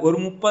 ஒரு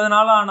 30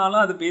 நாள்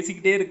ஆனாலும் அது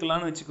பேசிக்கிட்டே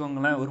இருக்கலாம்னு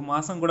வச்சுக்கோங்களேன், ஒரு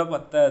மாதம் கூட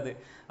பத்தாது,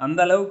 அந்த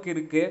அளவுக்கு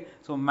இருக்குது.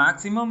 ஸோ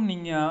மேக்ஸிமம்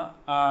நீங்கள்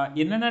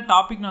என்னென்ன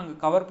டாபிக்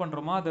நாங்கள் கவர்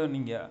பண்ணுறோமோ அதை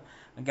நீங்கள்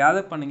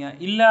கேதர் பண்ணுங்கள்.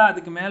 இல்லை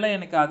அதுக்கு மேலே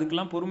எனக்கு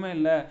அதுக்கெலாம் பொறுமை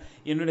இல்லை,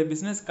 என்னுடைய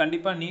பிஸ்னஸ்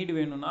கண்டிப்பாக நீடு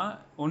வேணும்னா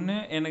ஒன்று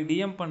எனக்கு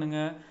டிஎம்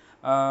பண்ணுங்கள்.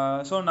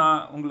 ஸோ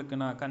நான் உங்களுக்கு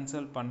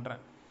கன்சல்ட்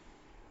பண்ணுறேன்.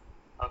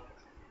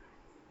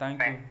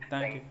 Thank you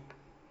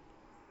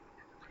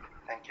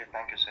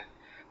sir.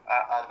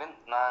 அரவிந்த்,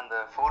 நான் இந்த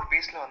 4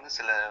 P'ஸ்ல வந்து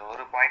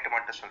ஒரு பாயிண்ட்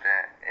மட்டும்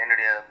சொல்றேன்,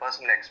 என்னுடைய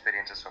பர்சனல்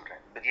எக்ஸ்பீரியன்ஸஸ்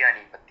சொல்றேன்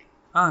பிரியாணி பத்தி.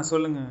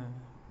 சொல்லுங்க.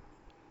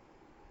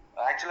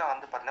 ஆக்சுவலா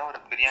வந்து பாத்தீங்கன்னா ஒரு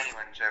பிரியாணி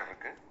வெஞ்சர்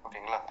இருக்கு,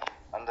 ஓகேங்களா?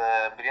 அந்த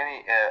பிரியாணி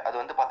அது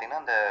வந்து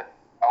பாத்தீங்கன்னா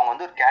அவங்க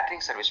வந்து ஒரு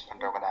கேட்டரிங் சர்வீஸ்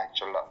பண்றவங்க தான்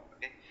ஆக்சுவலா.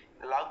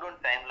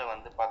 லாக்டவுன் டைம்ல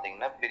வந்து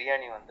பாத்தீங்கன்னா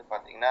பிரியாணி வந்து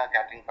பாத்தீங்கன்னா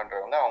கேட்டரிங்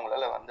பண்றவங்க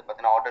அவங்களால வந்து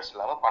பாத்தீங்கன்னா ஆர்டர்ஸ்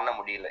இல்லாம பண்ண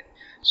முடியல.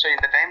 ஸோ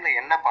இந்த டைம்ல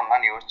என்ன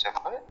பண்ணலாம்னு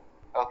யோசிச்சப்ப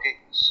ஓகே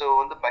ஸோ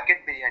வந்து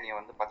பக்கெட் பிரியாணியை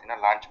வந்து பாத்தீங்கன்னா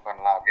லான்ச்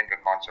பண்ணலாம் அப்படின்ற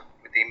கான்செப்ட்,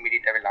 வித்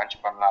இம்மீடியட்டாவே லான்ச்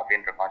பண்ணலாம்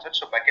அப்படின்ற கான்செப்ட்.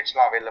 ஸோ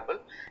பக்கெட்ஸ்லாம் அவைலபிள்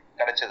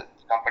கிடைச்சது,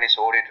 கம்பெனிஸ்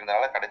ஓடிட்டு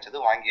இருந்தனால கிடைச்சது,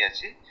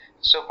 வாங்கியாச்சு.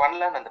 ஸோ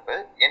பண்ணலான்னு வந்தப்ப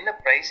என்ன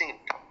ப்ரைசிங்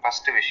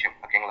ஃபர்ஸ்ட் விஷயம்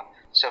ஓகேங்களா.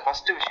 ஸோ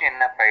ஃபர்ஸ்ட் விஷயம்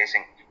என்ன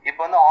ப்ரைசிங்.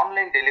 இப்போ வந்து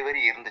ஆன்லைன்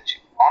டெலிவரி இருந்துச்சு,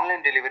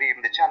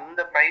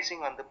 அந்த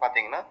ப்ரைசிங் வந்து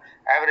பாத்தீங்கன்னா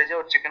ஆவரேஜா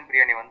ஒரு சிக்கன்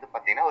பிரியாணி வந்து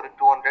பாத்தீங்கன்னா ஒரு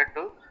 200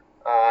 to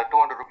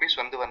 200 rupees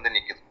வந்து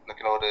நிக்குது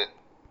ஓகேங்களா.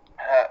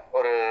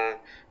 ஒரு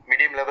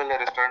மீடியம் லெவல்ல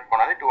ரெஸ்டாரண்ட்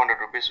போனாலே 200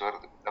 rupees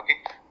வருது. ஓகே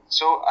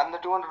ஸோ அந்த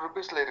 200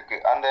 rupeesல இருக்கு.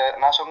 அந்த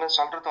நான்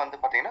சொல்றது வந்து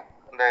பாத்தீங்கன்னா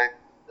இந்த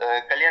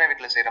கல்யாண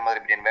வீட்டுல செய்யற மாதிரி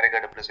பிரியாணி, விறகு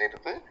அடுப்புல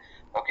செய்யறது.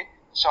 ஓகே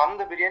ஸோ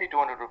அந்த பிரியாணி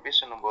 200 rupees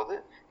போது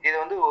இது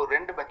வந்து ஒரு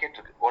 2 பக்கெட்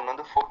இருக்கு. ஒன்னு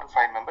வந்து 4 to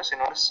 5 members,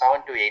 இன்னொன்று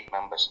 7 to 8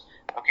 members.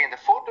 ஓகே இந்த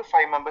 4 to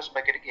 5 members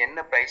பக்கெட்டுக்கு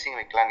என்ன பிரைசிங்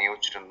வைக்கலாம்னு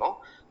யோசிச்சுட்டு இருந்தோம்.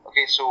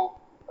 ஓகே ஸோ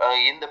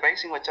இந்த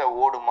பிரைசிங் வச்சா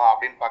ஓடுமா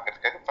அப்படின்னு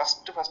பாக்கிறதுக்காக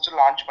ஃபர்ஸ்ட்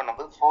லான்ச்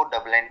பண்ணும்போது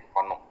 499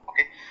 பண்ணோம்.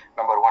 ஓகே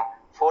நம்பர் 1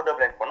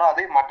 499 பண்ணோம்.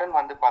 அதே மட்டன்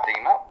வந்து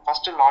பாத்தீங்கன்னா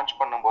ஃபர்ஸ்ட் லான்ச்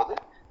பண்ணும்போது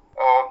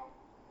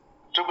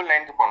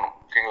 999 பண்ணோம்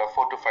ஓகேங்களா,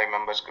 4 to 5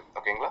 members-க்கு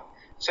ஓகேங்களா.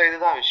 ஸோ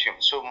இதுதான் விஷயம்.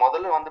 ஸோ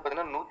முதல்ல வந்து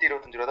பாத்தீங்கன்னா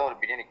 125 ரூபா தான் ஒரு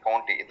பிரியாணி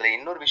கவுண்ட். இதுல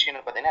இன்னொரு விஷயம்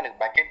என்ன பாத்தீங்கன்னா எனக்கு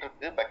பக்கெட்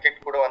இருக்கு, பக்கெட்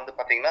கூட வந்து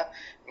பாத்தீங்கன்னா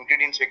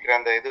இன்கிரீடியன்ஸ் வைக்கிற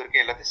அந்த இது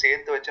இருக்கு, எல்லாத்தையும்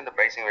சேர்த்து வச்சு அந்த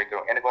பிரைசிங்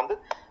வைக்கிறோம். எனக்கு வந்து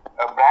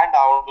பிராண்ட்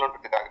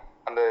ஆகணுன்றதுக்காக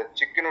அந்த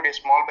சிக்கனுடைய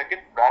ஸ்மால்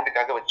பக்கெட்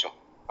பிராண்டுக்காக வச்சோம்.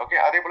 ஓகே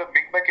அதே போல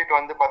பிக் பக்கெட்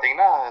வந்து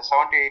பாத்தீங்கன்னா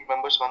 7 to 8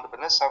 members வந்து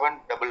பாத்தீங்கன்னா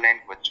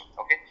 799 வச்சோம்.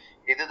 ஓகே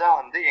இதுதான்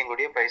வந்து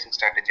எங்களுடைய pricing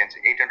strategy.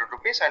 800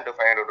 rupees and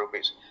 500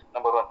 rupees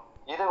number 1.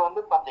 இது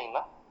வந்து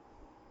பாத்தீங்கன்னா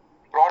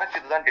ப்ராடக்ட்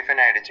இதுதான்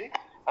டிஃபைன் ஆயிடுச்சு,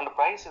 அந்த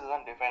பிரைஸ்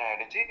இதுதான் டிஃபைன்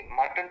ஆயிடுச்சு.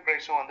 மட்டன்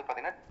பிரைஸும் வந்து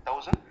பாத்தீங்கன்னா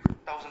 1000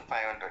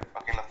 1500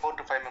 ஓகேங்களா. 4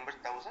 to 5 members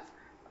 1000,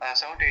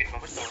 7 to 8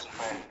 members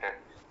 1500.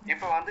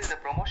 இப்போ வந்து இதை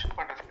ப்ரொமோஷன்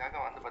பண்றதுக்காக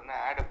வந்து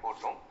பாத்தீங்கன்னா ஆடை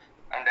போட்டோம்.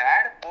 அந்த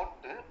ஆடை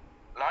போட்டு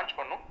லான்ச்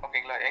பண்ணோம்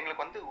ஓகேங்களா.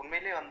 எங்களுக்கு வந்து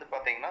உண்மையிலேயே வந்து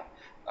பாத்தீங்கன்னா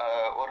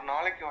ஒரு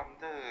நாளைக்கு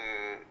வந்து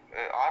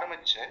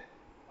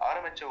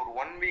ஆரம்பிச்ச ஒரு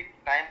 1 week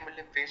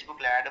டைம்ல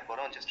ஃபேஸ்புக்ல ஆட்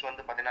போறோம். ஜஸ்ட்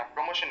வந்து பாத்தீங்கன்னா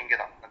ப்ரொமோஷன் இங்கே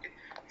தான். ஓகே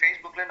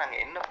ஃபேஸ்புக்ல நாங்க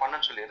என்ன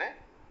பண்ணோம்னு சொல்லிடுறேன்.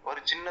 ஒரு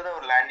சின்னதா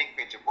ஒரு லேண்டிங்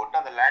பேஜ் போட்டு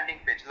அந்த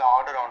லேண்டிங் பேஜ்ல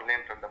ஆர்டர்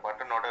ஆன்லைன்ற அந்த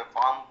பட்டனோட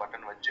ஃபார்ம்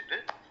பட்டன் வச்சுட்டு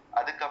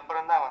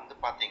அதுக்கப்புறம் தான் வந்து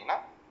பாத்தீங்கன்னா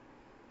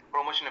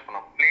ப்ரொமோஷன்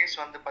பண்ணோம். பிளேஸ்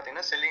வந்து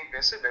பாத்தீங்கன்னா செல்லிங்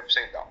பிளேஸ்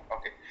வெப்சைட் தான்.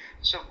 ஓகே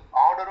ஸோ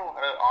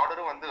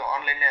ஆர்டரும் வந்து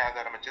ஆன்லைன்லேயே ஆக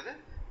ஆரம்பிச்சது.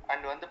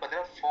 அண்ட் வந்து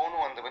பாத்தீங்கன்னா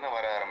ஃபோனும் வந்து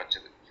வர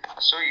ஆரம்பிச்சது.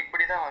 ஸோ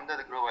இப்படிதான் வந்து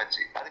அது க்ரோ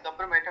ஆச்சு.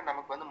 அதுக்கப்புறமேட்டு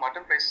நமக்கு வந்து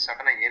மட்டன் ப்ரைஸ்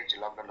சடனா ஏறிச்சு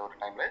லாக்டவுன்ல ஒரு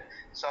டைம்ல.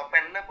 ஸோ அப்ப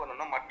என்ன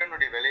பண்ணணும்னா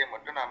மட்டனுடைய விலையை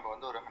மட்டும் நம்ம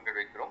வந்து ஒரு 100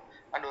 வைக்கிறோம்.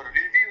 அண்ட் ஒரு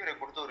ரிவ்யூவரை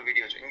கொடுத்து ஒரு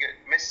வீடியோ வச்சு இங்க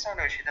மிஸ் ஆன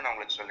விஷயத்த நான்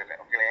உங்களுக்கு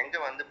சொல்லிடுறேன் ஓகே. எங்க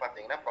வந்து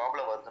பாத்தீங்கன்னா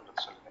ப்ராப்ளம்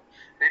வருதுன்றது சொல்லுங்க.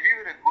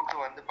 ரிவ்யூவரை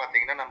கூப்பிட்டு வந்து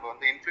பாத்தீங்கன்னா நம்ம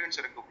வந்து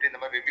இன்ஃபுளுசரை கூப்பிட்டு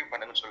இந்த மாதிரி ரிவ்யூ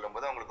பண்ணுங்கன்னு சொல்லும்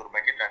போது அவங்களுக்கு ஒரு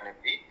பக்கெட்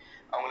அனுப்பி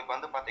அவங்களுக்கு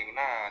வந்து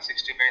பாத்தீங்கன்னா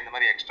 65 இந்த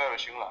மாதிரி எக்ஸ்ட்ரா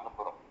விஷயங்கள்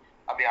அனுப்புறோம்.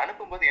 அப்படி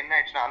அனுப்பும்போது என்ன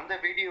ஆயிடுச்சுன்னா அந்த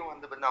வீடியோ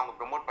வந்து அவங்க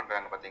ப்ரொமோட்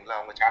பண்றாங்க பாத்தீங்களா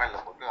அவங்க சேனல்ல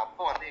போட்டு.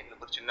 அப்போ வந்து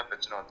எங்களுக்கு ஒரு சின்ன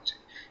பிரச்சனை வந்துச்சு.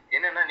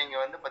 என்னன்னா நீங்க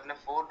வந்து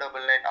பாத்தீங்கன்னா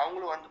 499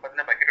 அவங்களும் வந்து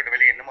பாத்தீங்கன்னா பக்கெட்டோட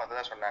விலை என்னமோ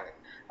அதான் சொன்னாங்க.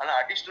 ஆனா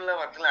அடிஷனலா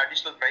வரதுல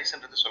அடிஷனல்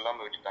பிரைஸ்ன்றது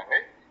சொல்லாம விட்டுட்டாங்க.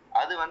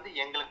 அது வந்து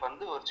எங்களுக்கு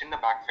வந்து ஒரு சின்ன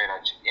பேக் ஃபயர்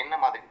ஆச்சு. என்ன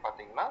மாதிரி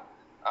பாத்தீங்கன்னா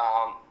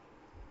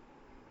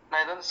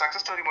நான் இது வந்து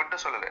சக்சஸ் ஸ்டோரி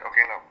மட்டும் சொல்லலை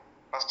ஓகேங்களா.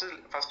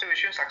 ஃபர்ஸ்ட்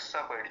விஷயம் சக்சஸா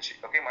போயிடுச்சு.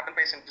 ஓகே மட்டன்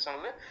பிரைஸ்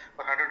சொன்னது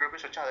ஒரு 100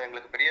 rupees வச்சு அது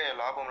எங்களுக்கு பெரிய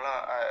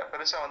லாபம்லாம்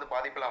பெருசா வந்து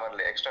பாதிப்புலாம்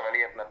வரல. எக்ஸ்ட்ரா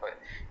வெளியேறினப்ப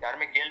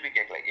யாருமே கேள்வி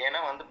கேட்கல.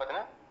 ஏன்னா வந்து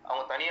பாத்தீங்கன்னா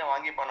அவங்க தனியா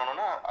வாங்கி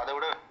பண்ணணும்னா அதை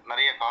விட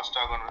நிறைய காஸ்ட்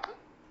ஆகும்ன்றது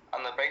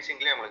அந்த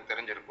பிரைசிங்லேயே அவங்களுக்கு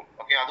தெரிஞ்சிருக்கும்.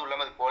 ஓகே அதுவும்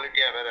இல்லாமல் அது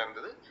குவாலிட்டியா வேற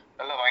இருந்தது,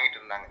 நல்லா வாங்கிட்டு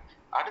இருந்தாங்க.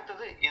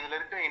 அடுத்தது இதுல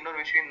இருக்கிற இன்னொரு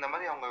விஷயம், இந்த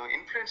மாதிரி அவங்க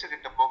இன்ஃபுளுசர்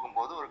கிட்ட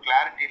போகும்போது ஒரு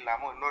கிளாரிட்டி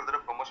இல்லாம இன்னொரு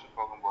தடவை ப்ரொமோஷன்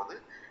போகும்போது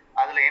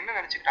அதுல என்ன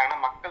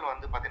நினைச்சுக்கிட்டாங்கன்னா மக்கள்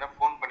வந்து பாத்தீங்கன்னா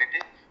ஃபோன் பண்ணிட்டு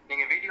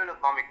நீங்க வீடியோல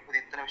காமிக்கும் போது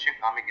இத்தனை விஷயம்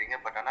காமிக்கிறீங்க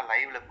பட் ஆனா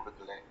லைவ்ல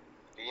கொடுக்கல,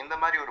 இந்த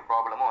மாதிரி ஒரு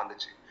ப்ராப்ளமும்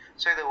வந்துச்சு.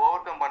 ஸோ இதை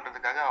ஓவர் கம்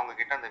பண்றதுக்காக அவங்க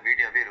கிட்ட அந்த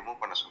வீடியோவே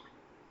ரிமூவ் பண்ண சொல்றோம்.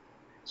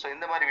 ஸோ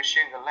இந்த மாதிரி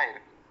விஷயங்கள்லாம்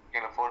இருக்கு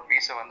ஓகேங்களா. 4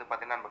 பீஸை வந்து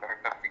பாத்தீங்கன்னா நம்ம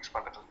கரெக்டா ஃபிக்ஸ்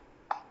பண்றது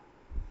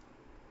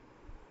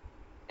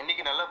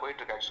இன்னைக்கு நல்லா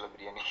போயிட்டு இருக்கு ஆக்சுவலா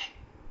பிரியாணி.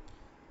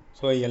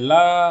 ஸோ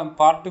எல்லா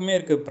பார்ட்டுமே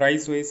இருக்கு,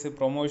 ப்ரைஸ் வைஸ்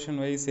ப்ரொமோஷன்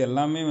வைஸ்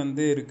எல்லாமே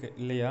வந்து இருக்கு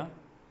இல்லையா.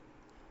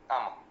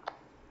 ஆமா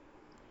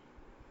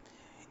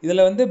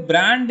இதில் வந்து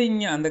பிராண்டிங்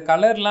அந்த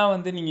கலர்லாம்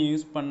வந்து நீங்கள்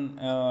யூஸ்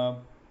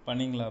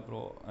பண்ணீங்களா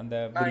ப்ரோ? அந்த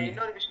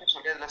இன்னொரு விஷயம்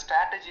சொல்லி அதில்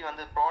ஸ்ட்ராட்டஜி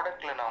வந்து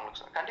ப்ராடக்ட்ல நான் உங்களுக்கு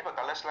சொல்றேன். கண்டிப்பாக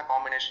கலர்ஸ்லாம்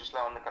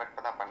காம்பினேஷன்ஸ்லாம் வந்து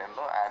கரெக்டாக தான்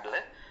பண்ணியிருந்தோம் ஆட்ல.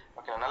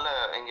 ஓகே நல்ல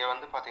இங்கே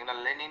வந்து பார்த்தீங்கன்னா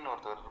லெனின்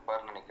ஒருத்தர்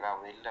இருப்பாருன்னு நினைக்கிறேன்,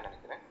 அவர் இல்லை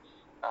நினைக்கிறேன்,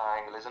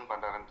 இங்கே லிசன்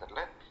பண்ணுறாருன்னு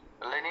தெரியல.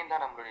 லெனின்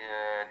தான் நம்மளுடைய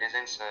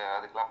டிசைன்ஸ்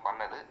அதுக்கெல்லாம்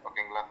பண்ணது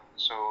ஓகேங்களா.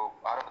 ஸோ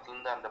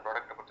ஆரம்பத்துலேருந்து அந்த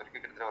ப்ராடக்ட்டை பொறுத்த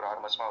வரைக்கும் கிட்டத்தட்ட ஒரு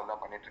 6 மாசமா அவர்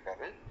தான் பண்ணிட்டு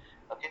இருக்காரு.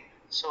 ஓகே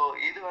ஸோ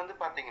இது வந்து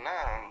பார்த்தீங்கன்னா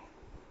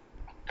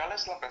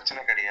கலர்ஸ்லாம்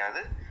பிரச்சனை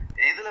கிடையாது.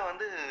 இதுல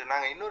வந்து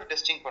நாங்க இன்னொரு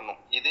டெஸ்டிங் பண்ணோம்.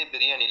 இதே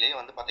பிரியாணிலேயே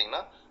வந்து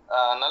பாத்தீங்கன்னா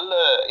நல்ல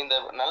இந்த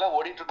நல்லா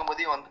ஓடிட்டு இருக்கும்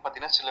போதே வந்து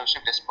பாத்தீங்கன்னா சில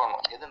விஷயம் டெஸ்ட்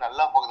பண்ணணும், எது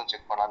நல்லா போகுதுன்னு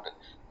செக் பண்ணலான்ட்டு.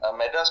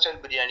 மெட்ராஸ் ஸ்டைல்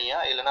பிரியாணியா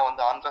இல்லைன்னா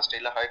வந்து ஆந்திரா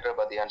ஸ்டைல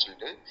ஹைதராபாதியான்னு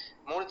சொல்லிட்டு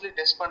மூணுத்துலயும்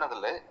டெஸ்ட்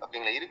பண்ணதில்ல.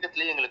 ஓகேங்களா,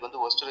 இருக்கத்துலயே எங்களுக்கு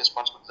வந்து ஒஸ்ட்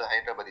ரெஸ்பான்ஸ் கொடுத்தது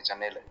ஹைதராபாதி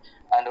சென்னையில.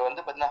 அண்ட்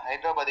வந்து பாத்தீங்கன்னா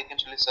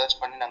ஹைதராபாதிக்குன்னு சொல்லி சர்ச்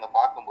பண்ணி நாங்க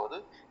பார்க்கும்போது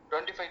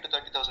 25,000 to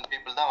 30,000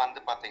 பீப்புள் தான் வந்து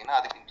பாத்தீங்கன்னா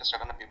அதுக்கு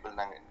இன்ட்ரெஸ்டடான பீப்புள்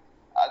தாங்க.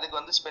 அதுக்கு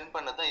வந்து ஸ்பெண்ட்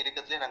பண்ணதான்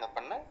இருக்கத்துலயே நாங்க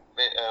பண்ண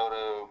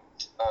ஒரு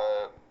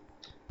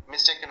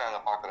மிஸ்டேக் நாங்க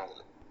பாக்குறோம்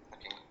இதுல.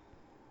 ஓகேங்களா,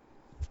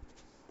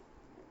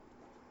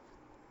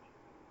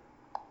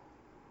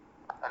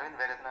 அரவிந்த்,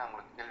 வேற எதுனா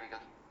உங்களுக்கு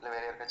கேள்விகள் இல்ல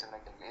வேற யாருக்காச்சும்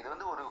கேள்வி? இது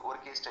வந்து ஒரு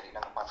கேஸ் ஸ்டடி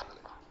நாங்க பார்த்ததுல.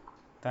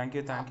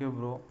 Thank you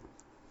bro.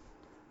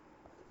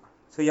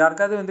 ஸோ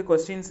யாருக்காவது வந்து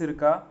கொஸ்டின்ஸ்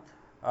இருக்கா?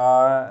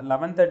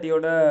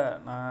 11:30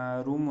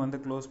 நான் ரூம் வந்து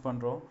க்ளோஸ்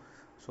பண்ணுறோம்.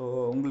 ஸோ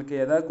உங்களுக்கு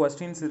எதாவது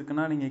கொஸ்டின்ஸ்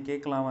இருக்குன்னா நீங்கள்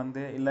கேட்கலாம்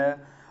வந்து, இல்லை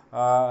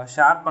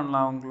ஷேர்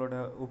பண்ணலாம் உங்களோட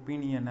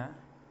ஒப்பீனியனை.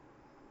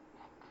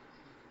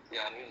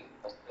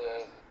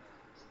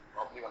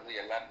 ப்ராப்ளி வந்து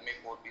எல்லாருக்குமே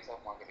 4 பீஸ்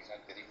ஆஃப்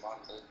மார்க்கெட்டிங்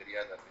தெரியுமான்றது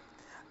தெரியாது.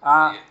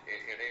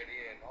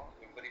 இடையிடையே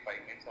every 5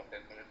 minutes or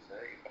 10 minutes,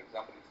 for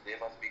example, if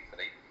Deva speaks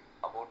right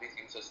about his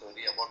user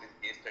story, about his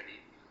case study,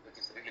 which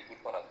is really good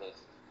for others,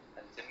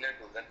 and similar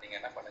to that, நீங்க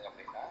என்ன பண்ணுங்க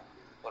அப்படின்னா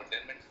ஒரு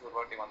 10 minutes ஒரு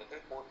வாட்டி வந்துட்டு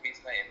 4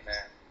 பீஸ்னா என்ன,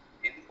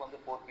 எதுக்கு வந்து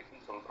 4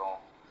 பீஸ்னு சொல்றோம்,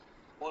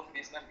 4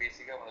 பீஸ்னா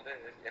பேசிக்கா வந்து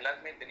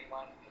எல்லாருக்குமே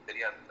தெரியுமான்னு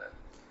தெரியாதுல்ல.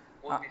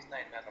 4 பீஸ்னா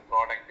என்ன,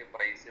 ப்ராடக்ட்,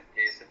 பிரைஸ்,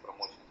 பிளேஸ்,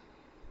 ப்ரமோஷன்,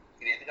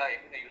 இது எதுக்காக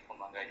எங்க யூஸ்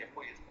பண்ணுவாங்க, எப்போ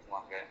யூஸ்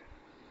பண்ணுவாங்க.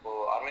 இப்போ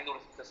அரவிந்தோட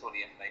சக்சஸ் ஸ்டோரி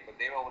என்ன, இப்போ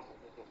தேவாவோட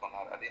சக்சஸ்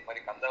பண்ணார், அதே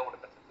மாதிரி கந்தாவோட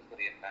சக்சஸ்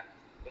ஸ்டோரி என்ன.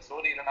 இப்போ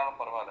ஸ்டோரி இல்லைனாலும்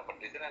பரவாயில்ல,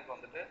 பட் லிசனர்ஸ்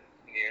வந்துட்டு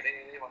நீங்க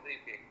இடையிலேயே வந்து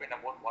இப்போ explain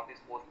about what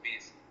is 4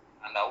 Ps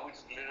and how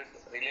it's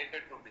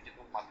related to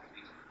digital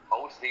marketing,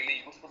 how it's really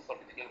useful for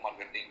digital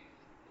marketing,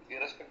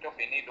 irrespective of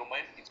any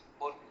domain, it's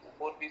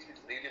 4 piece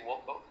which really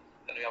work out,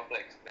 then you have to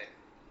explain.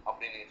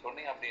 அப்படி நீங்க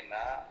சொன்னீங்க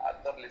அப்படின்னா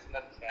other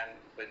listeners can,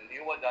 இப்போ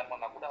நியூவா join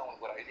பண்ணா கூட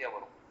அவங்களுக்கு ஒரு ஐடியா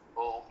வரும்,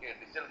 ஓ ஓகே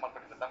டிஜிட்டல்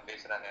மார்க்கெட்டிங்ல தான்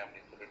பேசுறாங்க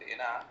அப்படின்னு சொல்லிட்டு.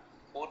 ஏன்னா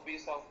 4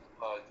 பீஸ் ஆஃப்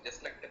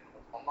ஜஸ்ட் லைக்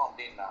சொன்னோம்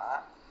அப்படின்னா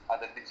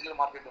அதை டிஜிட்டல்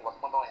மார்க்கெட்டிங்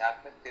ஒர்க் பண்ணுறவங்க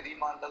யாருக்குமே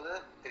தெரியுமான்றது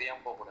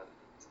தெரியாமல் போகக்கூடாது.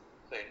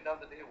 So end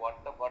of the day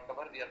what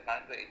ever we are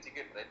trying to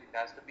educate, right, it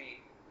has to be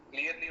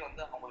clearly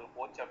வந்து அவங்களுக்கு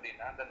போச்சு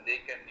அப்படின்னா தென் தே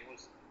கேன்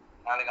யூஸ்.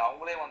 நாளைக்கு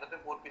அவங்களே வந்துட்டு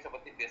 4 பீஸை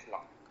பற்றி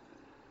பேசலாம்.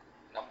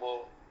 நம்ம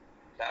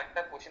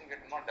டேரக்டாக கொஷின்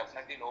கேட்டோம்னா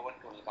definitely no one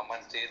will come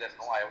and say that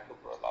no I have to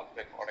launch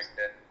my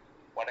product,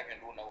 what I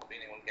can do now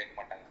அப்படின்னு இவங்க கேட்க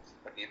மாட்டாங்க.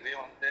 பட் இதுவே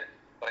வந்து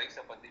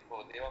ப்ரைஸை பற்றி இப்போ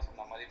தேவா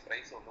சொன்ன மாதிரி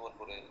ப்ரைஸ் வந்து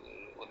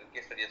ஒரு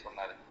கேஸ் ஸ்டடியை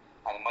சொன்னார்.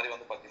 அந்த மாதிரி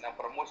வந்து பார்த்தீங்கன்னா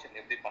ப்ரமோஷன்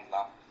எப்படி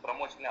பண்ணலாம்,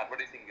 ப்ரமோஷன்ல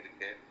அட்வர்டைசிங்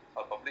இருக்கு,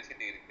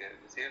 பப்ளிசிட்டி இருக்கு,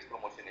 சேல்ஸ்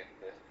ப்ரமோஷன்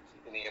இருக்கு.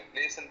 நீங்கள்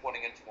பிளேஸ்ன்னு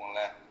போனீங்கன்னு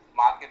வச்சுக்கோங்களேன்,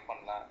 மார்க்கெட்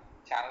பண்ணலாம்,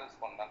 சேனல்ஸ்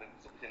பண்ணலாம்,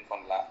 டிஸ்ட்ரிபியூஷன்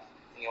பண்ணலாம்.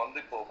 நீங்கள் வந்து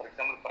இப்போ ஃபார்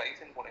எக்ஸாம்பிள்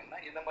ப்ரைஸ்ன்னு போனீங்கன்னா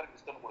இந்த மாதிரி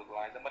டிஸ்கவுண்ட்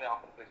கொடுக்கலாம், இந்த மாதிரி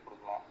ஆஃபர் ப்ரைஸ்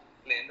கொடுக்கலாம்,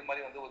 இல்லை எந்த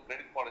மாதிரி வந்து ஒரு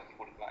கிரெடிட் பாலிசி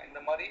கொடுக்கலாம். இந்த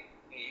மாதிரி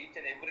நீங்கள் ஈச்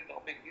அண்ட் எவ்ரி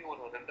டாபிக்கு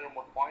ஒரு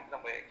 2-3 பாயிண்ட்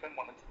நம்ம எக்ஸ்பிளைன்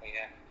பண்ண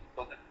வச்சுக்கோங்க.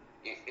 So that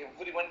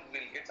everyone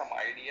will get some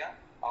idea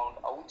on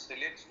how it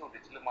relates to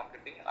digital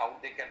marketing and how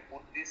they can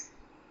put this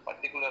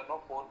particular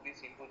 4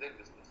 piece into their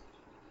business.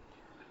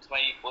 It's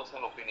my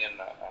personal opinion,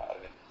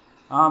 Arvind.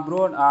 Bro,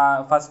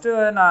 first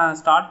நான்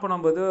start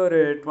பண்ணும்போது ஒரு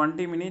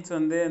 20 minutes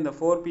வந்து இந்த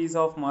 4 Ps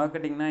of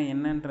மார்க்கெட்டிங்னா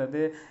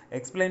என்னன்றது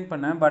explain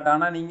பண்ணேன். But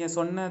ஆனால் நீங்கள்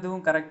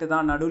சொன்னதும் கரெக்டு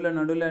தான்,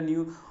 நடுவில்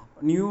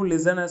நியூ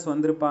லிசனர்ஸ்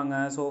வந்திருப்பாங்க.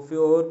 ஸோ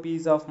 4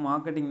 பீஸ் ஆஃப்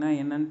மார்க்கெட்டிங்னா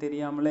என்னன்னு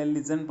தெரியாமலே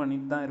லிசன்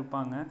பண்ணிட்டு தான்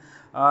இருப்பாங்க.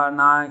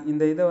 நான்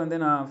இந்த இதை வந்து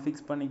நான்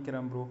ஃபிக்ஸ்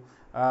பண்ணிக்கிறேன் ப்ரோ.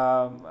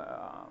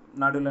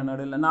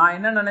 நடுவில் நான்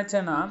என்ன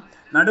நினச்சேன்னா,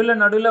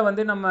 நடுவில்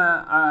வந்து நம்ம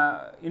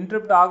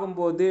இன்டரப்ட்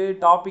ஆகும்போது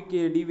டாபிக்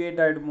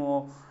டிவியேட் ஆகிடுமோ,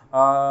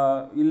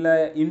 இல்லை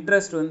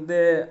இன்ட்ரெஸ்ட் வந்து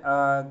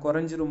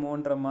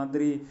குறைஞ்சிருமோன்ற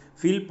மாதிரி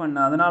ஃபீல்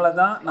பண்ணேன். அதனால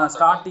தான் நான்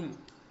starting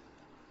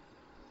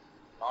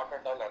not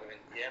at all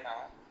Aravind. ஏன்னா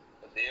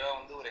தேவா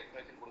வந்து ஒரு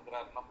எக்ஸ்பிளேஷன்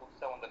கொடுக்குறாருன்னா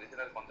புதுசாக வந்த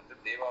லிசனர்ஸ் வந்துட்டு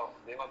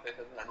தேவா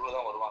பேசுறது நடுவில்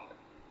தான் வருவாங்க.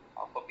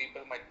 அப்போ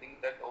people might think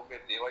that okay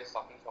Deva is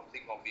talking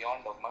something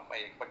beyond of my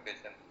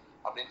expectation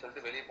அப்படின்னு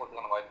சொல்லிட்டு வெளியே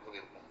போட்டுக்கான வாய்ப்புகள்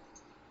இருக்கும்.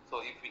 ஸோ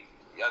இப்போ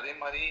அதே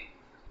மாதிரி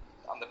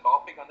அந்த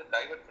டாபிக் வந்து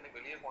டைவர்ட் பண்ணி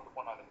வெளியே கொண்டு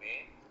போனாலுமே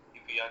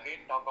if we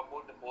again talk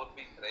about the 4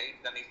 piece, right,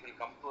 then it will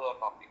come to our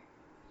topic.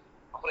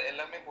 அப்புறம்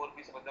எல்லாமே 4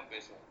 piece பத்தி தான்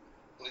பேசுவோம்.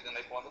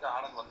 புரியுதுங்களா? இப்போ வந்துட்டு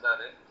ஆனந்த்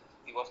வந்தாரு,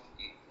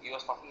 he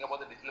was talking about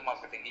the digital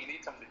marketing, he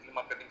needs some digital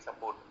marketing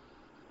support.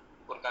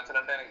 ஒரு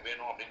கன்சல்டன்ட்டா எனக்கு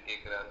வேணும் அப்படின்னு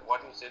கேட்குறாரு.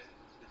 What you said,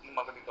 digital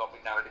marketing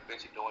topic நான் ஆல்ரெடி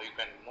பேசிட்டோம், you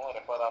can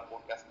refer R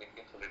podcast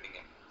லிங்க்னு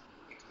சொல்லிட்டீங்க.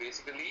 It's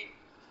basically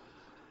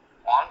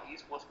on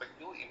his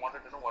perspective, he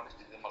wanted to know what is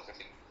digital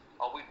marketing,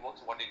 how it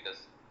works, what it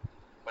does.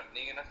 But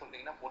நீங்க என்ன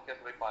சொல்றீங்கன்னா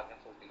podcast போய்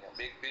பாருங்கன்னு சொல்றீங்க.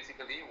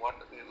 Basically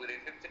what your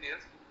intention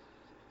is,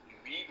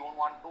 we don't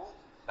want to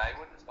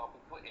divert this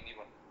topic to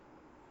anyone.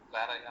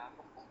 வேற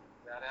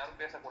யாரும்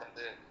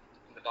பேசக்கூடாது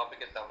இந்த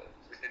டாபிக்கை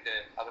விட்டுட்டு,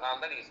 அதனால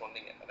தான் நீங்க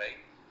சொன்னீங்க,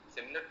 right?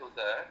 Similar to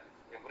that,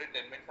 every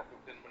 10 minutes or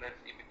 15 minutes,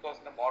 because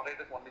the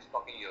moderator is only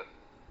talking here.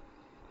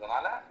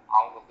 அதனால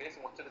அவங்க பேசி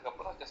முடிச்சதுக்கு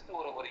அப்புறம் ஜஸ்ட்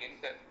ஒரு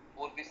இன்ட்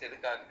 4 பீஸ்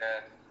எதுக்காக,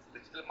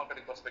 டிஜிட்டல்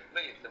மார்க்கெட்டிங்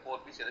பெர்ஸ்பெக்டிவ்ல இந்த 4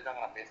 பீஸ் எதுக்காக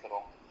நான்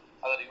பேசுறோம்,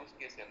 அதோட யூஸ்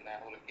கேஸ் என்ன,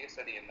 ஒரு கேஸ்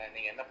ஸ்டடி என்ன,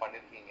 நீங்க என்ன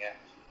பண்ணிருக்கீங்க,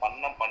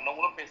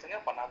 பண்ணவங்களும் பேசுங்க,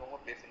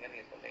 பண்ணாதவங்களும் பேசுங்க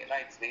நீங்க சொன்னீங்கன்னா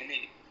it's really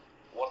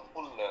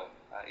ஒர்க்ஃபுல்.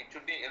 It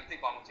should be healthy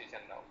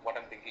conversation. What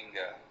I'm thinking,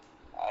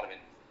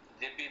 Arvind.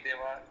 JP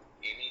Deva,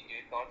 any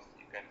thoughts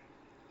you can?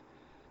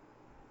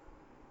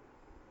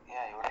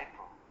 Yeah, you're right,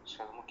 bro. So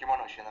அது முக்கியமான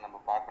விஷயம் தான் நம்ம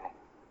பார்க்கணும்.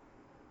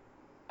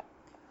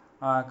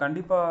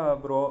 கண்டிப்பாக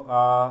ப்ரோ.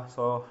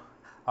 ஸோ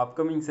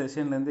அப்கமிங்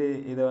செஷன்லேருந்து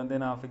இதை வந்து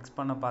நான் ஃபிக்ஸ்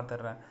பண்ண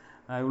பார்த்துட்றேன்.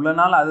 இவ்வளோ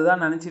நாள்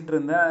அதுதான் நினச்சிட்டு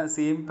இருந்தேன்,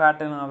 சேம்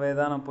பேட்டர்னாகவே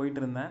தான் நான்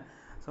போயிட்டு இருந்தேன்.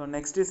 ஸோ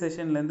நெக்ஸ்ட்டு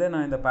செஷன்லேருந்து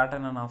நான் இந்த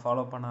பேட்டர்னை நான்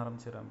ஃபாலோ பண்ண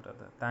ஆரம்பிச்சிடுறேன்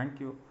பிரதர்.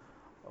 தேங்க்யூ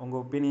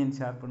உங்கள் ஒப்பீனியன்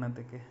ஷேர்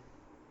பண்ணதுக்கு.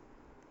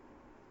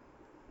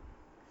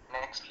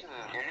 நெக்ஸ்ட்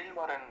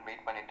எழில்மாறன்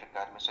வெயிட் பண்ணிட்டு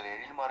இருக்காரு. மிஸ்டர்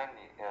எழில்மாறன்,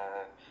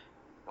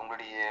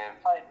 உங்களுடைய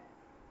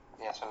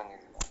சொல்லுங்க.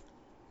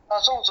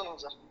 சொல்லுங்க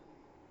சார்.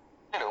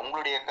 இல்ல,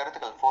 உங்களுடைய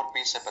கருத்துக்கள்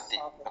 4Ps பத்தி.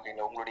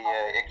 ஓகேங்களா, உங்களுடைய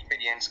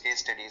எக்ஸ்பீரியன்ஸ்,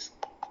 கேஸ் ஸ்டடீஸ்.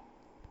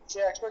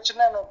 சரி, ஆக்சுவலா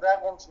சின்ன என்னோட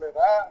பேக்ரவுண்ட்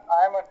சொல்லிடுறேன். I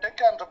am a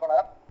tech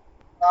entrepreneur.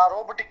 நான்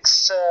robotics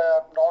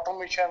and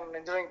automation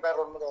engineering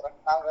background வரேன்.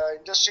 நாங்கள்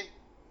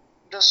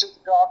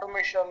இண்டஸ்ட்ரிக்கு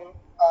ஆட்டோமேஷன்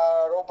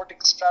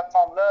ரோபோட்டிக்ஸ்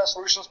பிளாட்ஃபார்ம்ல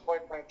சொல்யூஷன்ஸ்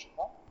ப்ரொவைட் பண்ணிட்டு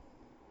இருக்கோம்.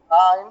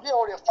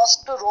 இந்தியாவுடைய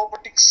ஃபர்ஸ்ட்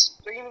ரோபோட்டிக்ஸ்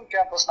ட்ரைனிங்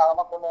கேம்பஸ் நாங்கள்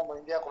தான் கொண்டு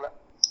வந்தோம் இந்தியாவுக்குள்ள,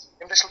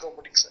 இண்டஸ்ட்ரியல்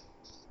ரோபோட்டிக்ஸ்.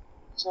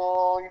 ஸோ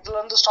இதுல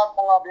இருந்து ஸ்டார்ட்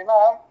பண்ணலாம் அப்படின்னா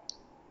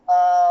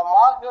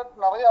மார்க்கெட்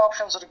நிறைய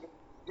ஆப்ஷன்ஸ் இருக்கு.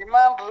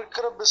 டிமாண்ட்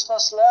இருக்கிற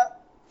பிஸ்னஸ்ல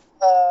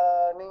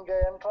நீங்க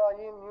என்ட்ரு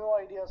ஆகி நியூ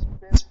ஐடியாஸ்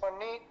பேஸ்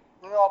பண்ணி,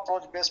 நியூ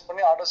அப்ரோச் பேஸ்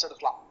பண்ணி ஆர்டர்ஸ்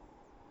எடுக்கலாம்.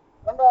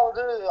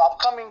 ரெண்டாவது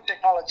அப்கமிங்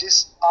டெக்னாலஜிஸ்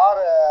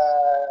ஆர்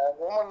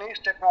ரொம்ப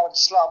நீஷ்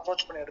டெக்னாலஜிஸ்ல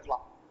அப்ரோச் பண்ணி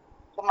எடுக்கலாம்.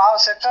 ஸோ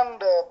நான்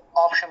செகண்ட்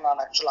ஆப்ஷன்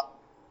நான் ஆக்சுவலா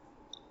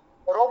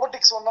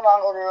ரோபோட்டிக்ஸ் வந்து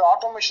நாங்கள் ஒரு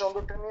ஆட்டோமேஷன்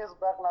வந்து 10 years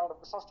பேக் நாங்கள்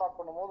பிஸ்னஸ் ஸ்டார்ட்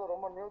பண்ணும்போது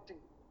ரொம்ப நியூ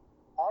திங்.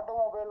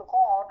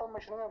 ஆட்டோமொபைலுக்கும்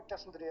ஆட்டோமேஷனுக்கும்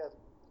வித்தியாசம் தெரியாது.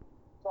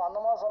 ஸோ அந்த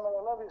மாதிரி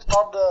சமயங்களில் we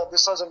start the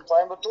business in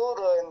Coimbatore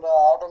இந்த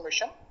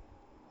ஆட்டோமேஷன்.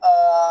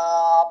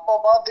 அப்போ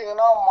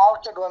பார்த்தீங்கன்னா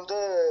மார்க்கெட் வந்து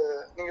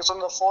நீங்கள்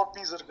சொன்ன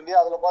 4Ps இருக்கு இல்லையா,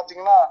 அதில்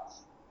பார்த்தீங்கன்னா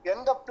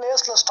எந்த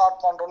பிளேஸில்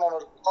ஸ்டார்ட் பண்ணுறோன்னு ஒன்று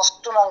இருக்குது.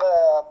 ஃபஸ்ட்டு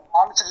நாங்கள்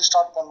பாண்டிச்சேரி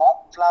ஸ்டார்ட் பண்ணோம்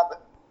ஃப்ளாப்.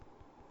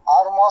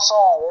 6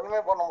 மாதம்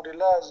ஒன்றுமே பண்ண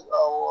முடியல,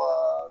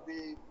 வி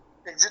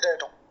எக்ஸிட்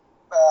ஆகிட்டோம்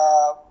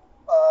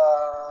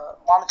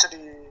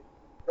பாண்டிச்சேரி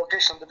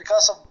லொக்கேஷன்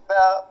பிகாஸ் ஆஃப்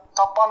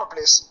தப்பான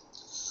பிளேஸ்.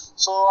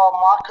 ஸோ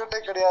மார்க்கெட்டே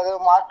கிடையாது,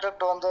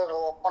 மார்க்கெட் வந்து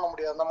ஒர்க் பண்ண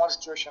முடியாது அந்த மாதிரி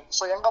சுச்சுவேஷன்.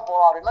 ஸோ எங்கே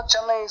போகலாம் அப்படின்னா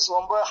சென்னை இஸ்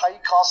ரொம்ப ஹை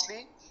காஸ்ட்லி,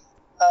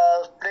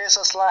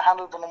 பிளேசஸ்லாம்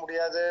ஹேண்டில் பண்ண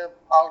முடியாது,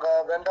 அங்கே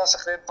வெண்டர்ஸை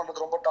கிரியேட்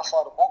பண்ணுறது ரொம்ப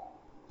டஃப்பாக இருக்கும்.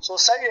 ஸோ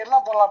சரி என்ன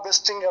பண்ணலாம்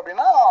பெஸ்ட்டிங்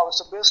அப்படின்னா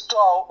பெஸ்ட்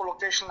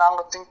லொக்கேஷன்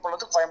நாங்கள் திங்க்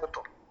பண்ணது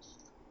Coimbatore.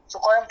 So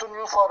Coimbatore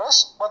new for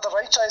us, but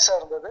right சாய்ஸாக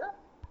இருந்தது.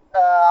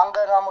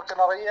 அங்கே நமக்கு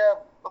நிறைய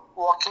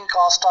ஒர்க்கிங்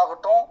காஸ்ட்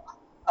ஆகட்டும்,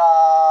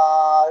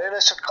 ரியல்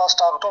எஸ்டேட்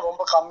காஸ்ட் ஆகட்டும்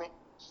ரொம்ப கம்மி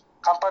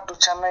compared to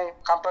Chennai,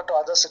 compared to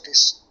other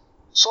cities.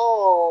 So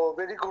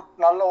very good,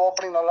 நல்ல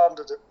ஓப்பனிங் நல்லா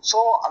இருந்தது. ஸோ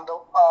அந்த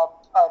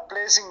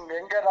பிளேசிங்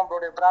எங்கே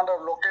நம்மளுடைய பிராண்டை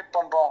லொக்கேட்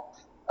பண்ணுறோம்,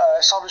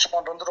 எஸ்டாப்ளிஷ்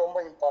பண்ணுறது ரொம்ப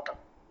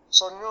important.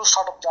 So new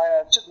start up join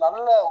ஆகிடுச்சு,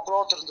 நல்ல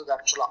க்ரோத் இருந்தது.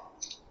 ஆக்சுவலாக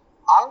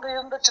அங்கே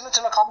இருந்த சின்ன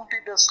சின்ன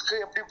காம்படிட்டர்ஸ்க்கு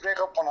எப்படி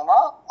பிரேக்அப் பண்ணோம்னா,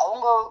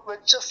 அவங்க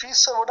வச்ச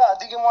ஃபீஸை விட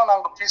அதிகமாக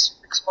நாங்கள் ஃபீஸ்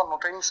ஃபிக்ஸ் பண்ணோம்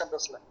ட்ரைனிங்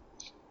சென்டர்ஸில்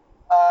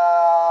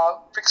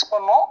ஃபிக்ஸ்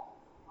பண்ணோம்.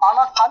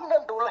 ஆனால்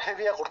கண்டென்ட் உள்ள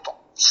ஹெவியாக கொடுத்தோம்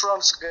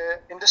ஸ்டூடெண்ட்ஸ்க்கு,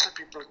 இண்டஸ்ட்ரியல்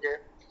பீப்புளுக்கு.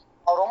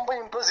 அது ரொம்ப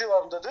இம்ப்ரெசிவாக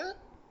இருந்தது.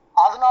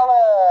 அதனால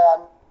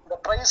அந்த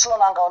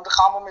ப்ரைஸில் நாங்கள் வந்து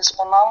காம்ப்ரமைஸ்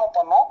பண்ணாமல்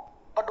பண்ணோம்,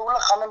 பட் உள்ள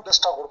கண்டென்ட்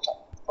பெஸ்ட்டாக கொடுத்தோம்.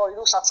 ஸோ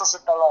இதுவும் சக்ஸஸ்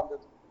நல்லா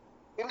இருந்தது.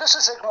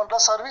 இண்டஸ்ட்ரி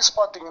செக்மெண்ட்டில் சர்வீஸ்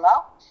பார்த்தீங்கன்னா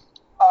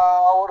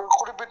ஒரு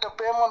குறிப்பிட்ட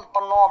பேமெண்ட்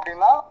பண்ணோம்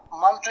அப்படின்னா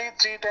monthly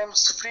 3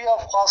 times free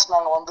of cost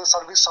நாங்கள் வந்து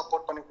சர்வீஸ்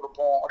சப்போர்ட் பண்ணி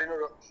கொடுப்போம் அப்படின்னு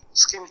ஒரு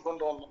ஸ்கீம்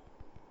கொண்டு வந்தோம்.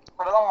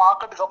 அதெல்லாம்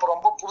மார்க்கெட்டுக்கு அப்புறம்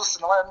ரொம்ப புதுசு,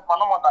 இந்த மாதிரி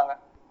பண்ண மாட்டாங்க.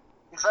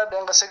 இன்ஃபேக்ட்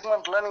எங்கள்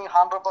செக்மெண்ட்டில் நீங்கள்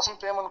 100%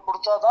 பேமெண்ட்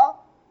கொடுத்தா தான்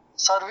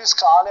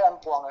சர்வீஸ்க்கு ஆளே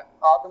அனுப்புவாங்க.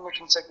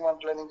 ஆட்டோமேஷன்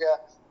செக்மெண்ட்டில் நீங்கள்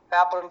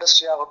பேப்பர்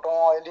இண்டஸ்ட்ரி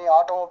ஆகட்டும், எனி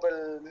ஆட்டோமொபைல்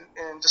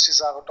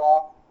இண்டஸ்ட்ரீஸ் ஆகட்டும்,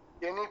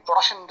 எனி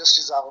ப்ரொடக்ஷன்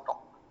இண்டஸ்ட்ரீஸ்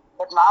ஆகட்டும்.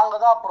 பட்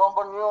நாங்கள் தான் அப்போ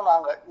ரொம்ப நியூ.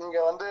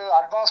 நீங்கள் வந்து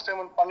அட்வான்ஸ்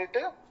பேமெண்ட்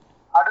பண்ணிவிட்டு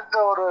அடுத்த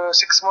ஒரு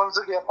 6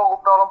 monthsக்கு எப்போ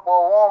கூப்பிட்டாலும்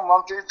போவோம்,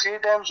 மந்த்லி 3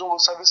 times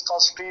உங்களுக்கு சர்வீஸ்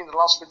காஸ்ட் ஃப்ரீ,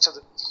 இதெல்லாம்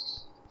ஸ்விட்சது.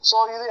 ஸோ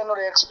இது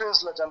என்னோட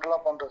எக்ஸ்பீரியன்ஸில்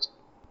ஜென்ரலாக பண்ணுறது.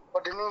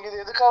 பட் நீங்கள்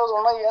இது எதுக்காக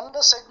சொன்னால் எந்த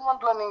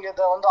செக்மெண்ட்டில் நீங்கள்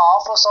இதை வந்து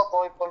ஆஃபர்ஸாக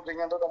ப்ரொவைட்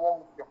பண்ணுறீங்கன்றது ரொம்ப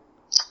முக்கியம்.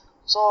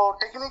 ஸோ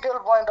டெக்னிக்கல்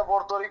பாயிண்ட்டை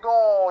பொறுத்த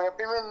வரைக்கும்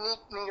எப்பயுமே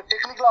நீங்கள்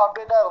டெக்னிக்கலாக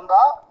அப்டேட்டாக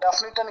இருந்தால்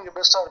டெஃபினட்டாக நீங்கள்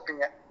பெஸ்ட்டாக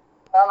இருப்பீங்க.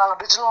 ஏன்னா நாங்கள்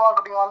டிஜிட்டல்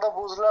மார்க்கெட்டிங் வந்த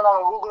புதுசில்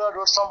நாங்கள் கூகுள்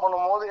அட்வர்ட்ஸ்லாம்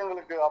பண்ணும்போது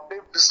எங்களுக்கு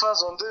அப்படியே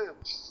பிஸ்னஸ் வந்து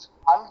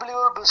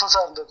அன்பிலீவபிள்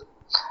பிஸ்னஸாக இருந்தது.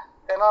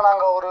 ஏன்னா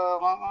நாங்கள் ஒரு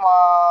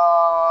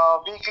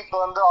வீக்குக்கு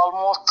வந்து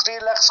ஆல்மோஸ்ட் 3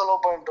 lakhs செலவு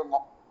பண்ணிட்டு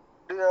இருந்தோம்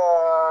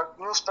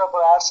நியூஸ்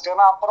பேப்பர் ஆட்ஸ்க்கு.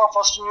 ஏன்னா அப்புறம்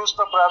ஃபர்ஸ்ட் நியூஸ்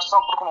பேப்பர் ஆட்ஸ்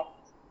தான் கொடுக்கணும்,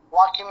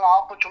 வாக்கிங்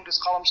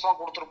ஆப்பர்ச்சுனிட்டிஸ் காலம்ஸ்லாம்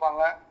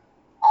கொடுத்துருப்பாங்க.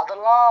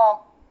 அதெல்லாம்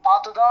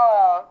பார்த்து தான்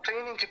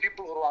ட்ரைனிங்க்கு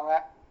பீப்புள் வருவாங்க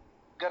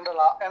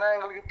ஜென்ரலாக. ஏன்னா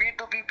எங்களுக்கு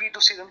B2B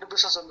B2C 2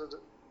 பிஸ்னஸ் இருந்தது.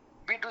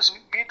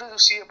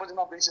 B2C பற்றி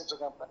நான் பேசிட்டு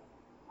இருக்கேன். இப்போ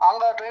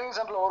அங்கே ட்ரைனிங்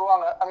சென்டரில்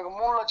வருவாங்க. எனக்கு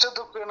 3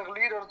 லட்சத்துக்கு எனக்கு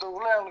லீட்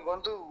எடுத்ததுக்குள்ள எங்களுக்கு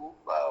வந்து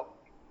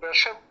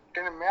ப்ரெஷர்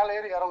மேலே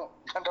ஏறி இறங்கும்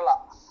ஜென்ரலாக.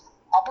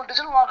 அப்போ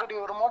டிஜிட்டல்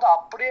மார்க்கெட்டிங் வரும்போது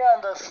அப்படியே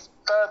அந்த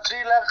 3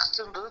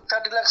 lakhsன்றது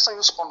 30 lakhs தான்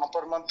யூஸ் பண்ணோம்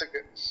பெர் மந்த்துக்கு.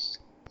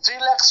 3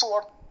 lakhs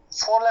worth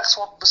 4 lakhs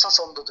worth business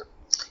வந்தது.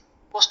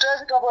 இப்போ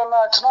ஸ்டேஜுக்கு அப்புறம் என்ன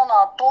ஆச்சுன்னா,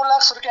 நான் 2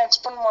 lakhs வரைக்கும்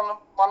எக்ஸ்பெண்ட்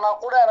பண்ணால்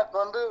கூட எனக்கு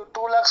வந்து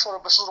 2 lakhs ஒரு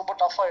பிஸ்னஸ் ரொம்ப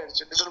டஃப்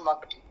ஆகிடுச்சு டிஜிட்டல்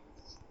மார்க்கெட்டிங்.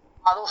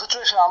 அது ஒரு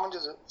சுச்சுவேஷன்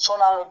அமைஞ்சது. ஸோ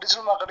நாங்கள்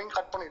டிஜிட்டல் மார்க்கெட்டிங்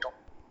கட் பண்ணிட்டோம்.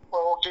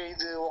 ஓகே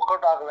இது ஒர்க்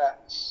அவுட் ஆகலை.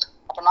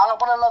 அப்போ நாங்கள்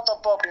பண்ண என்ன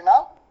தப்பு அப்படின்னா,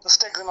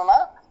 மிஸ்டேக் என்னன்னா,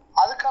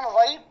 அதுக்கான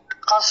ரைட்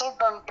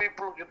கன்சல்டன்ட்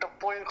பீப்புள் கிட்ட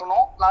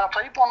போயிருக்கணும். நாங்கள்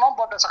ட்ரை பண்ணோம்,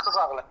 பட் சக்ஸஸ்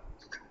ஆகலை.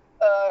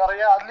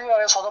 அதுலேயும்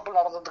நிறைய சொதப்பல்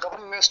நடந்ததுக்கு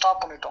அப்புறம் இனிமேல்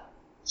ஸ்டாப் பண்ணிட்டோம்.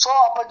 ஸோ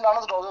அப்போ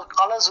நடந்துட்டோம்.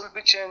 Colours will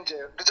be change.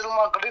 Digital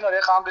marketing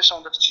நிறைய காம்படிஷன்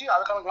வந்துடுச்சு,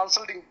 அதுக்கான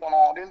கன்சல்டிங்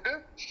போனோம் அப்படின்ட்டு.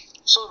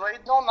 ஸோ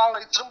ரைட் நோ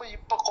நாங்கள் திரும்ப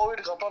இப்போ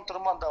கோவிடுக்கு அப்புறம்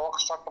திரும்ப அந்த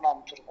ஒர்க் ஸ்டார்ட் பண்ண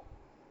ஆரம்பிச்சிருக்கோம்.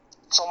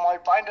 ஸோ மை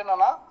பாயிண்ட்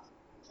என்னன்னா,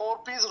 4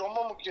 P's ரொம்ப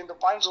முக்கியம். இந்த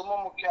பாயிண்ட்ஸ் ரொம்ப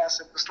முக்கியம் ஆஸ்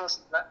எ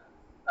பிஸ்னஸ்ல.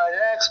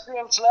 என்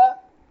எக்ஸ்பீரியன்ஸ்ல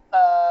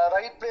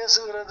ரைட்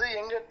பிளேஸுங்கிறது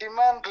எங்க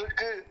டிமாண்ட்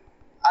இருக்கு,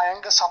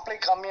 எங்க சப்ளை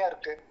கம்மியா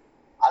இருக்கு,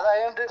 அதை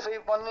ஐடென்டிஃபை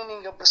பண்ணி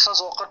நீங்க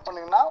பிஸ்னஸ் ஒர்க் அவுட்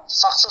பண்ணீங்கன்னா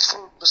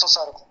சக்சஸ்ஃபுல்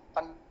பிஸ்னஸா இருக்கும்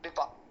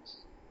கண்டிப்பா.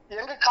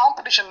 எங்க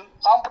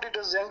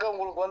காம்படிட்டர்ஸ் எங்க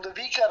உங்களுக்கு வந்து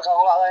வீக்கா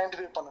இருக்காங்களோ அதை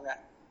ஐடென்டிஃபை பண்ணுங்க,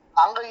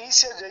 அங்க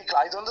ஈஸியா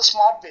ஜெயிக்கலாம். இது வந்து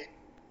ஸ்மார்ட் வே.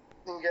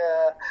 நீங்க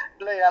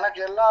இல்ல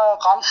எனக்கு எல்லாம்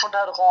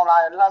கான்ஃபிடண்டா இருக்கும்,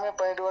 நான் எல்லாமே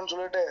பண்ணிடுவேன்னு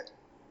சொல்லிட்டு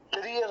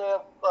பெரிய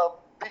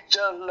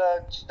பிக்சர்ல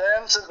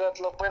ஜெயன்ஸ்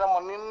இடத்துல போய் நம்ம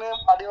நின்று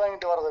அடி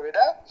வாங்கிட்டு வரதை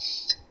விட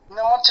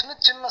இந்த மாதிரி சின்ன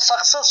சின்ன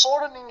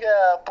சக்சஸோடு நீங்க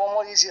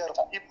போகும்போது ஈஸியா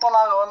இருக்கும். இப்போ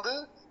நாங்க வந்து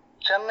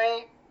சென்னை,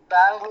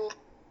 பெங்களூர்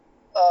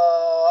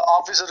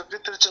ஆஃபீஸ் இருக்கு,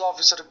 திருச்சியில்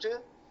ஆஃபீஸ் இருக்கு,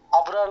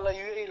 அப்ராட்ல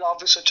யூஏஇல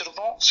ஆஃபீஸ்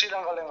வச்சிருக்கோம்,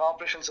 ஸ்ரீலங்காவில் எங்கள்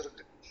ஆப்ரேஷன்ஸ்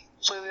இருக்கு.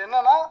 ஸோ இது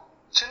என்னன்னா,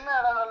 சின்ன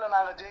இடங்கள்ல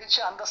நாங்கள்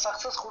ஜெயிச்சு அந்த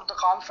சக்ஸஸ் கொடுத்த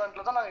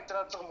கான்ஃபிடென்ட்ல தான் நாங்கள்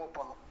இத்தனை இடத்துக்கு மூவ்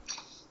பண்ணோம்.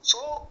 ஸோ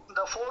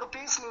இந்த 4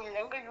 P's நீங்கள்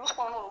எங்கே யூஸ்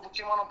பண்ணணும் ஒரு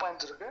முக்கியமான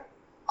பாயிண்ட்ஸ் இருக்கு,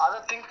 அதை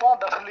திங்க் பண்ண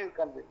definitely you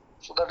can be.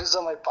 So that is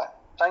my point.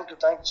 Thank you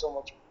so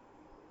much.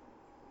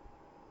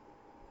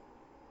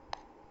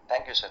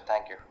 Thank you sir,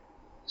 thank you.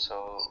 So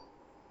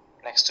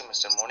next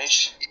mister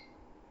Monish.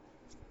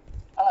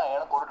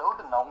 எனக்கு ஒரு டவுட்,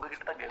 நான்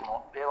உங்ககிட்ட தான்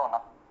கேட்கணும். தேவனா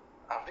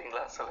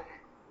அப்படிங்களா? சொல்லுங்க.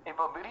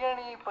 இப்போ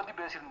பிரியாணி பற்றி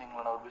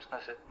பேசியிருந்தீங்களா, ஒரு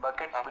பிஸ்னஸ்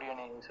பக்கெட்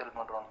பிரியாணி சேல்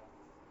பண்ணுறோம்.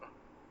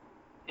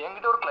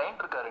 என்கிட்ட ஒரு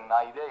கிளைண்ட் இருக்காருங்க,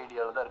 நான் இதே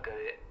ஐடியாவில் தான்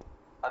இருக்காரு.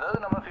 அதாவது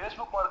நம்ம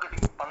ஃபேஸ்புக்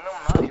மார்க்கெட்டிங்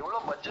பண்ணோம்னா எவ்வளோ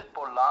பட்ஜெட்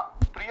போடலாம்,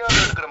 ப்ரீ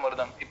ஆர்டர் எடுக்கிற மாதிரி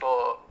தான். இப்போ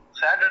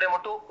சாட்டர்டே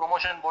மட்டும்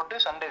ப்ரொமோஷன் போட்டு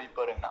சண்டே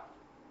விற்பாருங்கண்ணா.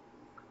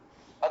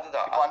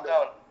 அதுதான்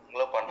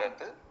உங்களை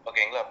பண்றது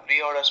ஓகேங்களா. ப்ரீ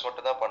ஆர்டர்ஸ்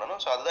மட்டும் தான் பண்ணணும்.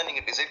 ஸோ அதுதான்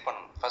நீங்க டிசைட்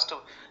பண்ணணும். ஃபர்ஸ்ட்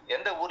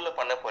எந்த ஊர்ல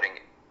பண்ண போறீங்க?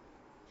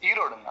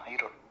 ஈரோடுங்கண்ணா.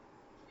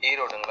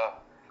 ஈரோடுங்களா?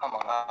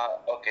 ஆமாங்க.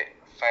 Okay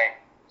fine.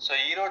 ஸோ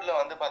ஈரோடுல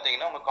வந்து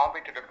பாத்தீங்கன்னா உங்க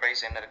காம்படிட்டர்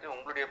பிரைஸ் என்ன இருக்கு,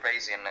 உங்களுடைய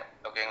பிரைஸ் என்ன?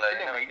 ஓகேங்களா.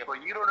 இப்போ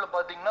ஈரோடுல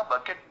பாத்தீங்கன்னா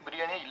பக்கெட்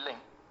பிரியாணியே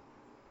இல்லைங்க.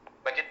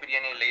 பக்கெட்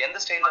பிரியாணி இல்லை. எந்த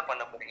ஸ்டைல்ல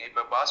பண்ண போறீங்க?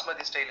 இப்போ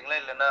பாஸ்மதி ஸ்டைலுங்களா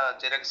இல்லைன்னா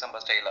ஜீரக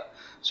சம்பா ஸ்டைலா?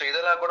 ஸோ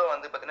இதெல்லாம் கூட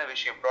வந்து பாத்தீங்கன்னா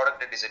விஷயம்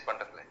ப்ராடக்ட்டை டிசைட்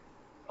பண்றதுல.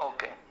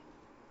 ஓகே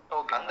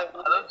அந்த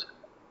அதாவது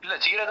இல்ல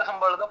ஜீரக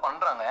சம்பால தான்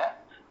பண்றாங்க.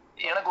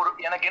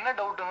 எனக்கு என்ன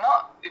டவுட்னா,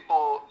 இப்போ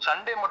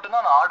சண்டே மட்டும்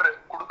தான் நான் ஆர்டர்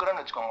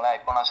கொடுக்குறேன்னு வச்சுக்கோங்களேன்.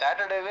 இப்போ நான்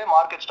சாட்டர்டேவே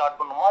மார்க்கெட் ஸ்டார்ட்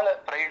பண்ணுமா இல்ல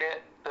ஃப்ரைடே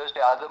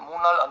தேர்ஸ்டே அது 3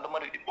 நாள் அந்த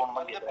மாதிரி போன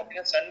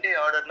மாதிரி? சண்டே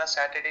ஆர்டர்னா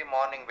சாட்டர்டே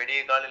மார்னிங் விடிய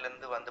காலையில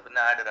இருந்து வந்து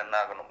ஆட் ரன்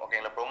ஆகணும்.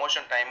 ஓகேங்களா.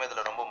 ப்ரொமோஷன் டைம்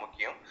இதுல ரொம்ப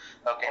முக்கியம்.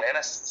 ஓகேங்களா.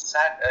 ஏன்னா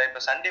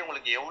இப்போ சண்டே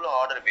உங்களுக்கு எவ்வளவு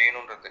ஆர்டர்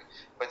வேணும்ன்றது.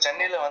 இப்போ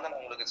சென்னையில வந்து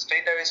நான் உங்களுக்கு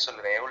ஸ்ட்ரைட்டாவே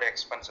சொல்லுறேன் எவ்வளவு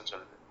எக்ஸ்பென்ஸ்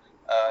சொல்லுது.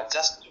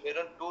 ஜஸ்ட்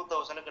வெறும்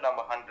 2000க்கு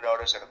நம்ம 100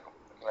 ஆர்டர்ஸ் எடுக்கும்.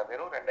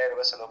 வெறும் 2000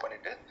 ரூபாய் செலவு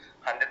பண்ணிட்டு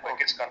 100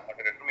 பேக்கெட்ஸ் கான்ட்ராக்ட்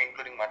இருக்கும்,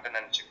 இன்க்ளூடிங் மட்டன்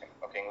அண்ட் சிக்கன்.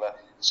 ஓகேங்களா.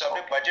 ஸோ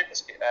அப்படியே பட்ஜெட்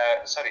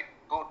சாரி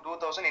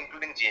 2000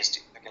 இன்க்ளூடிங்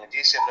ஜிஎஸ்டி. ஓகேங்களா.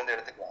 ஜிஎஸ்டி இருந்து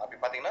எடுத்துக்கலாம். அப்படி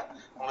பாத்தீங்கன்னா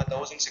உங்களுக்கு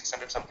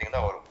 1600 சம்திங்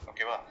தான் வரும்.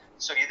 ஓகேவா.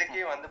 ஸோ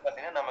இதுக்கே வந்து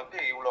பாத்தீங்கன்னா நமக்கு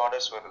இவ்வளவு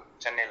ஆர்டர்ஸ் வருது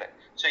சென்னையில.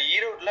 ஸோ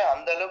ஈரோடுல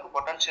அந்த அளவுக்கு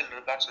பொட்டன்ஷியல்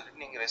இருக்கான்னு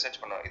சொல்லிட்டு நீங்க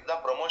ரிசர்ச் பண்ணணும்.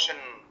 இதுதான்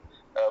ப்ரொமோஷன்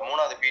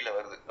 3வது Pல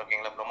வருது.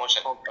 ஓகேங்களா.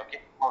 ப்ரொமோஷன்.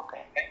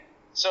 ஓகே.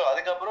 ஸோ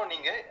அதுக்கப்புறம்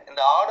நீங்க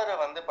இந்த ஆர்டரை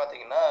வந்து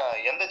பாத்தீங்கன்னா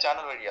எந்த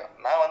சேனல் வழியா,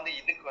 நான் வந்து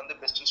இதுக்கு வந்து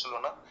பெஸ்ட்னு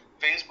சொல்லுவேன்னா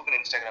ஃபேஸ்புக் அண்ட்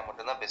இன்ஸ்டாகிராம்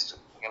மட்டும் தான் பெஸ்ட்.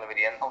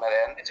 வேற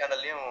எந்த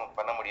சேனல்லையும்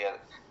பண்ண முடியாது.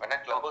 வேணா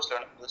கிளப் ஹவுஸ்ல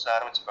வேணா புதுசா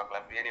ஆரம்பிச்சு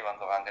பார்க்கலாம், பிரியாணி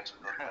வாங்கன்னு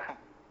சொல்லிட்டு.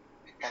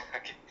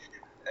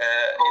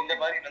 இந்த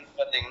மாதிரி வந்து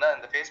பாத்தீங்கன்னா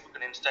இந்த ஃபேஸ்புக்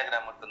அண்ட்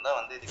இன்ஸ்டாகிராம் மட்டும் தான்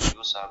வந்து இதுக்கு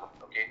யூஸ் ஆகும்.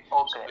 ஓகே.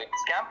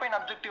 கேம்பெயின்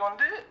ஆப்ஜெக்டிவ்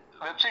வந்து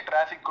வெப்சைட்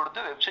டிராஃபிக் கொடுத்து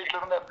வெப்சைட்ல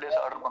இருந்து பிளேஸ்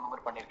ஆர்டர் பண்ண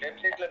மாதிரி பண்ணிருக்கேன்.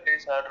 வெப்சைட்ல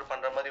பிளேஸ் ஆர்டர்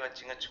பண்ற மாதிரி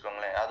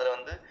வச்சுக்கோங்களேன். அதுல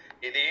வந்து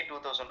இதே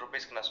 2000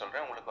 ரூபீஸ்க்கு நான்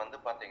சொல்றேன். உங்களுக்கு வந்து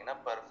பாத்தீங்கன்னா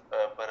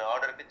பர்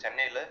ஆர்டருக்கு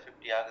சென்னையில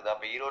 50 ஆகுது.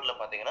 அப்ப ஈரோடுல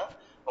பாத்தீங்கன்னா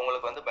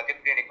உங்களுக்கு வந்து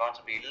பக்கெட் பிரியாணி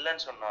கான்செப்ட்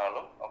இல்லைன்னு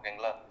சொன்னாலும்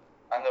ஓகேங்களா,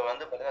 அங்க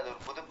வந்து பாத்தீங்கன்னா அது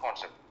ஒரு புது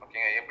கான்செப்ட்.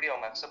 ஓகேங்க. எப்படி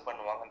அவங்க அக்செப்ட்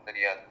பண்ணுவாங்கன்னு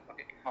தெரியாது.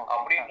 ஓகே.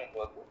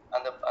 அப்படின்னும்போது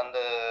அந்த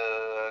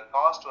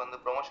காஸ்ட் வந்து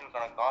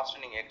ப்ரொமோஷனுக்கான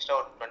காஸ்ட் நீங்க எக்ஸ்ட்ரா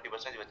ஒரு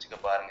 20% வச்சுக்க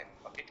பாருங்க.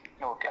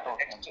 ஓகே.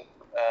 நெக்ஸ்ட்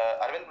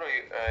அரவிந்த் ப்ரோ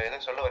எதை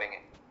சொல்ல வரீங்க?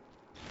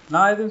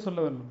 நான் எதுவும் சொல்ல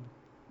வரல,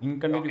 நீங்க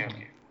கண்டினியூ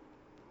பண்ணுங்க.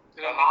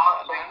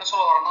 நான் என்ன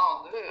சொல்ல வரேன்னா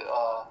வந்து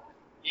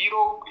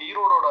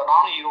ஈரோடோட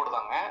நானும் ஈரோடு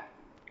தாங்க.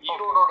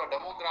 ஈரோடோட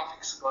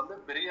டெமோகிராபிக்ஸ்க்கு வந்து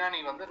பிரியாணி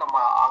வந்து நம்ம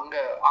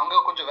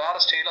அங்க கொஞ்சம் வேற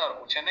ஸ்டைலா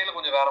இருக்கும். சென்னையில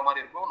கொஞ்சம் வேற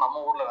மாதிரி இருக்கும்,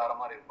 நம்ம ஊர்ல வேற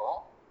மாதிரி இருக்கும்.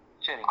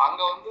 சரி.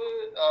 அங்க வந்து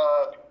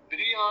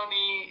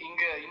பிரியாணி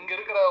இங்க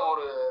இருக்கிற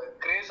ஒரு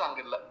கிரேஸ்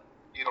அங்க இல்ல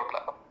ஈரோட்ல.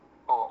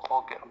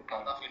 ஓகே.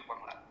 அதான் ஃபீல்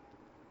பண்ணேன்.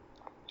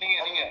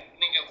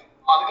 நீங்க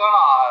அதுக்கான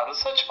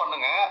ரிசர்ச்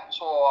பண்ணுங்க.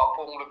 ஸோ அப்போ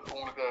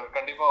உங்களுக்கு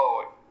கண்டிப்பா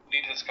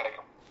டீடைல்ஸ்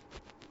கிடைக்கும்.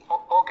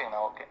 ஓகேண்ணா.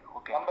 ஓகே.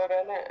 நம்ம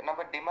வேலை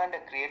நம்ம டிமாண்டை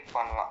கிரியேட்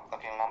பண்ணலாம்.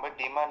 ஓகேங்களா. நம்ம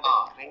டிமாண்டை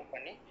கிரியேட்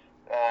பண்ணி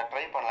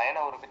ட்ரை பண்ணலாம்.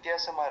 ஏன்னா ஒரு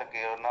வித்தியாசமா இருக்கு.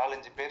 ஒரு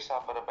 4-5 பேர்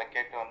சாப்பிட்ற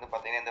பக்கெட் வந்து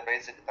பார்த்தீங்கன்னா இந்த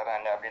ப்ரைஸுக்கு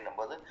தராங்க அப்படின்னும்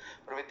போது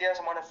ஒரு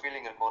வித்தியாசமான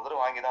ஃபீலிங் இருக்கும். ஒரு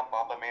தடவை வாங்கி தான்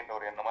பார்ப்போமேன்ற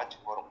ஒரு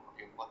எண்ணமாச்சும் வரும்.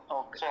 ஓகேங்களா?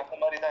 ஸோ அந்த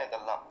மாதிரி தான்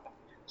இதெல்லாம்.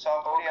 ஸோ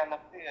அப்படி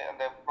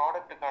அந்த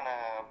ப்ராடக்ட்டுக்கான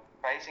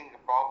ப்ரைஸிங்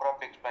ப்ராப்பராக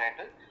ஃபிக்ஸ்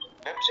பண்ணிட்டு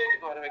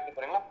வெப்சைட்டுக்கு வர வைக்க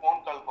போறீங்களா,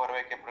 ஃபோன் காலுக்கு வர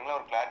வைக்க போறீங்களா,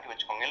 ஒரு கிளாரிட்டி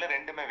வச்சுக்கோங்க. இல்லை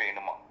ரெண்டுமே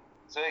வேணுமா?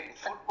 ஸோ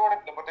ஃபுட்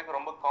ப்ராடக்ட்டை பொறுத்தவரைக்கும்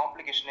ரொம்ப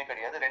காம்ப்ளிகேஷனே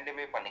கிடையாது,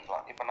 ரெண்டுமே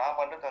பண்ணிக்கலாம். இப்போ நான்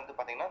பண்ணுறது வந்து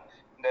பார்த்தீங்கன்னா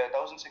இந்த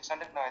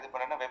 1600 நான் இது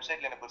பண்ணேன்னா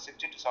வெப்சைட்ல எனக்கு ஒரு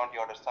 60 to 70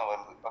 ஆர்டர்ஸ் தான்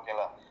வருது.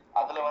 ஓகேங்களா?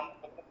 அதில் வந்து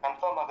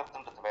கன்ஃபார்ம்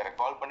ஆகிறதுன்றது வேற,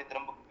 கால் பண்ணி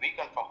திரும்ப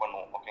ரீகன்ஃபார்ம்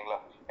பண்ணுவோம். ஓகேங்களா?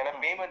 ஏன்னா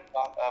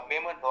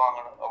பேமெண்ட்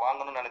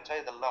வாங்கணும்னு நினைச்சா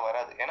இதெல்லாம்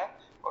வராது. ஏன்னா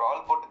ஒரு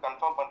ஆல் போட்டு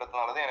கன்ஃபார்ம்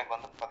பண்றதுனால தான் எனக்கு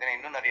வந்து பார்த்தீங்கன்னா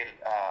இன்னும் நிறைய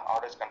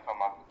ஆர்டர்ஸ்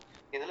கன்ஃபார்ம் ஆகுது.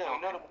 இதில்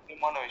இன்னொரு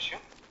முக்கியமான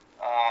விஷயம்,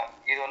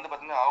 இது வந்து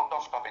பார்த்தீங்கன்னா அவுட்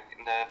ஆஃப் டாபிக்.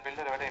 இந்த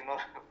பில்லரை விட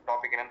இன்னொரு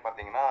டாபிக் என்னன்னு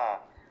பார்த்தீங்கன்னா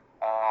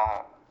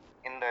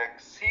இந்த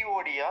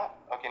சிஓடியா,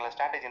 ஓகேங்களா,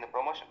 ஸ்ட்ராட்டஜி, இந்த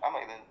ப்ரொமோஷன்.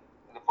 ஆமாம், இது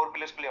 4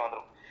 பில்லர்ஸ்குள்ளேயே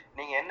வந்துடும்.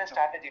 நீங்கள் என்ன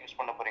ஸ்ட்ராட்டஜி யூஸ்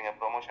பண்ண போறீங்க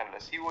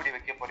ப்ரொமோஷனில்? சிஓடி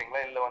வைக்க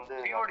போறீங்களா இல்லை வந்து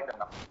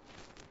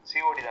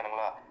சிஓடி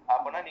தானுங்களா?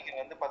 அப்போனா நீங்கள்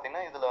வந்து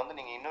பார்த்தீங்கன்னா இதில் வந்து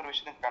நீங்கள் இன்னொரு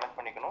விஷயத்துக்கு கனெக்ட்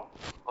பண்ணிக்கணும்.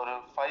 ஒரு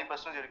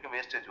 5% வரைக்கும்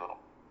வேஸ்டேஜ்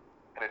வரும்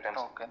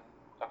ரிட்டர்ன்ஸ்.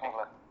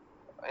 ஓகேங்களா?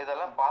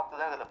 இதெல்லாம் பார்த்து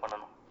தான் இதில்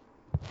பண்ணணும்.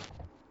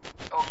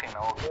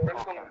 ஓகேண்ணா. ஓகே,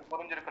 உங்களுக்கு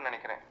புரிஞ்சிருக்குன்னு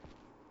நினைக்கிறேன்.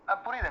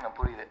 புரியுதுங்க,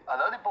 புரியுது.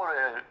 அதாவது இப்போ ஒரு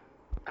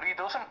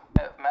 3000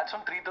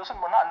 மேக்ஸிமம் 3000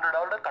 பண்ணா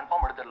 $100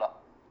 கன்ஃபார்ம் எடுத்துடலாம்,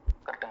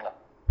 கரெக்ட்டுங்களா?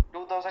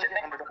 2000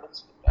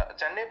 $100.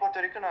 சென்னை பொறுத்த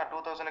வரைக்கும் நான்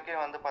 2000க்கே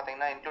வந்து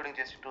பார்த்தீங்கன்னா இன்க்ளூடிங்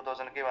ஜிஎஸ்டி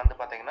 2000க்கே வந்து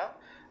பார்த்தீங்கன்னா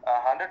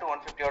 100 to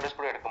 150 ஆர்டர்ஸ்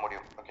கூட எடுக்க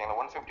முடியும். ஓகேங்களா?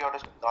 150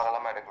 ஆர்டர்ஸ்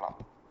தாராளமாக எடுக்கலாம்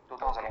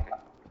 2000க்கு.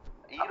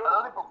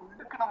 அதாவது இப்போ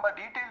ஃபுட்டுக்கு நம்ம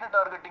டீடைல்டு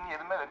டார்கெட்டிங்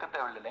எதுவுமே வைக்க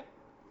தேவையில்லை.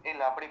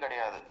 இல்லை, அப்படி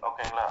கிடையாது.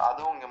 ஓகேங்களா?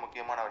 அதுவும் இங்கே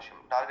முக்கியமான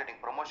விஷயம். டார்கெட்டிங்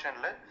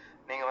ப்ரொமோஷன்ல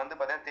நீங்க வந்து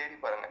பார்த்தீங்கன்னா தேடி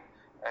பாருங்க,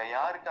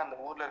 யாருக்கு அந்த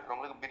ஊர்ல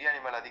இருக்கிறவங்களுக்கு பிரியாணி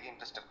மேல அதிக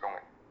இன்ட்ரெஸ்ட்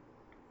இருக்கிறவங்க.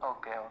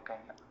 ஓகே,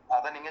 ஓகேங்க.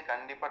 அதை நீங்க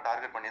கண்டிப்பா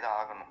டார்கெட் பண்ணி தான்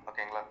ஆகணும்.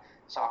 ஓகேங்களா?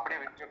 ஸோ அப்படியே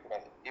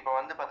விட்டுறக்கூடாது. இப்போ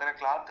வந்து பார்த்தீங்கன்னா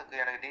கிளாத்துக்கு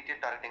எனக்கு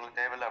டீடைல் டார்கெட்டிங்ல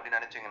தேவையில்லை அப்படின்னு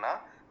நினைச்சீங்கன்னா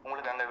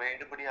உங்களுக்கு அங்கே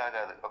எடுபடி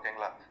ஆகாது.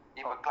 ஓகேங்களா?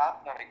 இப்போ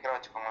கிளாத் நான் வைக்கிறேன்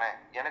வச்சுக்கோங்களேன்,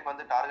 எனக்கு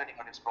வந்து டார்கெட்டிங்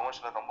ஆடியன்ஸ்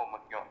ப்ரொமோஷன்ல ரொம்ப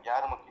முக்கியம்.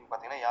 யார் முக்கியம்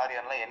பார்த்தீங்கன்னா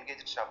யாரெல்லாம்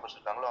என்கேஜ் ஷாப்பர்ஸ்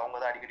இருக்காங்களோ அவங்க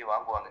தான் அடிக்கடி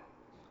வாங்குவாங்க.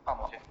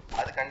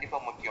 அது கண்டிப்பா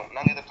முக்கியம்.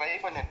 நாங்க இதை ட்ரை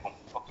பண்ணிருக்கோம்.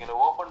 ஓகே,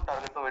 ஓப்பன்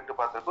டார்கெட்டும் விட்டு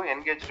பார்த்துருக்கோம்,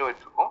 என்கேஜும்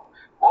விட்டுருக்கோம்.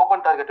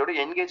 ஓப்பன் டார்கெட்டோட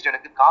என்கேஜ்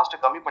எனக்கு காஸ்ட்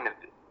கம்மி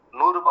பண்ணிருக்கு.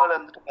 ₹100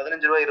 வந்துட்டு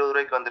 ₹15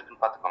 ₹20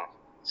 வந்திருக்குன்னு பாத்துக்கோங்க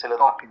சில.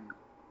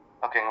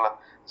 ஓகேங்களா?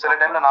 சில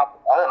டைம்ல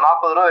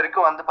 40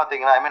 வரைக்கும் வந்து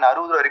பாத்தீங்கன்னா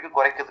 ₹60 வரைக்கும்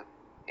குறைக்குது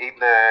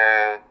இந்த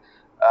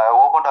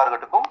ஓப்பன்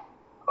டார்கெட்டுக்கும்.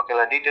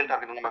 ஓகேங்களா? டீடைல்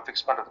டார்கெட் நம்ம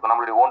ஃபிக்ஸ் பண்றதுக்கும்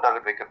நம்மளுடைய ஓன்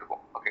டார்கெட்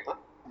வைக்கிறதுக்கும். ஓகேங்களா?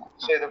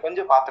 ஸோ இதை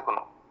கொஞ்சம்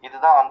பாத்துக்கணும்.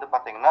 இதுதான் வந்து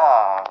பாத்தீங்கன்னா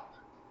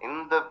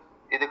இந்த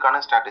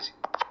இதுக்கான ஸ்ட்ராட்டஜி.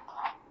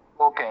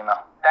 ஓகேண்ணா,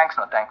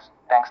 தேங்க்ஸ்ண்ணா. தேங்க்ஸ்.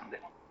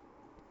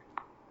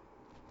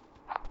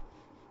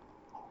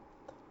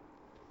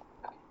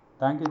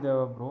 தேங்க்யூ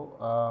தேவா bro.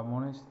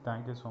 Monish,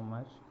 thank you so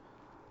much.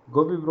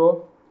 Gopi bro.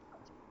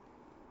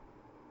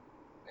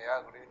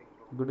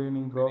 Good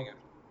evening bro.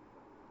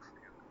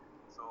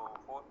 So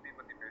 4P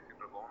பற்றி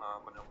பேசிட்டு இருக்கோம்.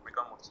 நான் கொஞ்சம்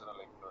குயிக்காக முடிச்சிடறேன்.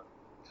 லைக்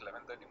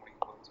 11:30 முடிக்க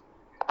போகிறேன்.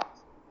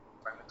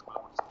 5 மினிட்ஸ்க்குள்ள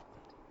முடிச்சிடறேன்.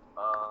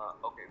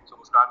 Okay, so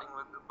starting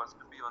with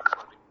first B வந்து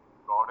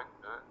பார்த்தீங்கன்னா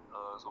ப்ராடக்ட்.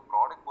 ஸோ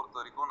ப்ராடக்ட் பொறுத்த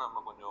வரைக்கும்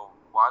நம்ம கொஞ்சம்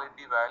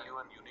குவாலிட்டி, வேல்யூ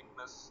அண்ட்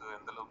யூனிக்னஸ்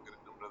எந்த அளவுக்கு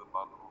இருக்குன்றது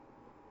பார்க்கணும்.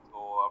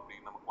 ஸோ அப்படி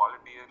நம்ம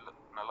குவாலிட்டியே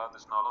நல்லா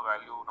இருந்துச்சுனாலும்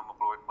வேல்யூ நம்ம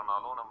ப்ரொவைட்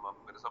பண்ணாலும் நம்ம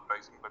பெருசாக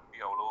ப்ரைஸிங் பற்றி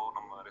அவ்வளோ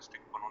நம்ம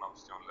ரெஸ்ட்ரிக்ட் பண்ணணும்னு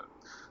அவசியம் இல்லை.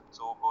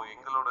 ஸோ இப்போ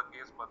எங்களோட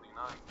கேஸ்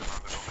பார்த்தீங்கன்னா இப்போ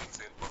நாங்கள் டொமைன்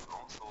சேல்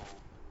பண்ணுறோம். ஸோ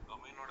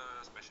டொமைனோட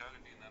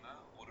ஸ்பெஷாலிட்டி என்னன்னா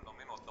ஒரு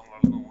டொமைன்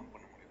ஒருத்தவங்களால தான் ஓன்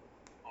பண்ண முடியும்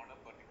on a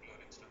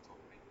particular instance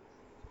only.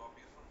 So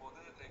அப்படி இருக்கும்போது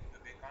like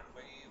they can't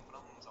by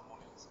from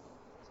someone else.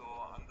 So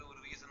அந்த ஒரு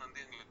ரீசன்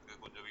வந்து எங்களுக்கு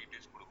கொஞ்சம்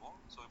வெயிட்டேஜ் கொடுக்கும்.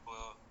 ஸோ இப்போ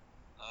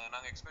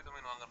நாங்கள் எக்ஸ்பை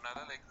டொமைன்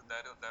வாங்குறதுனால like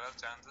there are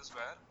chances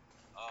were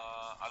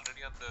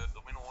already அந்த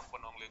டொமைன் ஓன்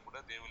பண்ணவங்களே கூட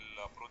they will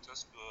approach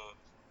us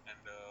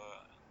and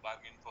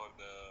bargain for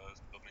the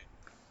domain.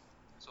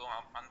 So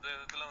அந்த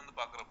இதில் வந்து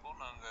பார்க்குறப்போ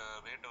நாங்கள்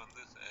ரேட்டை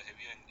வந்து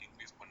ஹெவியாக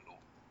இன்க்ரீஸ்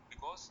பண்ணுவோம்.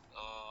 பிகாஸ்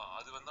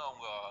அது வந்து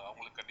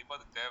அவங்களுக்கு கண்டிப்பாக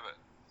அது தேவை.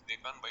 தே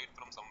Khan by it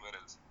from somewhere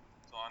else.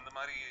 So அந்த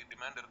மாதிரி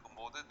டிமாண்ட்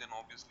இருக்கும்போது தென்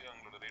ஆப்வியஸ்லி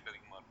அவங்களோட ரேட்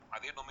அதிகமாக இருக்கும்.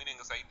 அதே டொமைன்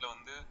எங்கள் சைட்டில்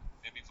வந்து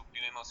மேபி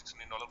 $59 or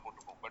 $69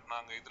 போட்டிருப்போம். பட்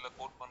நாங்கள் இதில்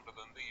கோட் பண்ணுறது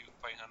வந்து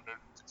 $500,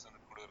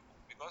 $600 கூட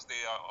இருக்கும். Because they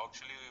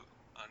actually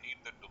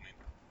need that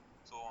domain.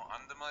 So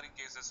அந்த மாதிரி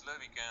கேசஸில்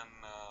we can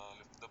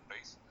lift the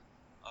price.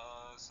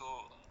 So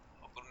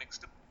அப்புறம்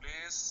நெக்ஸ்ட்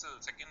பிளேஸ்,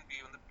 செகண்ட் பி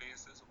வந்து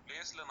பிளேஸ். ஸோ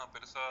பிளேஸில் நான்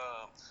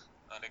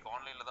பெருசாக லைக்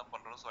ஆன்லைனில் தான்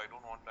பண்ணுறேன். So I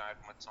don't want to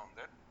add much on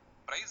that.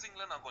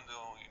 ப்ரைஸிங்கில் நான்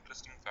கொஞ்சம்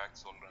இன்ட்ரெஸ்டிங்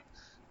ஃபேக்ட் சொல்கிறேன்.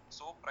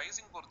 ஸோ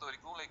ப்ரைஸிங் பொறுத்த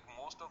வரைக்கும் லைக்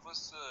மோஸ்ட் ஆஃப்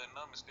அஸ் என்ன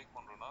மிஸ்டேக்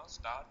பண்ணுறோன்னா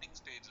ஸ்டார்டிங்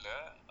ஸ்டேஜில்,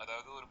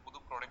 அதாவது ஒரு புது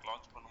ப்ராடக்ட்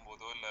லான்ச்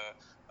பண்ணும்போதோ இல்லை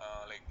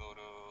லைக்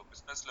ஒரு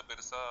பிஸ்னஸில்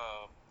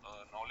பெருசாக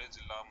நாலேஜ்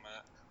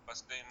இல்லாமல்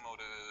ஃபர்ஸ்ட் டைம்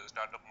ஒரு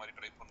ஸ்டார்ட் அப் மாதிரி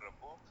ட்ரை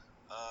பண்ணுறப்போ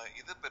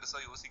இது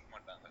பெருசாக யோசிக்க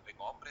மாட்டாங்க.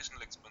 Like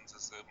operational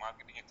expenses,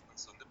 marketing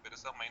expenses வந்து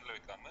பெருசாக மைண்டில்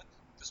வைக்காம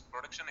ஜஸ்ட்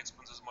ப்ரொடக்ஷன்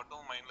எக்ஸ்பென்சஸ்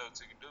மட்டும் மைண்டில்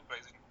வச்சுக்கிட்டு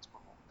ப்ரைஸிங் ஃபிக்ஸ்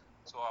பண்ணுவோம்.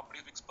 ஸோ அப்படி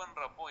ஃபிக்ஸ்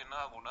பண்ணுறப்போ என்ன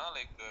ஆகும்னா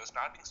லைக்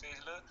ஸ்டார்டிங்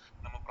ஸ்டேஜில்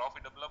நம்ம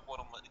ப்ராஃபிட்டபிளாக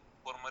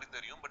போகிற மாதிரி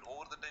தெரியும். பட்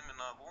ஓவர் த டைம்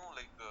என்ன ஆகும்,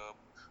 லைக்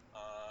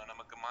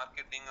நமக்கு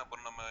மார்க்கெட்டிங்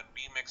அப்புறம் நம்ம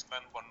டீம்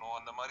எக்ஸ்பேண்ட் பண்ணோம்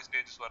அந்த மாதிரி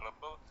ஸ்டேஜஸ்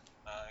வர்றப்போ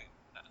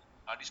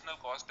அடிஷ்னல்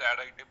காஸ்ட்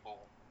ஆட் ஆகிட்டே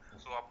போகும்.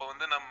 ஸோ அப்போ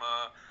வந்து நம்ம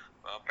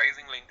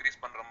ப்ரைஸிங்கில்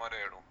இன்க்ரீஸ் பண்ணுற மாதிரி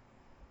ஆகிடும்.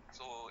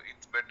 ஸோ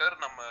இட்ஸ் பெட்டர்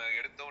நம்ம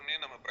எடுத்தோடனே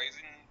நம்ம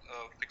ப்ரைஸிங்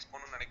ஃபிக்ஸ்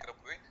பண்ணணும்னு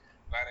நினைக்கிறப்பவே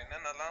வேற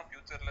என்னென்னலாம்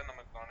ஃபியூச்சரில்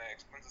நமக்கான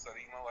எக்ஸ்பென்சஸ்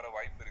அதிகமாக வர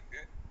வாய்ப்பு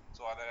இருக்குது,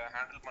 ஸோ அதை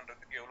ஹேண்டில்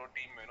பண்ணுறதுக்கு எவ்வளோ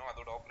டீம் வேணும்,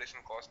 அதோட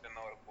ஆப்ரேஷன் காஸ்ட் என்ன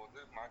வரப்போகுது,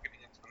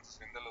 மார்க்கெட்டிங்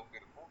எக்ஸ்பென்சஸ் எந்த அளவுக்கு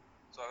இருக்கும்,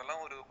 ஸோ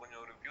அதெல்லாம்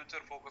கொஞ்சம் ஒரு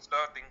ஃபியூச்சர்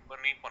ஃபோக்கஸ்டாக திங்க்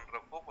பண்ணி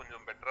பண்ணுறப்போ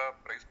கொஞ்சம் பெட்டராக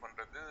ப்ரைஸ்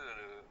பண்ணுறது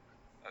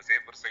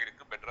சேஃபர்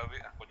சைடுக்கு,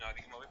 பெட்டராகவே கொஞ்சம்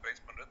அதிகமாகவே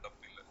ப்ரைஸ் பண்ணுறது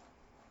தப்பு இல்லை.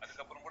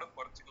 அதுக்கப்புறம் கூட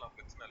குறைச்சிக்கலாம்,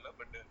 பிரச்சனை இல்லை.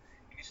 பட்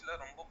இனிஷியலாக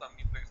ரொம்ப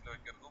கம்மி ப்ரைஸில்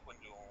வைக்கிறதும்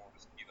கொஞ்சம்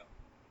ரிஸ்கி தான்.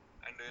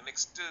 அண்ட்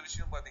நெக்ஸ்ட்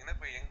விஷயம் பார்த்தீங்கன்னா,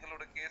 இப்போ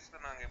எங்களோட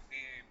கேஸில் நாங்கள்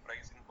எப்படி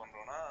ப்ரைஸிங்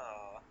பண்ணுறோன்னா,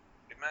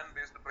 டிமாண்ட்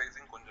பேஸ்டு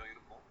ப்ரைஸிங் கொஞ்சம்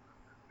இருக்கும்.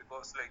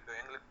 பிகாஸ் லைக்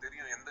எங்களுக்கு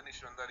தெரியும் எந்த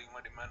நிஷ் வந்து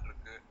அதிகமாக டிமாண்ட்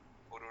இருக்குது,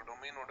 ஒரு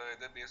டொமைனோட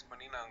இதை பேஸ்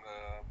பண்ணி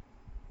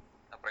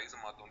நாங்கள் ப்ரைஸை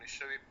மாற்றுவோம்.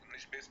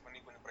 நிஷ் பேஸ் பண்ணி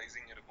கொஞ்சம்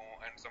ப்ரைஸிங் இருக்கும்.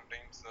 And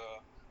sometimes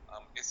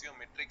SEO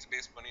metrics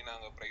base பண்ணி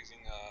நாங்கள்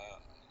ப்ரைஸிங்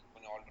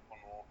கொஞ்சம் ஆல்டர்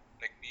பண்ணுவோம்.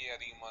 லைக் டிஏ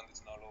அதிகமாக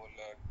இருந்துச்சுனாலோ,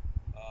 இல்லை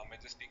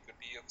மெஜஸ்டிக்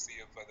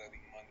டிஎஃப்சிஎஃப் அது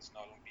அதிகமாக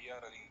இருந்துச்சுனாலும்,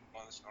 டிஆர் அதிகமாக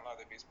இருந்துச்சுனாலும்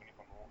அதை பேஸ் பண்ணி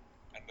பண்ணுவோம்.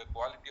 அண்ட்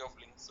குவாலிட்டி ஆஃப்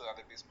லிங்க்ஸ்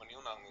அதை பேஸ்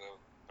பண்ணியும் நாங்கள்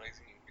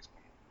ப்ரைஸிங் இன்க்ரீஸ்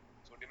பண்ணுவோம்.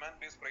 So demand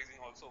paste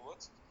pricing also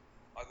works.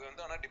 அது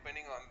வந்து ஆனால்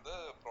depending on the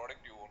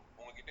product you own.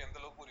 உங்ககிட்ட எந்த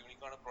அளவுக்கு ஒரு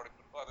யூனிக்கான ப்ராடக்ட்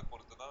இருக்கோ அதை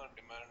பொறுத்து தான்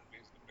டிமாண்ட்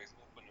பேஸ்ட்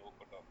ப்ரைஸிங் கொஞ்சம்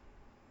ஒர்க் அவுட் ஆகும்.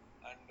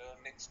 அண்ட்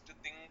நெக்ஸ்ட்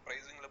திங்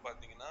ப்ரைஸிங்கில்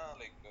பார்த்தீங்கன்னா,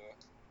 லைக்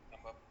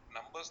நம்ம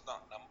நம்பர்ஸ்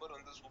தான். நம்பர்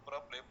வந்து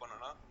சூப்பராக ப்ளே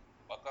பண்ணனா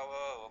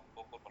பக்காவாக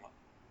ஒர்க் அவுட் பண்ணலாம்.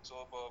 ஸோ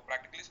இப்போ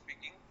ப்ராக்டிகலி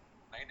ஸ்பீக்கிங்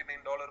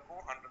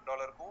 $99க்கும்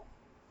 $100க்கும்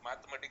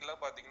மேத்தமெட்டிக்கலாக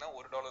பார்த்தீங்கன்னா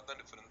 $1 தான்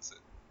டிஃபரன்ஸு.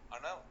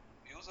 ஆனால்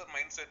யூசர்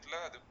மைண்ட் செட்டில்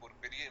அதுக்கு ஒரு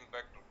பெரிய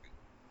இம்பேக்ட் இருக்கு.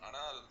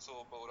 ஆனால் ஸோ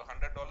இப்போ ஒரு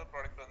 $100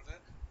 ப்ராடக்ட் வந்து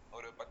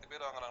ஒரு 10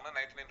 பேர் வாங்குறாங்கன்னா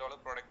 $99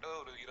 ப்ராடக்ட்டை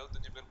ஒரு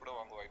 25 பேர் கூட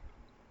வாங்க வாய்ப்பு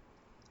இருக்கு.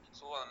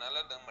 ஸோ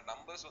அதனால நம்ம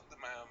நம்பர்ஸ் வந்து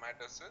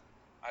மேட்டர்ஸு.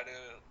 அது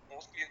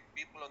மோஸ்ட்லி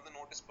பீப்புள் வந்து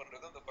நோட்டீஸ்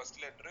பண்ணுறது அந்த ஃபர்ஸ்ட்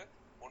லெட்ரு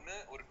ஒன்று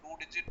ஒரு 2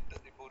 டிஜிட்.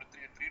 இப்போ ஒரு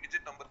 3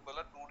 டிஜிட் நம்பருக்கு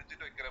பதிலாக 2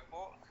 டிஜிட்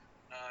வைக்கிறப்போ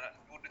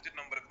 2 டிஜிட்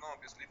நம்பருக்கு தான்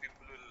ஆப்வியஸ்லி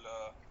பீப்புள்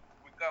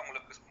குவிக்காக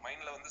அவங்களுக்கு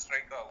மைண்டில் வந்து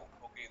ஸ்ட்ரைக் ஆகும்,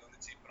 ஓகே இது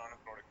வந்து சீப்பரான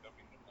ப்ராடக்ட்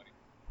அப்படின்ற மாதிரி.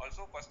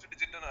 ஆல்சோ ஃபர்ஸ்ட்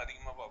டிஜிட்டை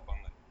அதிகமாக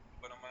பார்ப்பாங்க.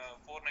 இப்போ நம்ம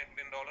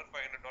 $499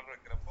 $500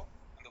 வைக்கிறப்போ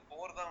அந்த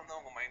 4 தான் வந்து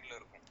அவங்க மைண்டில்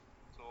இருக்கும்.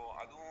 ஸோ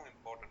அதுவும்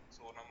இம்பார்ட்டன்ட்.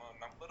 ஸோ நம்ம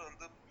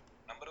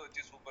நம்பரை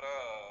வச்சு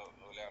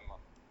சூப்பராக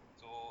விளையாடலாம்.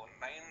 ஸோ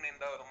 9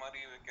 எண்டா வர மாதிரி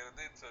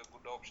வைக்கிறது it's a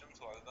good option.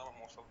 So அதுதான்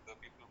most of the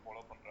people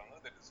follow பண்ணுறாங்க.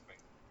 That is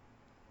fine.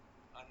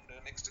 And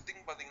next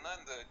thing பார்த்தீங்கன்னா,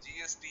 இந்த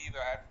ஜிஎஸ்டி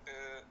வேட்டு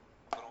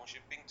அப்புறம்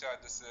ஷிப்பிங்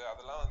சார்ஜஸ்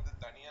அதெல்லாம் வந்து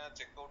தனியாக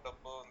செக் அவுட்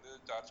அப்போ வந்து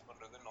சார்ஜ்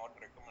பண்ணுறது நாட்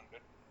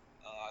ரெக்கமெண்டட்.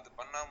 அது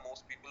பண்ணால்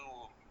most people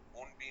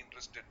won't be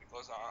interested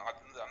because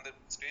அந்த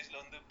ஸ்டேஜ்ல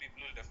வந்து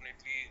people will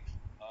definitely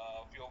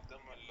few of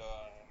them will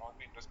not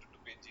be interested to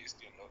pay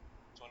GST and all.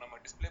 So நம்ம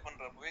டிஸ்பிளே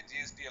பண்ணுறப்பவே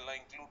ஜிஎஸ்டி எல்லாம்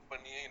இன்க்ளூட்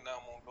பண்ணியே என்ன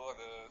அமௌண்ட்டோ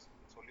அதை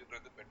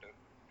சொல்லிடுறது பெட்டர்.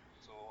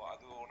 ஸோ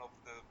அது one of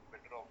the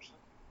better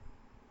option.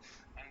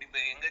 And இப்போ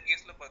எங்கள்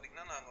கேஸில்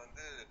பார்த்தீங்கன்னா நாங்கள்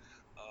வந்து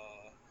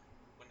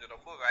கொஞ்சம்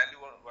ரொம்ப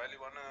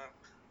வேல்யூவான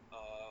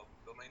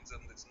டொமைன்ஸ்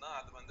இருந்துச்சுன்னா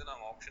அது வந்து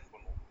நாங்கள் ஆப்ஷன்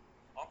பண்ணுவோம்.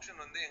 ஆப்ஷன்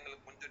வந்து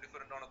எங்களுக்கு கொஞ்சம்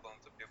டிஃபரெண்டான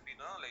கான்செப்ட்.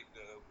 எப்படின்னா லைக்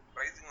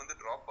ப்ரைஸிங் வந்து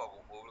ட்ராப்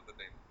ஆகும் ஓவர் த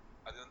டைம்.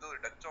 அது வந்து ஒரு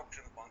டச்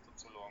ஆப்ஷன்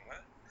கான்செப்ட் சொல்லுவாங்க.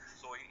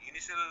 ஸோ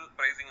இனிஷியல்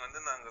ப்ரைஸிங் வந்து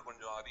நாங்கள்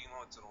கொஞ்சம்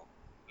அதிகமாக வச்சுருவோம்,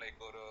 லைக்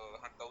ஒரு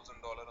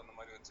 $1,000 அந்த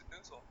மாதிரி வச்சுட்டு.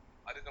 ஸோ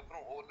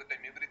அதுக்கப்புறம் over the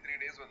time every 3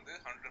 days வந்து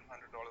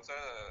 $100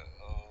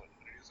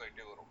 ரிடியூஸ்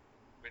ஆகிட்டே வரும்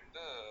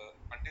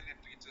until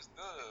it reaches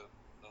the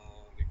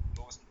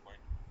lowest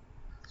point.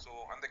 So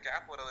அந்த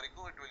கேப் வர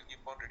வரைக்கும் it will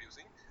keep on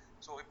reducing.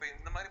 So இப்போ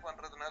இந்த மாதிரி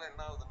பண்ணுறதுனால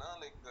என்ன ஆகுதுன்னா,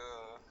 லைக்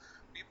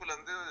பீப்புள்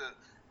வந்து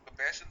இப்போ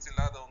பேஷன்ஸ்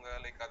இல்லாதவங்க,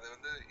 லைக் அதை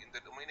வந்து இந்த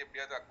டொமைன்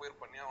எப்படியாவது அக்வயர்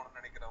பண்ணி ஆகணும்னு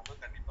நினைக்கிறவங்க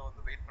கண்டிப்பாக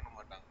வந்து வெயிட் பண்ண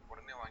மாட்டாங்க,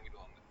 உடனே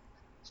வாங்கிடுவாங்க.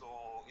 ஸோ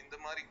இந்த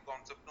மாதிரி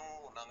கான்செப்டும்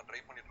நாங்கள்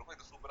ட்ரை பண்ணிட்டு இருக்கோம்.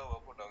 இது சூப்பராக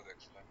ஒர்க் அவுட் ஆகுது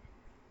ஆக்சுவலாக.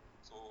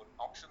 ஸோ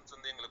ஆப்ஷன்ஸ்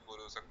வந்து எங்களுக்கு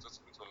ஒரு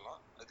சக்ஸஸ்ன்னு சொல்லலாம்.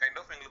 அது கைண்ட்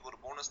ஆஃப் எங்களுக்கு ஒரு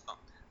போனஸ்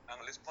தான்.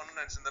 நாங்கள் லிஸ்ட்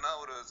பண்ணணும்னு நினச்சிருந்தோன்னா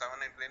ஒரு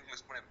 799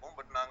 லிஸ்ட் பண்ணியிருப்போம்.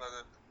 பட் நாங்கள்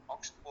அது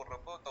ஆப்ஷன்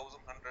போடுறப்போ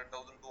 1100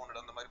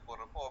 1200 அந்த மாதிரி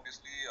போடுறப்போ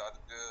ஆப்வியஸ்லி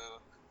அதுக்கு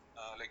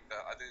லைக்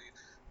அது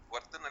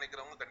ஒர்த்துன்னு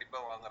நினைக்கிறவங்க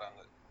கண்டிப்பாக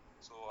வாங்குறாங்க.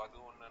 ஸோ அது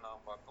ஒன்று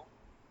நான் பார்த்தோம்.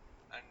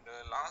 அண்ட்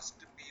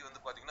லாஸ்ட் பி வந்து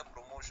பார்த்தீங்கன்னா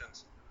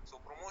ப்ரொமோஷன்ஸ். ஸோ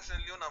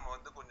ப்ரொமோஷன்லையும் நம்ம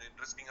வந்து கொஞ்சம்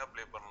இன்ட்ரெஸ்டிங்காக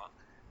ப்ளே பண்ணலாம்.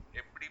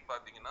 எப்படி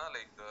பார்த்தீங்கன்னா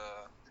லைக்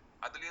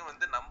அதுலேயும்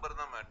வந்து நம்பர்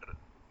தான் மேட்ரு.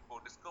 இப்போ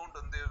டிஸ்கவுண்ட்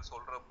வந்து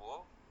சொல்கிறப்போ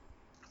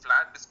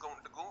ஃப்ளாட்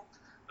டிஸ்கவுண்ட்டுக்கும்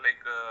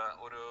லைக்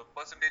ஒரு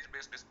பர்சன்டேஜ்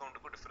பேஸ்ட்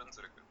டிஸ்கவுண்ட்டுக்கும் டிஃபரன்ஸ்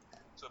இருக்குது.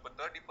 ஸோ இப்போ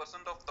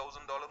 30% ஆஃப்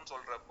 $1,000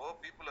 சொல்கிறப்போ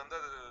பீப்புள் வந்து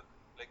அது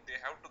like they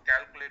have to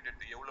calculate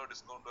it, எவ்வளோ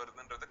டிஸ்கவுண்ட்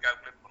வருதுன்றதை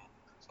கேல்குலேட் பண்ணணும்.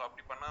 ஸோ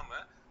அப்படி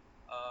பண்ணாமல்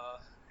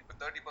இப்போ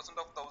 30%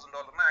 ஆஃப்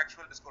 $1,000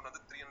 ஆக்சுவல் டிஸ்கவுண்ட்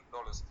வந்து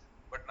 $300.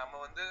 பட் நம்ம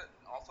வந்து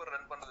ஆஃபர்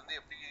ரன் பண்ணது வந்து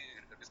எப்படி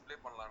டிஸ்பிளே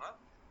பண்ணலாம்னா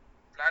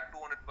ஃப்ளாட்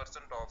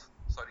 200% ஆஃப்,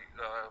 சாரி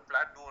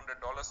ஃப்ளாட்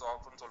 $200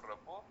 ஆஃப்னு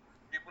சொல்கிறப்போ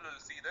people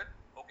will see that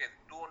okay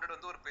 200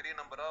 வந்து ஒரு பெரிய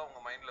நம்பராக அவங்க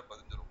மைண்டில்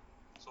பதிஞ்சிடும்.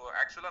 ஸோ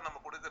ஆக்சுவலாக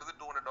நம்ம கொடுக்கறது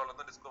 $200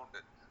 தான் டிஸ்கவுண்ட்.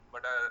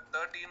 பட்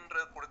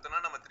 30 கொடுத்தனா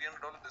நம்ம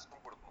 $300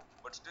 டிஸ்கவுண்ட் கொடுக்கணும்.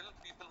 பட் ஸ்டில்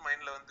பீப்புள்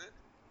மைண்டில் வந்து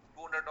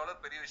 $200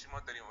 பெரிய விஷயமா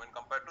தெரியும் when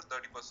compared to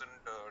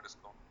 30%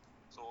 discount.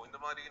 So இந்த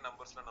மாதிரி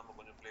நம்பர்ஸில் நம்ம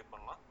கொஞ்சம் ப்ளே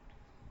பண்ணலாம்.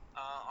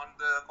 ஆன்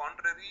த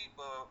கான்ட்ரரி,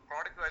 இப்போ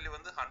ப்ராடக்ட் வேல்யூ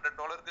வந்து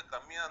 $100க்கு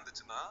கம்மியாக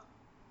இருந்துச்சுன்னா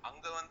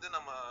அங்கே வந்து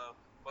நம்ம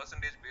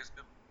பர்சன்டேஜ்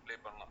பேஸ்டு ப்ளே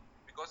பண்ணலாம்.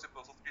 பிகாஸ் இப்போ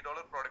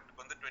 $50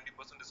 ப்ராடக்ட்டுக்கு வந்து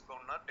 20%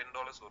 டிஸ்கவுண்ட்னா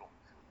 $10 வரும்.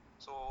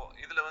 ஸோ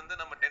இதில் வந்து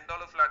நம்ம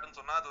 $10 ஃப்ளாட்னு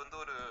சொன்னால் அது வந்து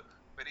ஒரு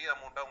பெரிய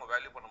அமௌண்ட்டாக அவங்க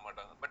வேல்யூ பண்ண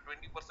மாட்டாங்க. பட்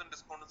 20%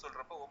 டிஸ்கவுண்ட்னு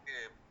சொல்கிறப்ப ஓகே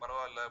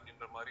பரவாயில்ல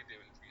அப்படின்ற மாதிரி தே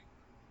வில் ஃபீல்.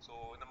 ஸோ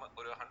இந்த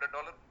ஒரு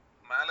 $100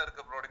 மேலே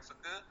இருக்க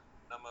ப்ராடக்ட்ஸுக்கு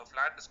நம்ம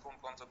ஃப்ளாட்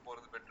டிஸ்கவுண்ட் கான்செப்ட்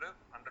போகிறது பெட்ரு.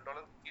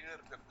 $100 கீழே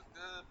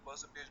இருக்கிறதுக்கு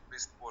பர்சன்டேஜ்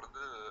பேஸ்ட்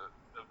போகிறது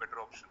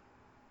பெட்டர் ஆப்ஷன்.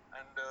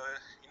 அண்ட்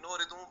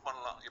இன்னொரு இதுவும்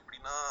பண்ணலாம்,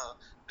 எப்படின்னா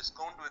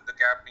டிஸ்கவுண்ட் வித்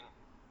கேப்பிங்.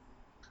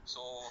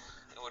 ஸோ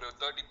ஒரு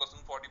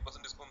 30%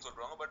 40% டிஸ்கவுண்ட்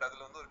சொல்கிறாங்க, பட்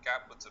அதில் வந்து ஒரு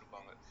கேப்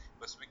வச்சுருப்பாங்க.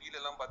 இப்போ ஸ்விக்கில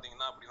எல்லாம்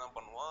பார்த்தீங்கன்னா அப்படி தான்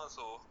பண்ணுவான்.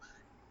 ஸோ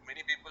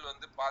மெனி பீப்புள்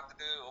வந்து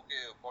பார்த்துட்டு ஓகே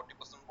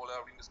 40% போல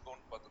அப்படின்னு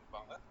டிஸ்கவுண்ட்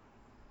பார்த்துருப்பாங்க.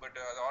 பட்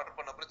அது ஆர்டர்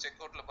பண்ண அப்புறம்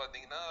செக் அவுட்டில்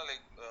பார்த்தீங்கன்னா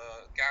லைக்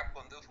கேப்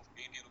வந்து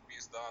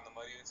 $80 தான், அந்த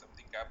மாதிரி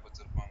சம்திங் கேப்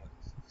வச்சுருப்பாங்க.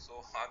 ஸோ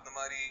அந்த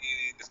மாதிரி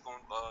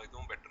டிஸ்கவுண்ட்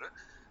இதுவும் பெட்ரு.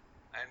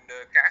 அண்ட்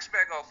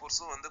கேஷ்பேக்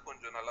ஆஃபர்ஸும் வந்து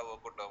கொஞ்சம் நல்லா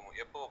ஒர்க் அவுட் ஆகும்.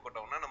 எப்போ ஒர்க் அவுட்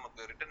ஆகும்னா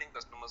நமக்கு ரிட்டர்னிங்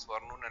கஸ்டமர்ஸ்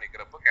வரணும்னு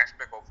நினைக்கிறப்போ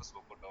கேஷ்பேக் ஆஃபர்ஸ்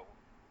ஒர்க் அவுட் ஆகும்.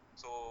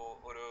 ஸோ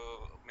ஒரு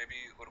மேபி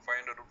ஒரு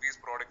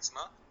 $500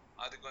 ப்ராடக்ட்ஸ்னா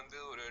அதுக்கு வந்து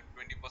ஒரு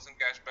 20%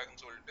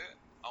 கேஷ்பேக்னு சொல்லிட்டு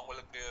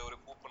அவங்களுக்கு ஒரு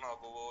கூப்பன்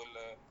ஆகவோ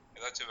இல்லை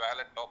ஏதாச்சும்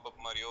வேலட் டாப்அப்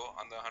மாதிரியோ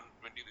அந்த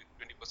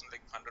 20%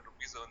 லைக்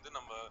 $100 வந்து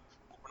நம்ம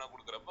கூப்பனாக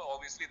கொடுக்குறப்ப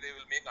obviously they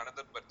will make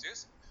another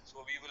purchase.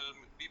 So we will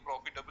be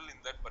profitable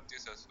in that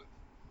purchase as well.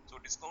 So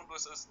discount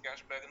versus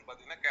கேஷ்பேக்னு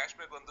பார்த்தீங்கன்னா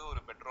கேஷ்பேக் வந்து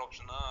ஒரு பெட்டர்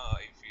ஆப்ஷனாக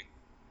ஐ ஃபீல்.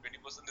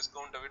 20%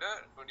 டிஸ்கவுண்ட்டை விட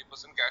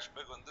 20%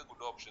 கேஷ்பேக் வந்து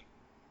good option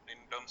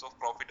in terms of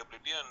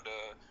profitability and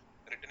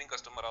returning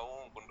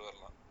கஸ்டமராகவும் கொண்டு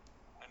வரலாம்.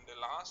 And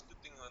last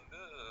thing வந்து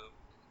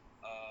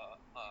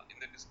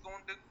இந்த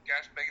டிஸ்கவுண்ட்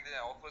கேஷ்பேக் இது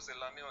ஆஃபர்ஸ்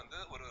எல்லாமே வந்து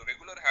ஒரு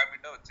ரெகுலர்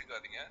ஹேபிட்டாக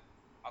வச்சுக்காதீங்க.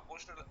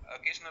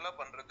 அக்கேஷனலாக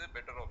பண்ணுறது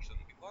பெட்டர்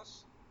ஆப்ஷன். பிகாஸ்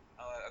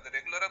அது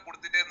ரெகுலராக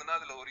கொடுத்துட்டே இருந்ததுன்னா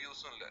அதில் ஒரு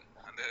யூஸும் இல்லை,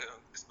 அந்த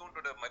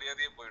டிஸ்கவுண்ட்டோட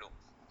மரியாதையே போயிடும்.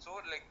 So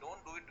like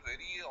don't do it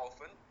very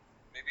often.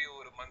 Maybe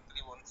ஒரு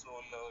மந்த்லி ஒன்ஸோ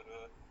இல்லை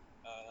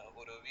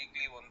ஒரு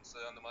வீக்லி ஒன்ஸ்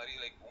அந்த மாதிரி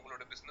லைக்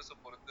உங்களோட பிஸ்னஸை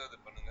பொறுத்து அது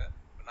பண்ணுங்க.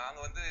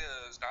 நாங்கள் வந்து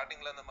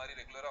ஸ்டார்டிங்கில் அந்த மாதிரி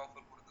ரெகுலராக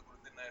ஆஃபர் கொடுத்து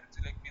என்ன ஆயிடுச்சு,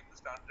 லைக் பீப்புள்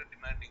ஸ்டார்டட்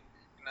டிமாண்டிங்,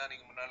 என்ன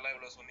நீங்கள் முன்னாடிலாம்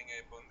இவ்வளோ சொன்னீங்க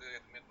இப்போ வந்து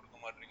எதுவுமே கொடுக்க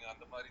மாட்டீங்க,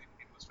 அந்த மாதிரி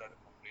பீப்புள்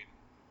ஸ்டார்டட் கம்ப்ளைண்ட்.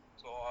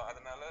 ஸோ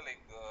அதனால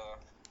லைக்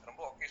ரொம்ப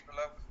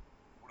ஒகேஷ்னலாக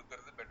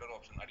கொடுக்கறது பெட்டர்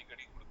ஆப்ஷன்,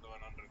 அடிக்கடி கொடுக்க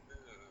வேணான்றது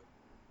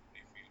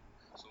I feel.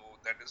 So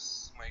that is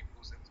my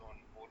 2 cents on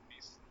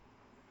 4Ps.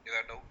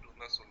 ஏதாவது டவுட்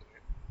இருந்தால்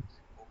சொல்லுங்கள்.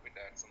 Hope it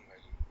ads some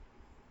value.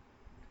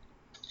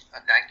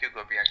 Thank you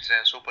Gopi.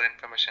 ஆக்சுவலாக சூப்பர்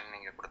இன்ஃபர்மேஷன்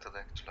நீங்கள்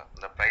கொடுத்தது. ஆக்சுவலாக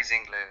இந்த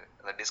ப்ரைஸிங்கில்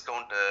இந்த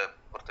டிஸ்கவுண்ட்டை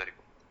பொறுத்த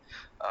வரைக்கும்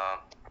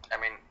ஐ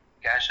மீன்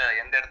கேஷாக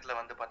எந்த இடத்துல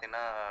வந்து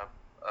பார்த்தீங்கன்னா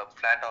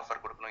ஃப்ளாட்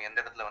ஆஃபர் கொடுக்கணும், எந்த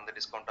இடத்துல வந்து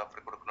டிஸ்கவுண்ட்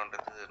ஆஃபர்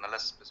கொடுக்கணுன்றது நல்லா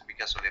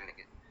ஸ்பெசிஃபிக்காக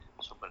சொல்லியிருந்தீங்க.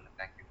 Super,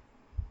 thank you.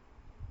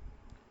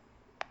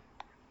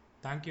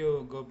 Thank you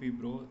Gopi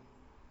bro.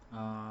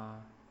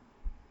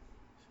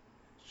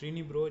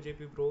 Srini bro,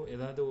 JP bro,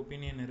 ஏதாவது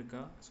ஒப்பீனியன்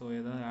இருக்கா? ஸோ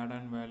ஏதாவது add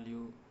on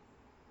value?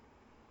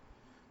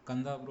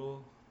 Kanda bro,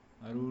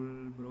 Arul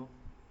bro.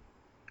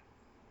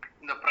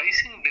 இந்த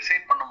ப்ரைஸிங்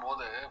டிசைட்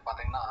பண்ணும்போது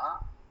பார்த்தீங்கன்னா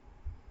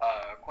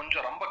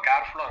கொஞ்சம் ரொம்ப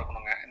கேர்ஃபுல்லாக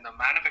இருக்கணுங்க. இந்த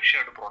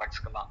மேனுஃபேக்சர்டு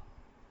ப்ராடக்ட்ஸ்க்கெல்லாம்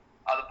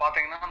அது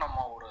பார்த்தீங்கன்னா நம்ம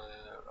ஒரு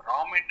ரா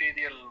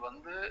மெட்டீரியல்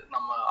வந்து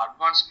நம்ம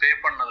அட்வான்ஸ் பே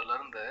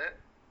பண்ணதுலேருந்து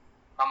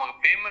நமக்கு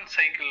பேமெண்ட்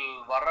சைக்கிள்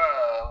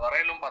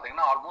வரையிலும்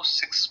பார்த்தீங்கன்னா ஆல்மோஸ்ட்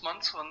 6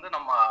 months வந்து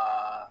நம்ம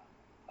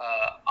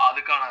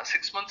அதுக்கான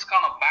 6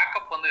 monthsக்கான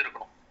பேக்கப் வந்து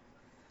இருக்கணும்.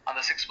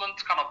 அந்த 6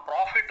 monthsக்கான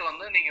ப்ராஃபிட்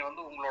வந்து நீங்கள்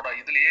வந்து உங்களோட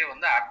இதுலேயே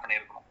வந்து ஆட்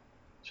பண்ணியிருக்கணும்.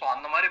 ஸோ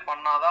அந்த மாதிரி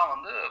பண்ணாதான்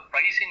வந்து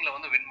ப்ரைஸிங்கில்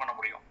வந்து வின் பண்ண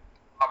முடியும்.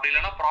 அப்படி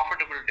இல்லைன்னா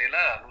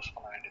ப்ராஃபிட்டபிலிட்டியில் லூஸ்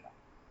பண்ண வேண்டியதான்.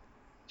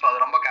 ஸோ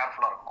அது ரொம்ப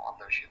கேர்ஃபுல்லாக இருக்கணும்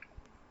அந்த விஷயத்தில்.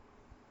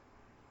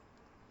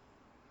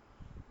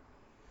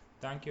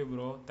 Thank you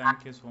bro,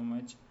 thank you so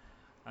much.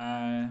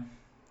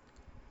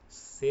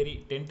 சரி,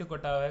 டென்ட்டு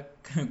கொட்டாவை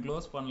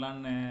க்ளோஸ்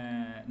பண்ணலான்னு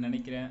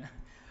நினைக்கிறேன்.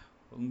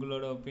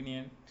 உங்களோட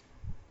ஒப்பீனியன்?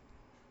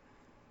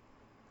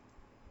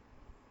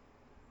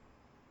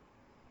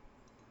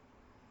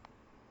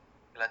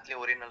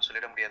 எல்லாத்துலேயும் ஒரே நாள்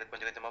சொல்லிட முடியாது,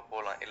 கொஞ்சம் கொஞ்சமாக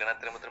போகலாம், இல்லைன்னா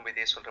திரும்ப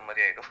இதே சொல்கிற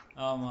மாதிரி ஆகிடும்.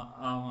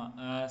 ஆமாம்.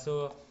 ஸோ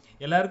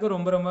எல்லாருக்கும்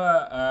ரொம்ப ரொம்ப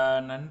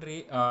நன்றி.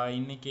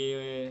 இன்னைக்கு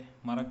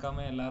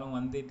மறக்காமல் எல்லாரும்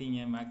வந்துட்டீங்க,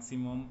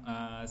 மேக்ஸிமம்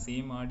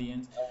சேம்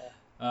ஆடியன்ஸ்.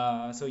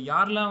 ஸோ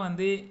யாரெல்லாம்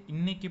வந்து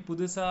இன்னைக்கு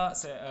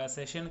புதுசாக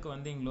செஷனுக்கு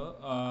வந்தீங்களோ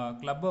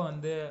கிளப்பை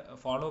வந்து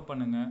ஃபாலோ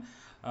பண்ணுங்கள்,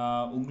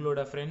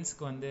 உங்களோட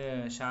ஃப்ரெண்ட்ஸ்க்கு வந்து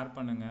ஷேர்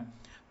பண்ணுங்கள்.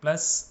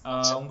 ப்ளஸ்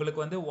உங்களுக்கு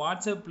வந்து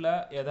வாட்ஸ்அப்பில்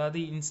ஏதாவது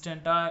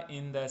இன்ஸ்டண்ட்டாக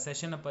இந்த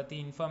செஷனை பற்றி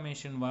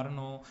இன்ஃபர்மேஷன்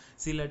வரணும்,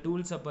 சில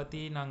டூல்ஸை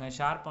பற்றி நாங்கள்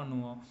ஷேர்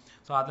பண்ணுவோம்.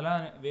 ஸோ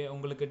அதெல்லாம்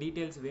உங்களுக்கு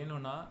டீட்டெயில்ஸ்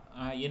வேணும்னா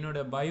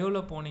என்னோடய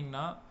பயோவில்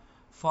போனீங்கன்னா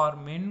ஃபார்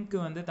மென்க்கு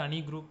வந்து தனி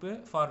குரூப்பு,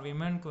 ஃபார்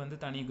விமென்க்கு வந்து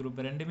தனி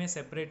குரூப், ரெண்டுமே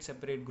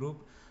செப்பரேட்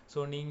குரூப்.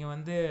 ஸோ நீங்கள்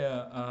வந்து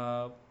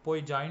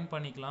போய் ஜாயின்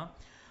பண்ணிக்கலாம்.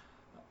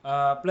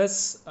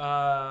 ப்ளஸ்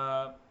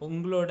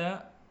உங்களோட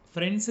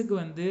ஃப்ரெண்ட்ஸுக்கு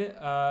வந்து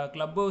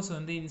க்ளப் ஹவுஸ்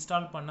வந்து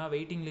இன்ஸ்டால் பண்ணால்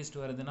வெயிட்டிங்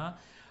லிஸ்ட் வருதுன்னா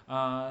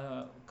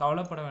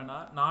கவலைப்பட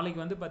வேணாம். நாளைக்கு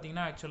வந்து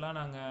பார்த்திங்கன்னா ஆக்சுவலாக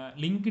நாங்கள்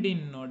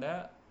லிங்க்டின்னோட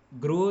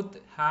growth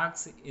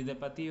hacks இதை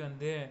பற்றி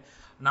வந்து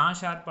நான்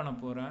ஷேர் பண்ண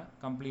போகிறேன்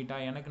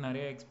கம்ப்ளீட்டாக. எனக்கு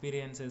நிறைய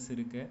எக்ஸ்பீரியன்சஸ்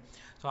இருக்குது.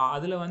 ஸோ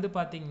அதில் வந்து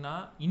பார்த்தீங்கன்னா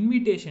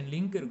இன்விடேஷன்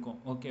லிங்க் இருக்கும்,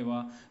 ஓகேவா?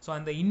 ஸோ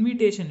அந்த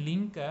இன்விடேஷன்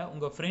லிங்க்கை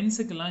உங்கள்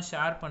ஃப்ரெண்ட்ஸுக்கெல்லாம்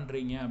ஷேர்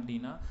பண்ணுறீங்க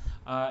அப்படின்னா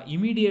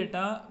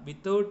இமீடியட்டாக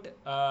வித்தவுட்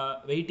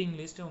வெயிட்டிங்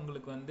லிஸ்ட்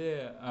உங்களுக்கு வந்து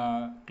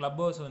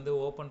க்ளப் ஹவுஸ் வந்து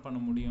ஓப்பன் பண்ண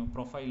முடியும்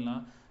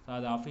ப்ரொஃபைல்லாம். ஸோ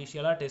அது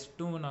அஃபிஷியலாக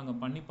டெஸ்ட்டும் நாங்கள்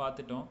பண்ணி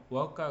பார்த்துட்டோம்,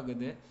 ஒர்க்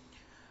ஆகுது.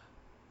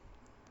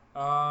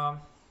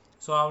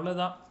 ஸோ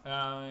அவ்வளோதான்,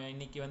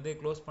 இன்னைக்கு வந்து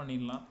க்ளோஸ்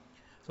பண்ணிடலாம்.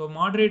 ஸோ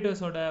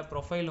மாட்ரேட்டர்ஸோட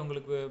ப்ரொஃபைல்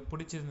உங்களுக்கு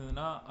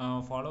பிடிச்சிருந்ததுன்னா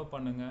ஃபாலோ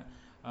பண்ணுங்கள்.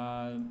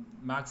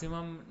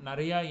 மேக்ஸிமம்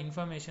நிறையா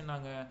இன்ஃபர்மேஷன்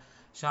நாங்கள்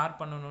ஷேர்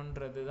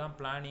பண்ணணுன்றது தான்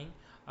பிளானிங்.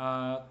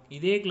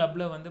 இதே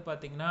கிளப்பில் வந்து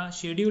பார்த்திங்கன்னா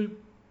ஷெட்யூல்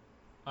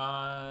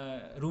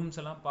ரூம்ஸ்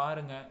எல்லாம்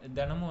பாருங்கள்.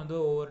 தினமும் வந்து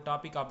ஒவ்வொரு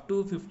topic up to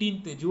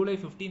 15th July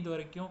 15th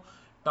வரைக்கும்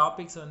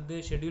டாபிக்ஸ் வந்து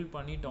ஷெட்யூல்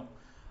பண்ணிட்டோம்.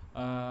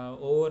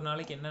 ஒவ்வொரு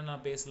நாளைக்கு என்னென்ன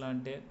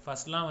பேசலான்ட்டு.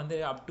 ஃபஸ்ட்லாம் வந்து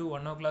அப் டு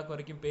 1 o'clock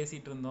வரைக்கும்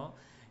பேசிகிட்டு இருந்தோம்.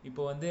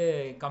 இப்போ வந்து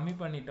கம்மி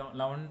பண்ணிட்டோம்,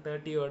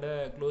 11:30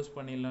 க்ளோஸ்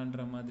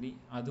பண்ணிடலான்ற மாதிரி.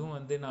 அதுவும்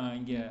வந்து நான்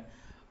இங்கே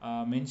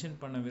மென்ஷன்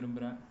பண்ண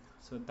விரும்புகிறேன்.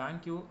 So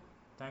thank you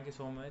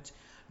so much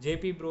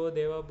JP bro,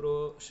 Deva bro,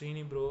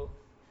 Srini bro,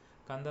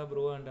 Kandha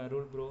bro and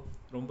Arul bro,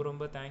 ரொம்ப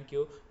ரொம்ப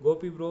தேங்க்யூ.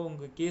 கோபி ப்ரோ,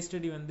 உங்கள் கேஸ்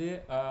ஸ்டடி வந்து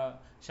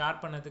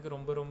ஷேர் பண்ணதுக்கு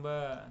ரொம்ப ரொம்ப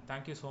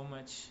thank you so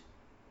much.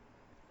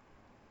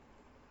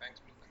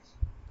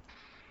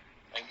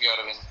 Thank you,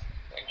 Arvind.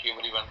 Thank you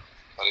everyone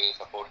for your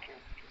support.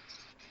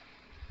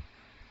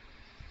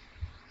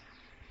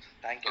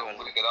 Thank you.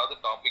 உங்களுக்கு ஏதாவது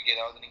டாபிக்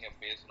ஏதாவது நீங்க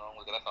பேசணும்,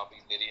 உங்களுக்கு ஏதாவது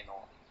டாபிக்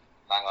தெரியணும்,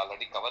 நாங்க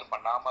ஆல்ரெடி கவர்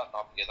பண்ணாம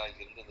டாபிக்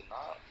ஏதாவது இருந்ததுன்னா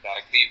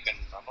directly you can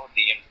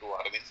DM to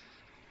Arvind.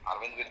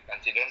 Arvind will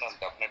consider and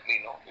definitely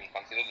will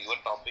consider your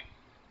topic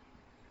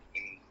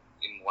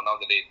in one of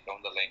the days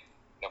down the line.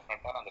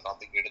 Definitely அந்த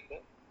டாபிக் எடுத்து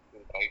we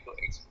will try to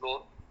explore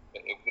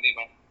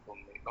everyone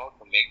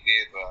to make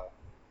their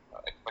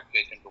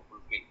expectation to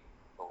fulfill.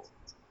 So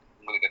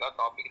உங்களுக்கு ஏதாவது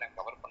topic நான்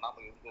cover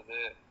பண்ணாமல் இருந்தது,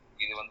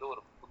 இது வந்து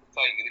ஒரு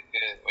புதுசாக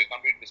இருக்கு, why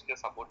can't we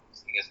discuss about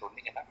this நீங்கள்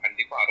சொன்னீங்கன்னா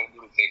கண்டிப்பாக அரவிந்த்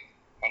வில் டேக்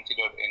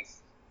கன்சிடர்ட் இன்ஸ்.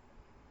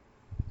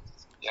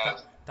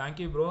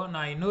 Thank you bro.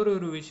 நான் இன்னொரு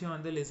விஷயம்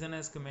வந்து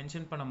லிசனர்ஸ்க்கு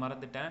மென்ஷன் பண்ண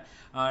மறந்துட்டேன்.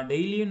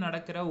 டெய்லியும்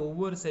நடக்கிற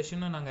ஒவ்வொரு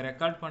செஷனும் நாங்கள்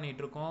ரெக்கார்ட்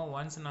பண்ணிகிட்ருக்கோம்.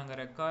 ஒன்ஸ் நாங்கள்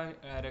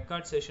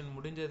ரெக்கார்ட் செஷன்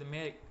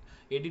முடிஞ்சதுமே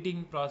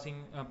எடிட்டிங்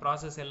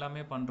ப்ராசஸ்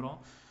எல்லாமே பண்ணுறோம்.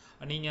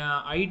 நீங்கள்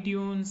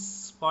ஐடியூன்ஸ்,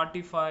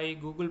 ஸ்பாட்டிஃபை,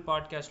 கூகுள்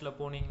பாட்காஸ்ட்டில்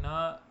போனீங்கன்னா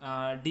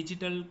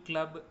டிஜிட்டல்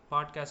கிளப்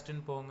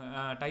பாட்காஸ்ட்டுன்னு போங்க,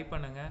 டைப்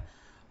பண்ணுங்கள்.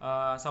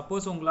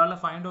 சப்போஸ்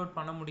உங்களால் ஃபைண்ட் அவுட்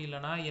பண்ண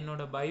முடியலன்னா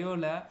என்னோட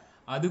பயோவில்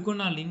அதுக்கும்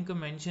நான் லிங்க்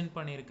மென்ஷன்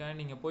பண்ணியிருக்கேன்,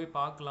 நீங்கள் போய்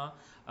பார்க்கலாம்.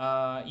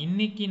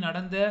 இன்னைக்கு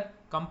நடந்த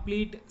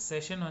கம்ப்ளீட்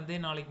செஷன் வந்து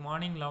நாளைக்கு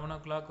மார்னிங் 11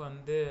 o'clock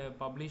வந்து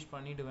பப்ளிஷ்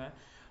பண்ணிவிடுவேன்.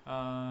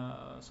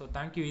 ஸோ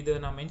தேங்க்யூ, இதை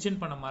நான்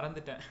மென்ஷன் பண்ண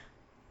மறந்துட்டேன்.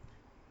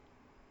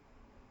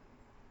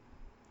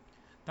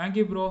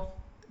 Thank you bro.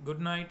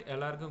 குட் நைட்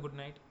எல்லாருக்கும். Good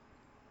night.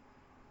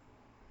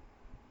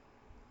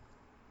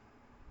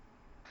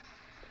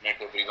 Good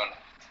night everyone.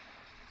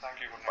 Thank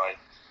you. Good night.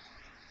 Bye.